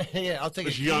 Yeah, yeah. I'll take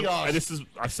This a young, kiosk.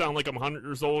 I sound like I'm 100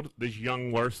 years old. This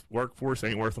young workforce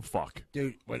ain't worth a fuck.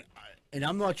 Dude, and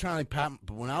I'm not trying to pat,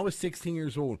 but when I was 16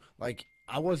 years old, like,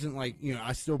 I wasn't like, you know,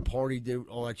 I still partied, did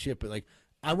all that shit, but like,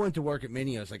 I went to work at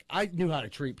Minio's. Like, I knew how to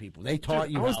treat people. They taught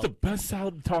you. I was the best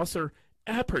salad tosser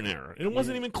at Panera, and it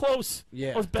wasn't even close.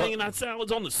 Yeah. I was banging out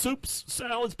salads on the soups,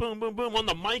 salads, boom, boom, boom, on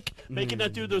the mic, making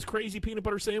that dude those crazy peanut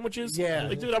butter sandwiches. Yeah.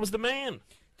 Like, dude, I was the man.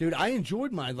 Dude, I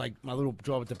enjoyed my little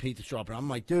job at the pizza shop, and I'm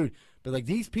like, dude, but like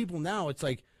these people now, it's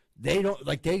like they don't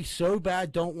like they so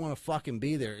bad don't want to fucking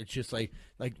be there. It's just like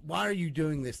why are you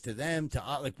doing this to them?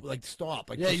 To like stop.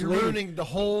 Like, Yeah, just you're leave. ruining the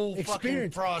whole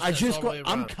Experience. fucking process. I just all the way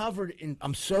I'm around. covered in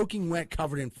I'm soaking wet,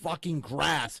 covered in fucking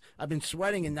grass. I've been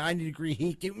sweating in 90-degree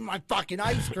heat. Give me my fucking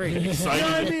ice cream. You know what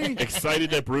I mean?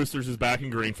 Excited that Brewster's is back in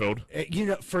Greenfield. You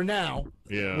know, for now.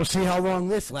 Yeah. We'll see how long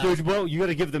this lasts. Dude, well, you got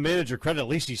to give the manager credit. At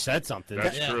least he said something.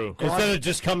 That's true. Instead of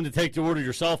just coming to take the order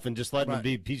yourself and just letting them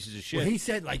be pieces of shit. Well, he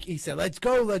said, let's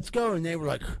go, and they were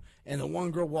like, and the one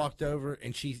girl walked over,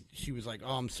 and she was like,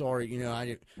 oh, I'm sorry, you know,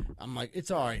 I'm like, it's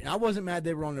all right, and I wasn't mad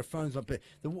they were on their phones, but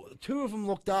the two of them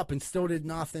looked up and still did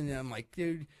nothing, and I'm like,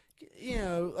 dude, you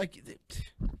know, like,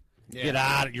 Get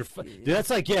out of your. Dude, that's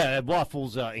like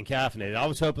Waffles and caffeinated. I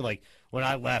was hoping like when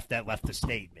I left, that left a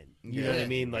statement. You know what I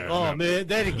mean? Like, Yeah, man,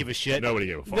 they didn't give a shit. Nobody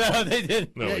gave a fuck. No, they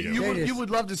didn't. Yeah, Nobody gave a fuck. you would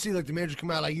love to see like the manager come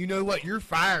out like, you know what, you're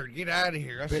fired. Get out of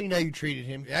here. I've seen how you treated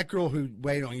him. that girl who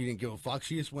waited on you didn't give a fuck.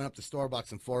 She just went up to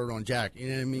Starbucks and farted on Jack. You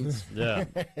know what I mean? Yeah.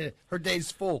 Her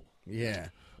day's full. Yeah.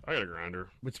 I got a grinder.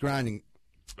 What's grinding?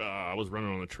 I was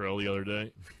running on the trail the other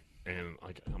day, and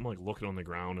like I'm like looking on the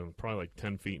ground, and probably like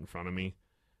 10 feet in front of me,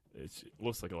 it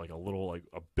looks like a little like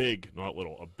a big, not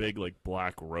little, a big like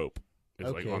black rope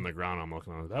is like Okay. on the ground. I'm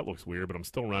looking, that looks weird, but I'm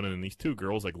still running, and these two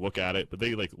girls like look at it, but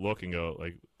they like look and go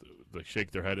like they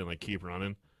shake their head and like keep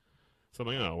running. So I'm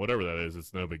like, oh, whatever that is,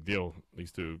 it's no big deal.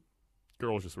 These two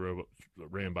girls just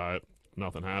ran by it,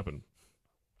 nothing happened.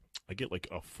 I get like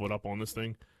a foot up on this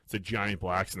thing. It's a giant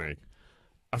black snake.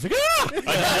 I was like, ah!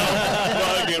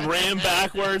 I fucking ran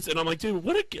backwards, and I'm like, dude,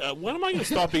 when am I going to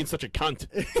stop being such a cunt?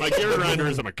 My gear grinder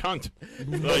is I'm a cunt.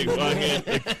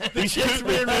 Like, these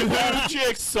two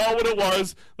chicks saw what it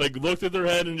was, like, looked at their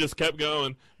head and just kept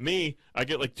going. Me, I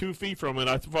get like 2 feet from it,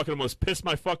 I fucking almost piss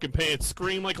my fucking pants,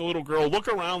 scream like a little girl, look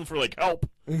around for like help.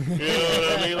 You know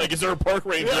what I mean? Like, is there a park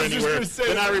ranger anywhere?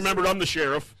 Then I remembered I'm the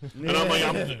sheriff, and I'm like,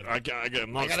 I'm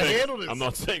not gotta handle this. I'm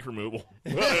not snake removal.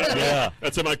 Yeah,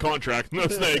 that's in my contract. No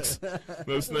snakes.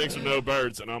 No snakes or no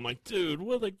birds. And I'm like, dude,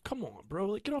 what? Like, come on, bro.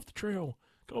 Like, get off the trail.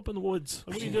 Go up in the woods.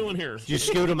 Like, what are you doing here? Did you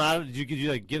scoot them out? Did you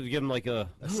like give them like a?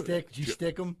 A stick? Did you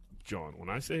stick them? John, when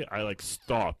I say I like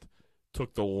stopped,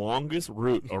 took the longest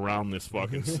route around this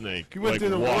fucking snake. You went like, through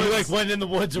the walked. You like went in the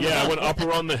woods. Yeah, I around? went up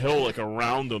around the hill, like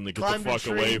around them to get Climbed the a fuck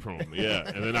tree. away from him. Yeah,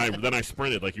 and then I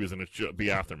sprinted like he was gonna be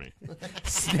after me.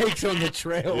 Snakes on the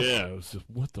trail. Yeah, it was just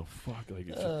what the fuck, like,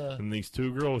 it's and these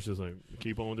two girls just like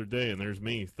keep on with their day, and there's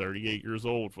me, 38 years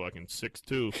old, fucking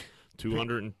 6'2",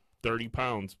 230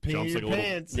 pounds, Pee jumps your like a little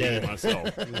pants. yeah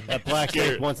myself. That black snake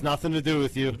Scared. wants nothing to do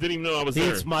with you. Didn't even know I was He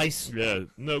there. eats mice. Yeah,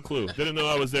 no clue. Didn't know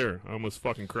I was there. I almost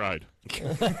fucking cried.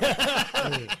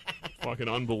 Fucking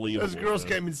unbelievable. Those girls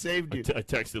man. came and saved you. I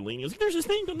texted Leanie. I was like, "There's a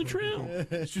snake on the trail."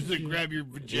 She's like, grab your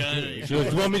vagina. She goes,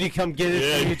 "Do you want me to come get it?"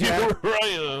 Yeah, for you, you Jack?" were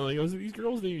right. Like, these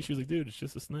girls, she was like, "Dude, it's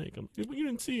just a snake." I'm like, "Well, you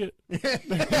didn't see it." It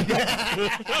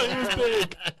was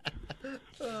big.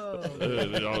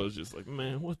 And I was just like,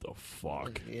 "Man, what the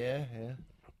fuck?" Yeah, yeah.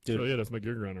 So yeah, that's my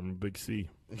gear grinder. I'm a big C.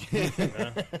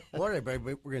 All right, everybody,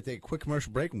 we're going to take a quick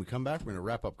commercial break. When we come back, we're going to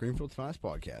wrap up Greenfield's Finest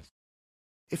Podcast.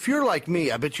 If you're like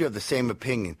me, I bet you have the same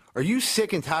opinion. Are you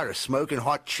sick and tired of smoking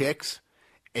hot chicks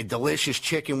and delicious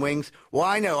chicken wings? Well,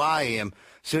 I know I am.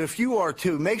 So if you are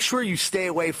too, make sure you stay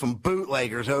away from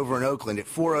bootleggers over in Oakland at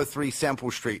 403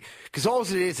 Semple Street. Because all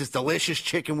it is delicious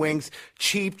chicken wings,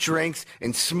 cheap drinks,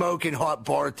 and smoking hot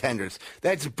bartenders.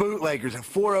 That's bootleggers at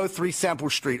 403 Semple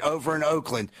Street over in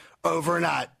Oakland. Over and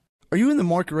out. Are you in the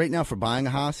market right now for buying a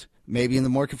house? Maybe in the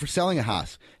market for selling a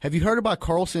house. Have you heard about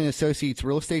Carlson & Associates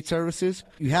Real Estate Services?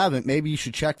 If you haven't, maybe you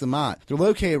should check them out. They're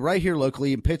located right here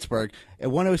locally in Pittsburgh at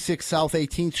 106 South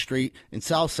 18th Street in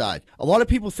Southside. A lot of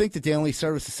people think that they only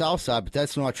service the Southside, but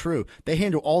that's not true. They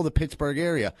handle all the Pittsburgh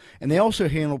area, and they also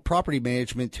handle property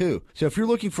management too. So if you're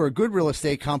looking for a good real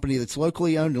estate company that's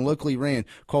locally owned and locally ran,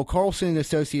 call Carlson &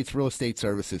 Associates Real Estate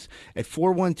Services at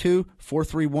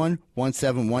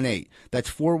 412-431-1718.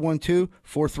 That's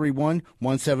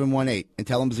 412-431-1718, and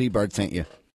tell them Z-Bird sent you.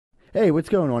 Hey, what's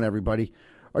going on, everybody?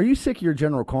 Are you sick of your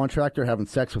general contractor having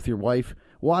sex with your wife?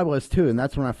 Well, I was too, and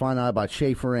that's when I found out about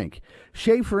Schaefer Inc.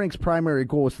 Schaefer Inc.'s primary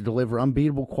goal is to deliver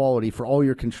unbeatable quality for all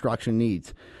your construction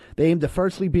needs. They aim to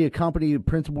firstly be a company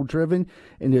principle-driven,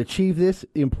 and to achieve this,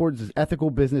 the importance is ethical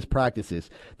business practices.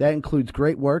 That includes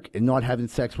great work and not having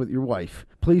sex with your wife.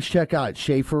 Please check out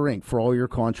Schaefer Inc. for all your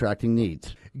contracting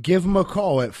needs. Give them a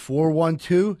call at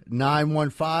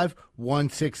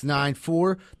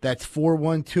 412-915-1694. That's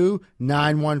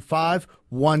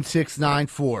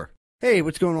 412-915-1694. Hey,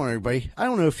 what's going on, everybody? I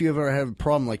don't know if you've ever had a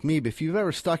problem like me, but if you've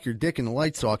ever stuck your dick in the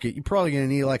light socket, you're probably going to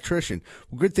need an electrician.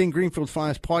 Well, good thing Greenfield's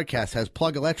Finest Podcast has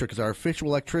Plug Electric as our official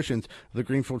electricians of the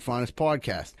Greenfield Finest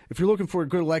Podcast. If you're looking for a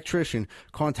good electrician,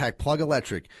 contact Plug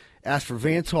Electric. Ask for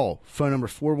Vance Hall. Phone number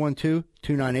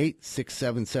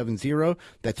 412-298-6770.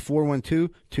 That's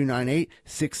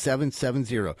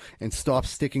 412-298-6770. And stop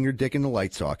sticking your dick in the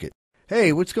light socket.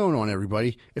 Hey, what's going on,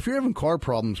 everybody? If you're having car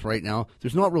problems right now,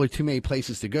 there's not really too many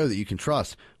places to go that you can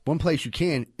trust. One place you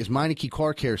can is Meineke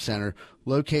Car Care Center,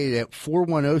 located at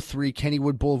 4103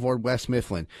 Kennywood Boulevard, West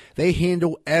Mifflin. They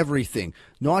handle everything,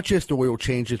 not just oil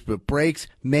changes, but brakes,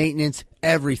 maintenance,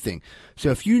 everything. So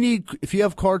if you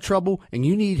have car trouble and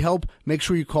you need help, make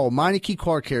sure you call Meineke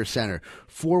Car Care Center,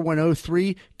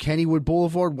 4103 Kennywood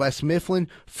Boulevard, West Mifflin.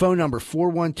 Phone number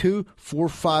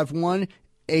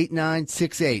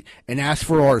 412-451-8968, and ask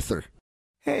for Arthur.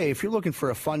 Hey, if you're looking for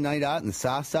a fun night out in the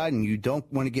South Side and you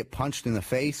don't want to get punched in the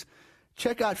face,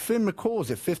 check out Finn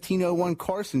McCool's at 1501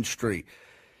 Carson Street.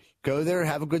 Go there,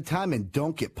 have a good time, and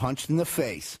don't get punched in the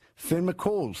face. Finn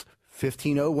McCool's,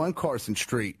 1501 Carson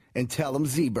Street, and tell them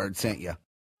Z-Bird sent you.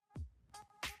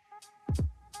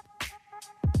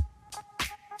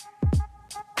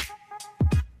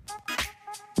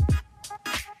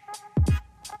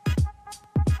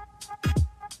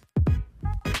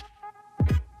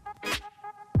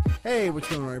 Hey, what's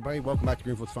going on, everybody? Welcome back to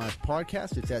Greenfield's Finest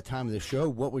Podcast. It's that time of the show.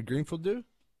 What would Greenfield do?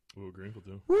 What would Greenfield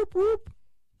do? Whoop, whoop.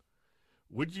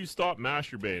 Would you stop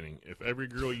masturbating if every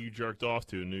girl you jerked off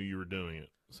to knew you were doing it?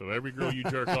 So every girl you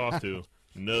jerked off to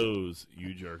knows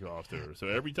you jerked off to her. So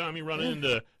every time you run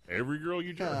into every girl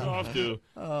you jerked off to,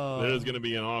 there's going to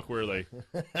be an awkward, like,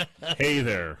 hey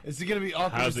there. Is it going to be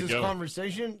awkward How's as it this going?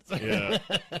 conversation? Yeah.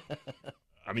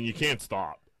 I mean, you can't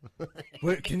stop.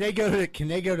 Wait, can they go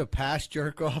to past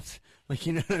jerk offs? Like,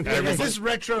 you know what I mean? Is this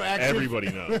retroactive? Everybody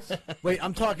knows. Wait,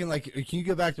 I'm talking like, can you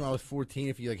go back to when I was 14?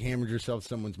 If you like hammered yourself,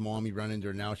 someone's mom, you run into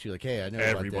her now, she's like, hey, I know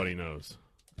Everybody about knows.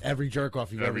 that. Every jerk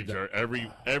off you've Every ever done.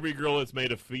 every girl that's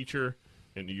made a feature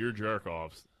into your jerk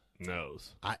offs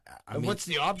knows. I And mean, what's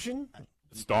the option?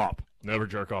 Stop. Never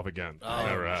jerk off again.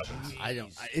 Never happens. I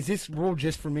don't. Is this rule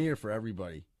just for me or for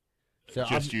everybody? So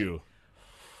Just you.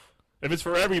 If it's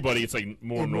for everybody, it's like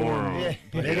more normal. Yeah.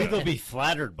 Maybe they'll be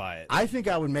flattered by it. I think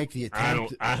I would make the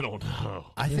attempt. I don't know.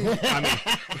 I think. I mean,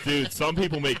 dude, some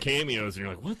people make cameos, and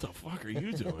you're like, "What the fuck are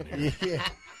you doing here? Yeah.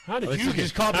 How did you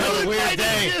get? caught me on a weird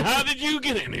day. How did you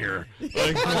get in here?" Like,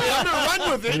 I'm gonna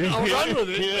run with it. I'll run with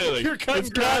it. Yeah, like, You're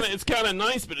cutting grass. it's kind of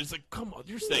nice, but it's like, come on,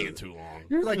 you're staying too long.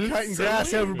 You're like cutting so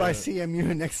grass weird, over by man. CMU,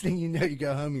 and next thing you know, you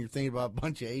go home and you're thinking about a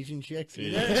bunch of Asian chicks.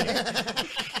 Yeah.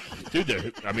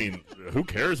 Dude, I mean, who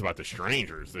cares about the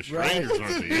strangers? The strangers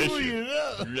aren't the issue.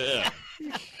 Yeah,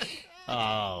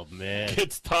 Oh man.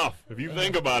 it's tough if you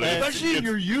think about it. Especially in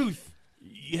your youth.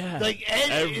 yeah, Like,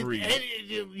 every.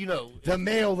 you know. The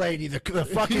male lady, the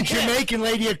fucking Jamaican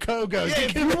lady of Kogo.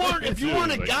 Yeah, if you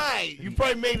weren't a Like- guy, you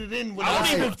probably made it in when I I was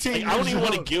don't even, 15 I don't years even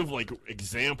want to old. give like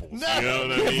examples. No, you know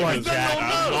what I give mean? one, 'Cause Jack.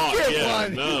 I'm not. Give Yeah,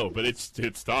 one. no, but it's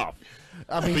tough.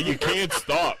 I mean, But you can't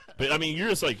stop. But I mean, you're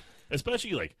just like,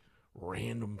 especially like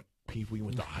random people you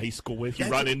went to high school with. You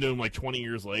run into them like 20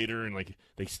 years later, and like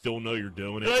they still know you're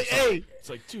doing it. Like, It's like, hey. it's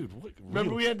like, dude, what?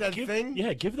 Remember we had that thing?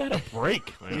 Yeah, give that a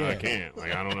break. Like, I can't.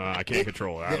 Like, I don't know. I can't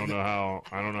control it. I don't know how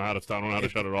to stop. I don't know how to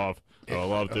shut it off. So I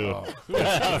love to.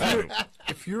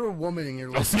 if you're a woman and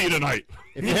you're I'll see you tonight.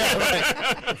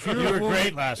 if You were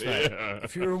great last night.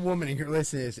 if you're a woman and you're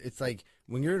listening to this, it's like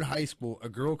when you're in high school, a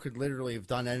girl could literally have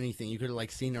done anything. You could have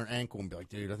like seen her ankle and be like,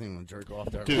 dude, I think I'm gonna jerk off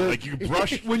there. Dude, like you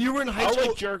brush. When you were in high I'll school,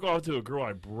 like jerk off to a girl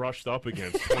I brushed up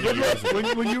against 20 years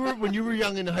ago. when you were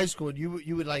young in high school, you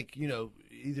would like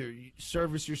either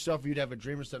service yourself, or you'd have a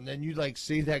dream or something. Then you'd like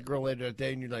see that girl later that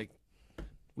day, and you're like,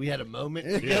 we had a moment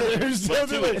together. Or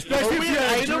something. Especially if you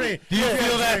had a dream. Do you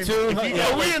feel that too?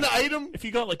 Are we an item? If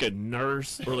you got like a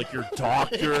nurse or like your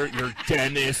doctor, your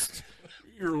dentist,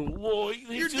 your lawyer,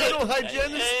 Your dental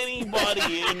hygienist?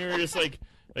 anybody, and you're just like,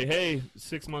 hey,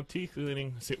 6-month teeth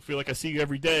cleaning. Feel like I see you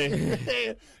every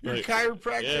day. Your Like,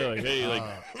 chiropractor. Yeah, like hey,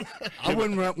 like I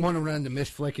wouldn't want to run to Miss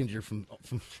Flickinger from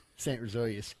St.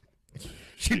 Rosalius.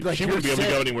 She'd be like, she "You're wouldn't be able to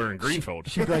sick." go anywhere in Greenfield.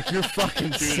 She'd be like, you're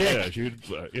fucking sick. She You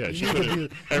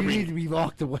could need to be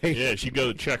locked away. Yeah, she'd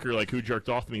go check her like who jerked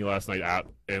off to me last night out,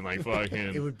 and like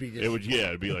fucking. It would be just-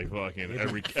 it'd be like fucking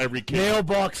every kid.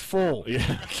 Mailbox full.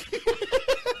 Yeah.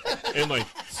 And like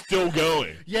still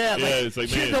going. Yeah, it's like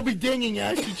shit, man. they'll be dinging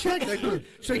as she checked. Like,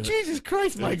 she's like, Jesus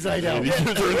Christ, Mike Zidell. These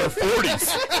dudes are in their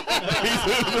 40s. These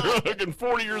dudes are fucking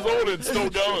 40 years old and still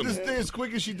going. This thing, as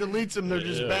quick as she deletes them, they're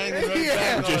just banging right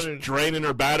Yeah. back Just on it. draining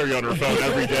her battery on her phone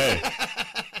every day.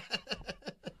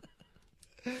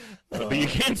 But you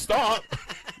can't stop.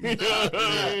 You know what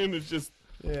I mean? It's just,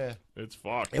 Yeah. it's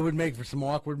fucked. It would make for some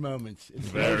awkward moments. It's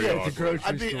Very it's a awkward.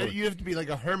 grocery store. You have to be like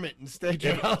a hermit and stay at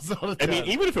your house all the I time. mean,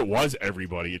 even if it was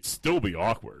everybody, it'd still be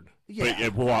awkward. Yeah.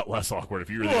 But a lot less awkward if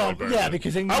you were the Well, other person. yeah,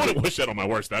 because then I you- wouldn't wish that on my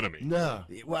worst enemy. no.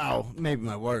 Wow, maybe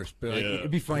my worst, but like, Yeah.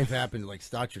 it'd be funny if it happened to like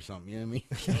Stutch or something. You know what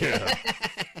I mean?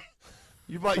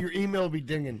 Yeah. Your email will be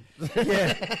dinging.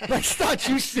 Yeah, like Stutch,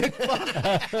 you sick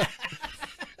fuck.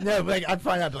 No, but like I'd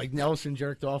find out like Nelson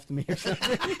jerked off to me or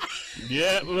something.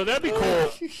 Yeah, well, that'd be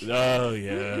cool. Oh,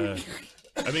 yeah.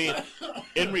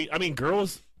 I mean,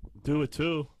 girls do it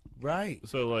too. Right.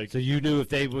 So, like, So you knew if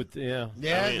they would, yeah.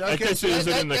 Yeah, I mean, I guess so it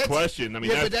isn't in the that's- question. I mean,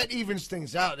 yeah, that, but that evens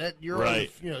things out. That you're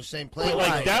Right. on the same but, plane.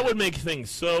 like, that would make things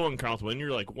so uncomfortable. And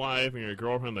you're like wife and your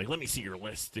girlfriend, like, let me see your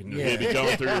list, and Yeah. you'd be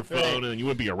going through your phone, and you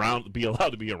wouldn't be allowed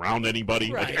to be around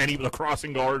anybody, Right. like the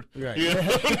crossing guard. Right. You know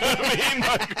what I mean?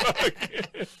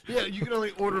 Like, Yeah, you can only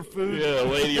order food. yeah, a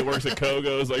lady that works at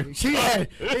Kogo's like,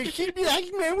 She'd be like,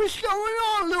 man, what's going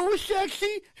on, little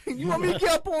sexy? You want me to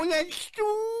get up on that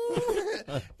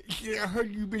stool? Yeah, I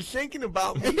heard you've been thinking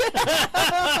about me.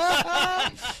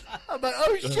 I'm like,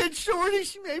 oh shit, shorty,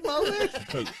 she made my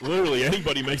list. literally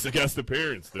anybody makes a guest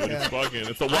appearance, dude. It's fucking,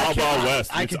 it's the Wild Wild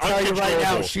West. I It's can tell you right now,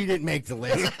 uncontrollable. she didn't make the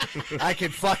list. I can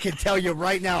fucking tell you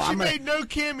right now. She made no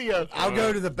cameo. I'll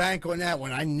go to the bank on that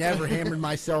one. I never hammered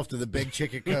myself to the big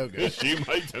chick at Koga. She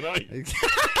might tonight.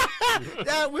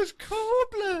 That was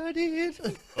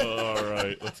cold-blooded. All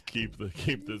right, let's keep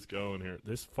this going here.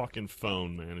 This fucking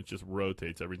phone, man, it just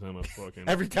rotates every time I fucking.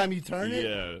 Every time you turn it,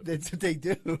 Yeah. that's what they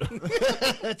do.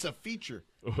 That's a feature.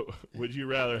 Would you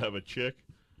rather have a chick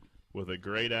with a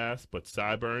great ass but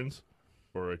sideburns,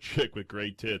 or a chick with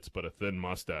great tits but a thin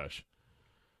mustache?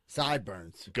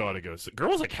 Sideburns. Gotta go.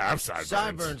 Girls like have sideburns.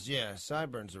 Sideburns, yeah,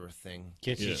 sideburns are a thing.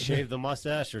 Can't she Yeah. shave the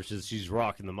mustache, or she's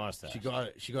rocking the mustache? She got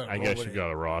it. She got it. I roll guess with you it.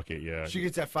 gotta rock it. Yeah. She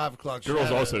gets that 5 o'clock. Girls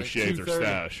shadow, also like shave their 2:30.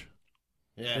 stash.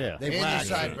 Yeah, Yeah. They and wax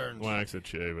your it. sideburns. Wax it,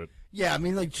 shave it. Yeah, I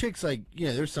mean, like chicks, like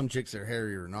there's some chicks that are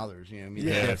hairier than others. You know what I mean?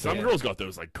 Yeah, They- some girls got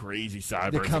those like crazy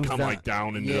sideburns that comes come down- like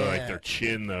down into yeah. like their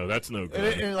chin though. That's no And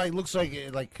good. it like looks like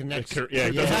it like connects. Yeah,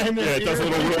 it does, behind the it does a ear.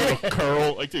 little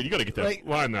curl. Like, dude, you gotta get that, Like-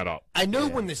 line that up. I know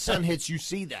when the sun hits, you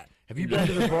see that. Have you been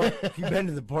to the have you been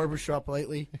to the barber shop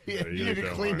lately? Yeah, you you need to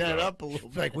don't clean mind that that. up a little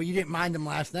It's like, well, you didn't mind them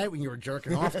last night when you were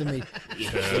jerking off to me.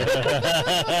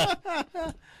 Yeah.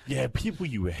 Yeah, people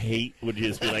you hate would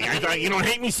just be like, I thought you don't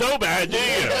hate me so bad, do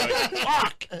you? Like,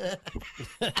 fuck.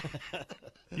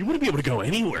 You wouldn't be able to go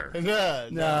anywhere. No,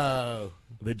 No.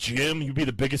 The gym, you'd be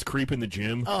the biggest creep in the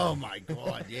gym. Oh my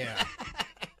God, yeah.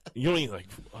 You don't even like,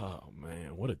 oh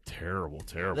man, what a terrible,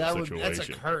 terrible that's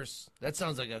situation. a curse. That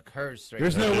sounds like a curse. Right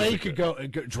There's there. no That way is you a could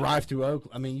good- go drive to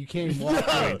Oakland. I mean, you can't even walk.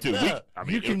 I mean, dude, I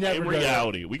mean, You can in never go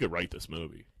reality, we could write this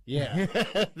movie. Yeah.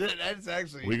 That's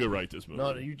actually. We could write this movie.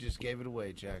 No, you just gave it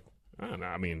away, Jack. I don't know,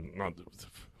 I mean, not,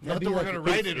 Not be that we're like gonna a-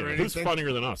 write it or who's anything.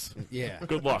 funnier than us? Yeah.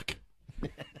 Good luck.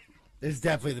 This is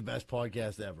definitely the best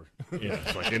podcast ever. Yeah,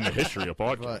 it's like in the history of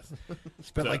podcasts.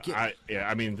 But So, like,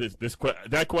 I mean,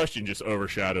 that question just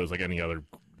overshadows like any other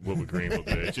what would Greenville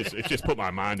do? It just put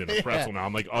my mind in a pretzel now.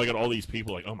 I'm like, I got all these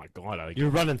people. Like, oh my god, You're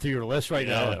running through your list right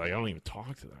now. like, I don't even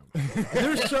talk to them.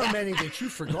 There's so many that you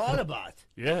forgot about.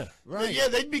 Yeah. Right. Yeah,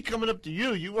 they'd be coming up to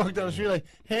you. You walk down the street like,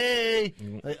 hey.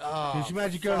 Like, oh, Could you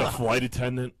imagine going The to flight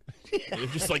attendant. They're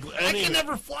just like I can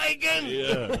never fly again.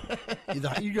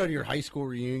 Yeah. you go to your high school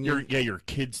reunion? Your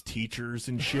kids' teachers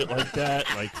and shit like that.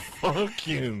 Like, fuck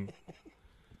you.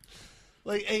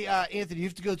 Like, hey, Anthony, you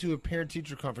have to go to a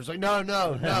parent-teacher conference. Like, no.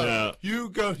 Yeah. You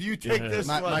go. You take this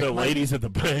one. The ladies at the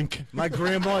bank. My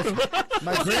grandma's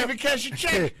Even cash your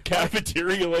check.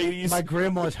 Cafeteria ladies. my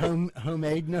grandma's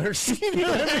homemade nurse.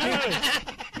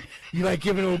 You like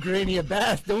giving old granny a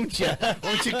bath, don't you? Why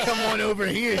don't you come on over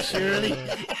here, Shirley?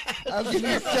 I'll give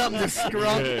you something to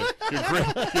scrub.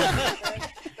 Yeah.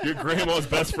 Your grandma's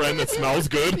best friend that smells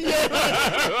good.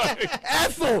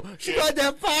 Ethel, she got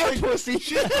that fire pussy.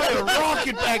 She had a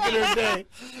rocket back in her day.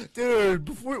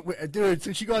 Dude,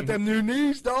 since she got them new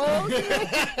knees, dog.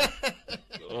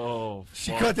 Oh,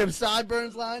 She fuck. got them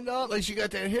sideburns lined up. Like she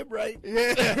got that hip right.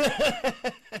 Yeah.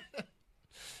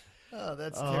 Oh,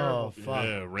 that's terrible. Fuck.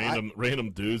 Yeah,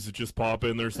 random dudes that just pop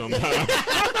in there sometimes.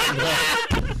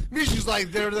 Misha's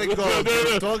like, there they go.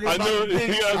 No. Talking I about knew- the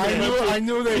things. yeah, I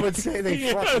knew they would say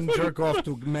they fucking jerk off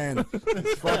to men.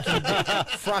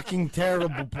 Fucking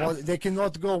terrible. They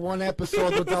cannot go one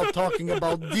episode without talking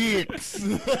about dicks.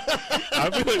 I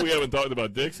feel like we haven't talked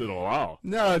about dicks in a while.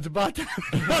 No, it's about time.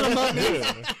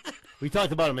 Yeah. We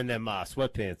talked about them in them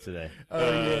sweatpants today.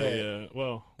 Yeah.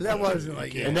 Well, But that wasn't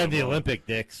like And then the Olympic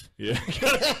dicks. yeah.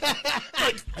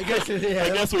 I guess I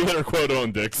guess we hit our quota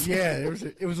on dicks. yeah, it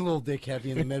was a little dick heavy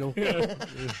in the middle.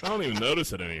 I don't even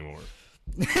notice it anymore.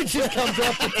 It just comes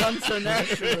off the tongue so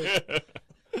naturally.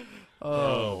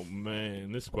 Oh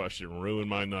man, this question ruined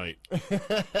my night.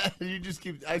 You just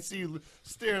keep. I see you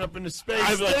staring up into space,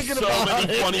 I have like thinking so about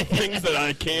many it. funny things that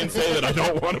I can say that I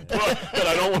don't want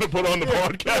to put on the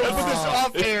podcast. Put this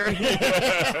off air.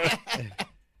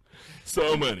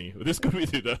 So many. This could be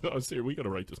the. I'm serious. We gotta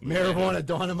write this. movie. Marijuana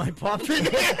dawn in my puppet.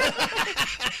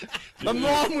 My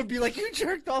mom would be like, "You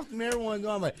jerked off the marijuana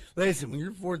dawn." I'm like, listen, when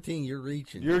you're 14, you're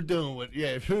reaching. You're doing what? Yeah,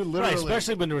 if you literally. Right,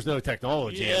 especially when there was no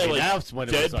technology. Yeah, I mean, like that's when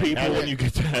it dead was like, people hey, when you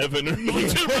get to heaven. Or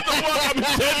I've been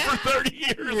dead for 30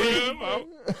 years. Man.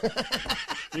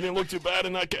 You didn't look too bad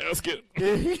in that casket.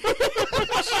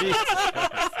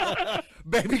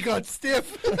 Baby got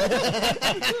stiff.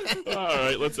 All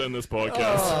right, let's end this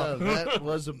podcast. that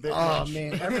was a bit. Oh much.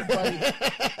 man,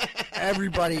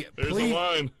 everybody, There's please, a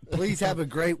line. please have a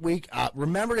great week.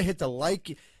 Remember to hit the like,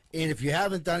 and if you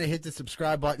haven't done it, hit the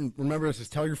subscribe button. Remember, this is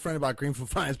Tell Your Friend About Greenfield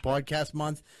Finance Podcast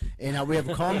Month, and we have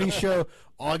a comedy show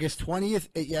August 20th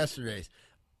at Yesterday's.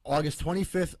 August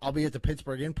 25th, I'll be at the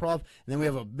Pittsburgh Improv, and then we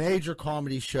have a major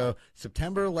comedy show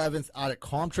September 11th out at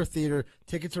Comtra Theater.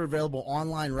 Tickets are available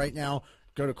online right now.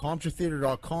 Go to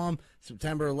ComtraTheater.com.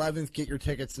 September 11th, get your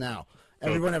tickets now.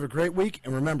 Everyone have a great week,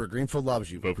 and remember, Greenfield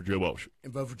loves you. Vote for Joe Welsh.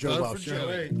 And vote for Joe Vote Welsh. for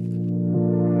Joey.